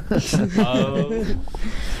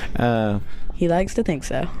 He likes to think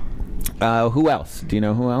so. Who else? Do you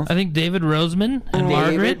know who else? I think David Roseman and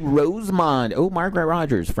Margaret. David Rosemond. Oh, Margaret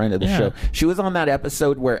Rogers, friend of the show. She was on that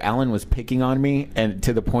episode where Alan was picking on me, and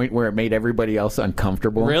to the point where it made everybody else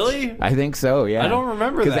uncomfortable. Really? I think so. Yeah. I don't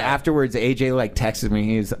remember Because that. afterwards, AJ like texted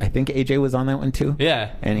me. I think AJ was on that one too.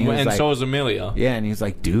 Yeah, and he was and like, so was Amelia. Yeah, and he's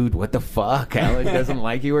like, dude, what the fuck? Alan doesn't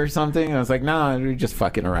like you or something? And I was like, no, we're just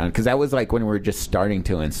fucking around. Because that was like when we were just starting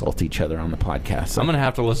to insult each other on the podcast. So. I'm gonna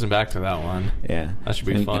have to listen back to that one. Yeah, that should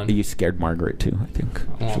be fun. You scared Margaret too, I think.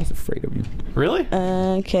 She was afraid of you. Really?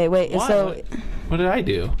 Okay, wait. Why? So what did I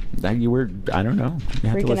do? You were, I don't know. You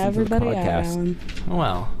have to freaking listen everybody to the out. podcast. Alan. Oh,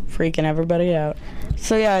 wow. Freaking everybody out.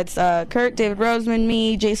 So yeah, it's Kurt, David Roseman,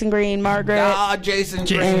 me, Jason Green, Margaret. Ah, Jason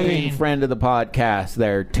Green, friend of the podcast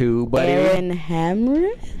there too, buddy. Aaron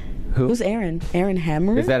Hamrick? Who? Who's Aaron? Aaron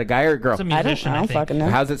Hamrick? Is that a guy or a girl? I don't fucking know.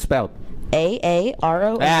 How's it spelled?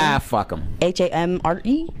 AARO. Fuck him.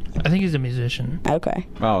 HAMRE. I think he's a musician. Okay.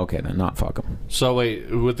 Oh, okay then. Not fuck him. So wait,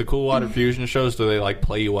 with the Cool Water Fusion shows, do they like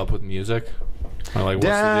play you up with music? Or like, what's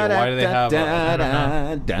the deal? Why do they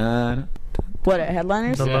have? What,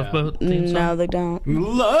 headliners? The Love Boat theme song? No, they don't.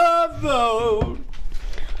 Love Boat.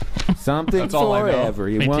 Something That's all for I know.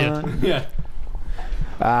 everyone.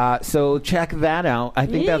 Yeah. So check that out. I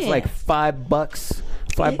think that's like $5.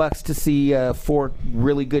 $5 to see 4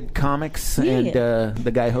 really good comics and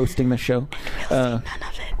the guy hosting the show. None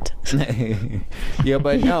of it. Yeah,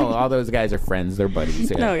 but no, all those guys are friends. They're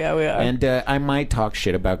buddies. Yeah. No, yeah, we are. And I might talk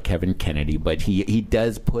shit about Kevin Kennedy, but he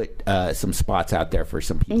does put some spots out there for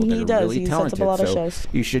some people that are really talented. He sets up a lot of so shows.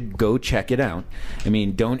 you should go check it out. I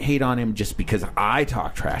mean, don't hate on him just because I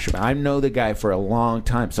talk trash about him. I know the guy for a long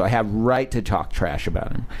time, so I have right to talk trash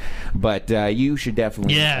about him. But you should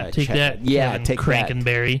definitely take check that. it. Yeah, Kevin take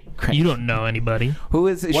Crackenberry. that. You don't know anybody. Who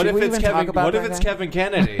is? What should if we it's even Kevin? talk about What if that it's guy? Kevin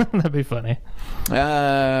Kennedy? That'd be funny.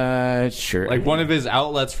 Sure. Like one of his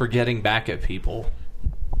outlets for getting back at people.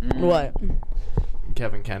 What?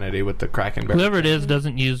 Kevin Kennedy with the Crackenberry. Whoever it is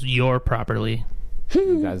doesn't use your properly.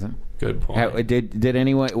 He doesn't. Good point. Did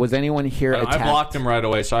anyone? Was anyone here I attacked? blocked him right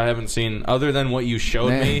away, so I haven't seen other than what you showed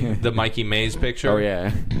me, the Mikey Mays picture. Oh yeah,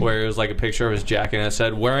 where it was like a picture of his jacket and it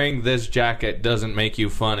said, "Wearing this jacket doesn't make you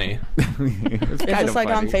funny." Is this like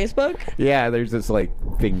on Facebook? Yeah, there's this like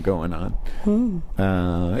thing going on. Ooh.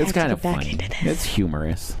 It's kind of funny. It's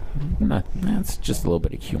humorous. It's just a little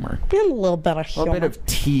bit of humor. A little bit of humor. A little bit of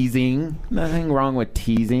teasing. Nothing wrong with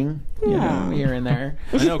teasing. You know, here and there.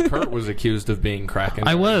 I know Kurt was accused of being Kraken.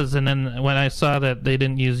 I was, and then when I saw that they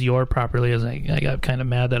didn't use your properly, I got kind of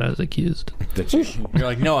mad that I was accused. You're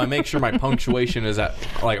like, no, I make sure my punctuation is at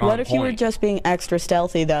like on What if point. you were just being extra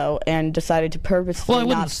stealthy though, and decided to purposefully Well, I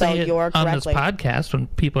wouldn't not spell say it your on this correctly? podcast when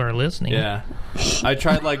people are listening. Yeah, I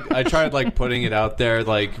tried putting it out there.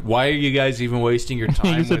 Like, why are you guys even wasting your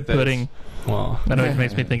time You said with this? pudding. Well, that always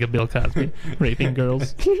makes me think of Bill Cosby raping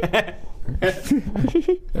girls.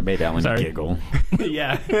 That made Alan giggle.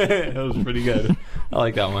 Yeah, that was pretty good. I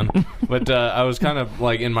like that one. But I was kind of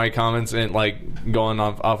like in my comments and like going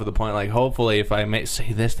off of the point, like hopefully if I may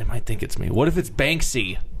say this, they might think it's me. What if it's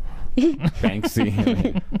Banksy?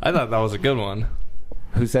 Banksy. I thought that was a good one.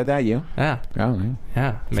 Who said that? You? Yeah. Oh, yeah.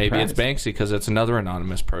 Yeah. Maybe it's Banksy because it's another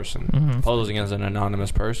anonymous person posing as an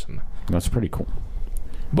anonymous person. That's pretty cool.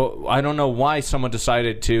 But I don't know why someone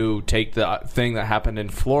decided to take the thing that happened in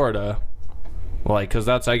Florida, like, because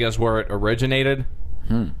that's, I guess, where it originated.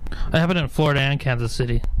 It happened in Florida and Kansas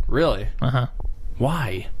City. Really? Uh-huh.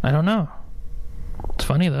 Why? I don't know. It's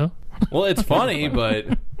funny, though. Well, it's funny, but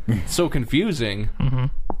it's so confusing. Mm-hmm.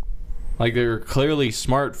 Like, they're clearly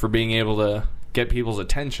smart for being able to get people's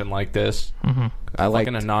attention like this. Mm-hmm. I like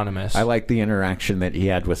an anonymous. I like the interaction that he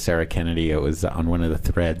had with Sarah Kennedy. It was on one of the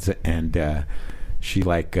threads, and she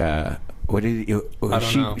like what did you?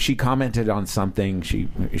 She commented on something.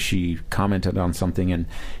 She commented on something, and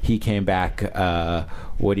he came back.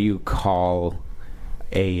 What do you call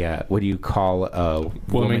a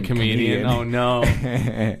woman comedian? Oh no!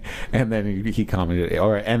 And then he commented,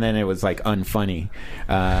 and then it was like unfunny,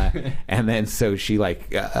 and then so she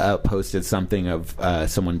like posted something of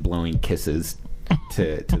someone blowing kisses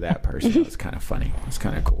to that person. It was kind of funny. It was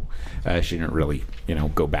kind of cool. She didn't really,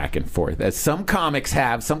 go back and forth. As some comics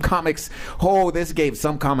have. Some comics, this gave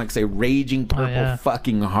some comics a raging purple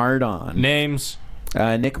fucking hard-on. Names.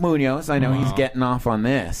 Nick Munoz, I know he's getting off on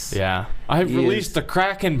this. Yeah. I've released the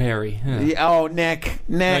Crackenberry. Yeah. Oh, Nick.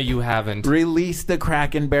 No, you haven't. Released the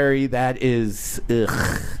Crackenberry. That is...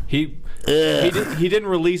 Ugh. He didn't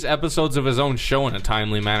release episodes of his own show in a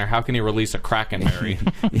timely manner. How can he release a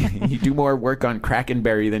Crackenberry? You do more work on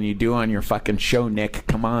Crackenberry than you do on your fucking show, Nick.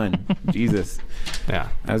 Come on. Jesus. Yeah.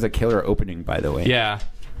 That was a killer opening, by the way. Yeah.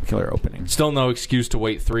 Killer opening. Still no excuse to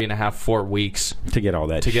wait 3.5, 4 weeks to get all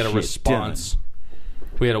that to get a response. Done.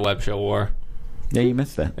 We had a web show war. Yeah, you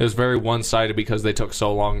missed that. It was very one-sided because they took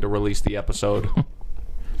so long to release the episode.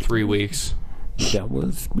 3 weeks. That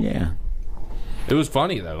was, yeah. It was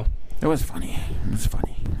funny, though. It was funny.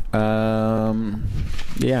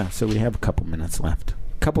 Yeah, so we have a couple minutes left.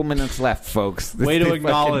 Folks. Way to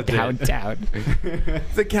acknowledge it. Countdown.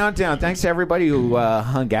 It's a countdown. Thanks to everybody who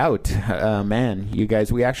hung out. Man, you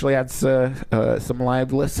guys, we actually had some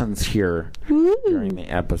live listens here during the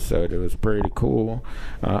episode. It was pretty cool.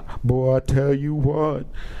 Boy, I tell you what.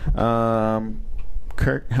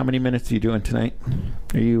 Kurt, how many minutes are you doing tonight?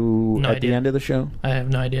 Are you at the end of the show? I have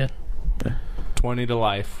no idea. 20 to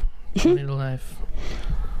life. 20 to life.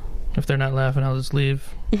 If they're not laughing, I'll just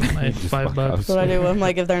leave. My $5. That's what I do. I'm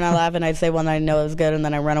like, if they're not laughing, I'd say one that I know is good, and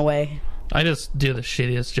then I run away. I just do the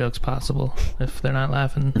shittiest jokes possible. If they're not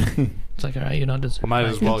laughing, it's like, all right, you don't deserve. Might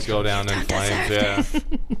as well go down in flames. Yeah.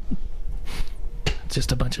 It's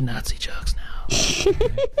just a bunch of Nazi jokes now.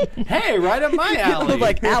 Hey, right up my alley.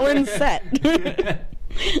 Like Alan's set. We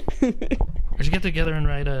should get together and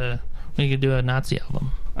write we could do a Nazi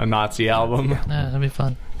album. A Nazi album? Yeah, that'd be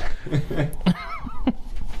fun.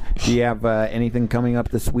 Do you have anything coming up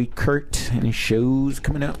this week, Kurt? Any shows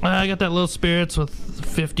coming up? I got that Little Spirits with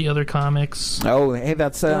 50 other comics. Oh, hey,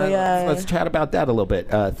 that's let's chat about that a little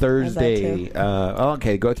bit. Thursday.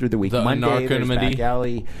 Okay, go through the week. The Monday, there's Back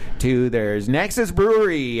Alley 2. There's Nexus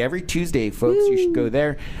Brewery every Tuesday, folks. You should go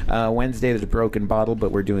there. Wednesday, there's Broken Bottle,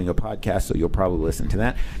 but we're doing a podcast, so you'll probably listen to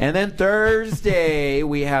that. And then Thursday,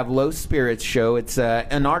 we have Low Spirits Show. It's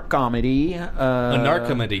an art comedy. I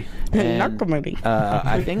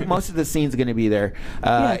think most of the scene's going to be there.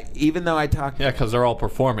 Even though I talked... Yeah, because they're all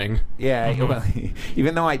performing. Yeah, well,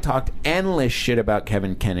 even though I talked endless shit about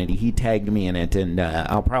Kevin Kennedy, he tagged me in it, and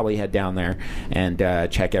I'll probably head down there and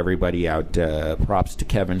check everybody out. Props to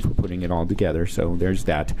Kevin for putting it all together, so there's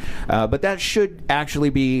that. But that should actually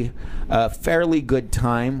be a fairly good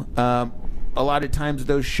time. A lot of times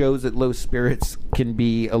those shows at Low Spirits can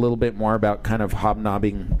be a little bit more about kind of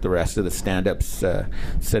hobnobbing the rest of the stand-ups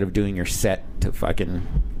instead of doing your set to fucking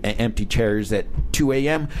empty chairs at 2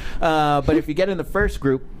 a.m. But if you get in the first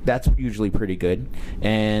group, that's usually pretty good.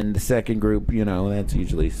 And the second group, that's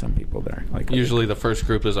usually some people there. Usually the first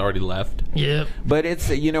group is already left. Yep. But it's,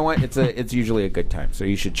 it's usually a good time. So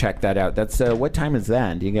you should check that out. That's, what time is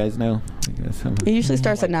that? Do you guys know? It usually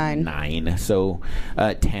starts at 9. 9. So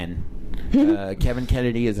 10. Kevin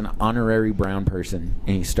Kennedy is an honorary brown person,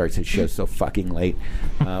 and he starts his show so fucking late.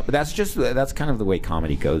 But that's kind of the way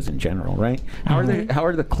comedy goes in general, right? How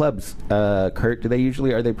are the clubs, Kurt?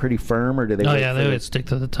 Are they pretty firm, or do they? Oh yeah, they would stick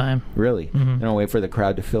to the time. Really? They don't wait for the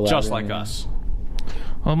crowd to fill out. Just like us.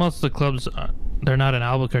 Well, most of the clubs, they're not in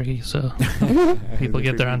Albuquerque, so people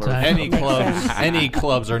get there on time. Any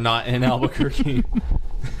clubs are not in Albuquerque.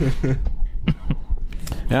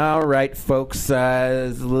 All right, folks.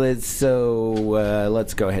 Let's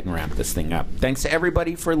go ahead and wrap this thing up. Thanks to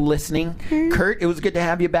everybody for listening. Kurt, it was good to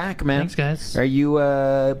have you back, man. Thanks, guys. Are you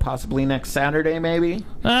possibly next Saturday, maybe?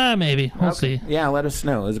 Maybe. We'll see. Yeah, let us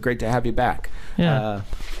know. It was great to have you back. Yeah.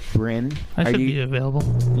 Brynn, I should be available.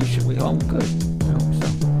 You should be. Oh, good. I hope so.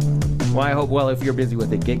 Well, I hope. Well, if you're busy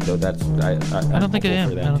with a gig, though, that's. I don't think I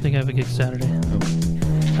am. I don't think I have a gig Saturday. Okay.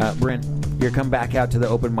 Brynn, you're coming back out to the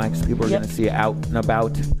open mics. People are going to see you out and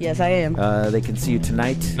about. Yes, I am. They can see you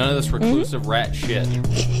tonight. None of this reclusive rat shit.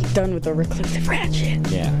 Done with the reclusive rat shit.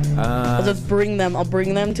 Yeah. I'll just bring them. I'll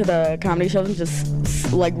bring them to the comedy shows and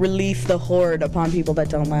just release the horde upon people that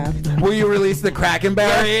don't laugh. Will you release the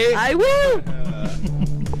Crackenberry? Yes, I will.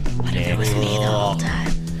 What if it was me the whole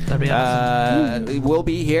time? That'd be awesome. We'll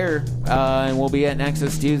be here, and we'll be at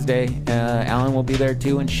Nexus Tuesday. Alan will be there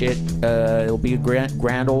too and shit. It'll be a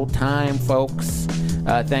grand old time, folks.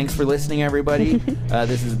 Thanks for listening, everybody.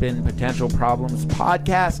 This has been Potential Problems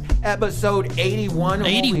Podcast, episode 81.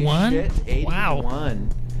 81? 81. Wow.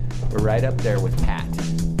 We're right up there with Pat.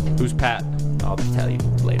 Who's Pat? I'll tell you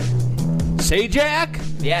later. Say Jack.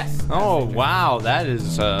 Yes. Oh, wow. That is,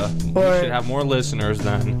 we should have more listeners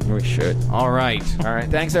then. We should. All right. All right.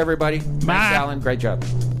 Thanks, everybody. Thanks, Alan. Great job.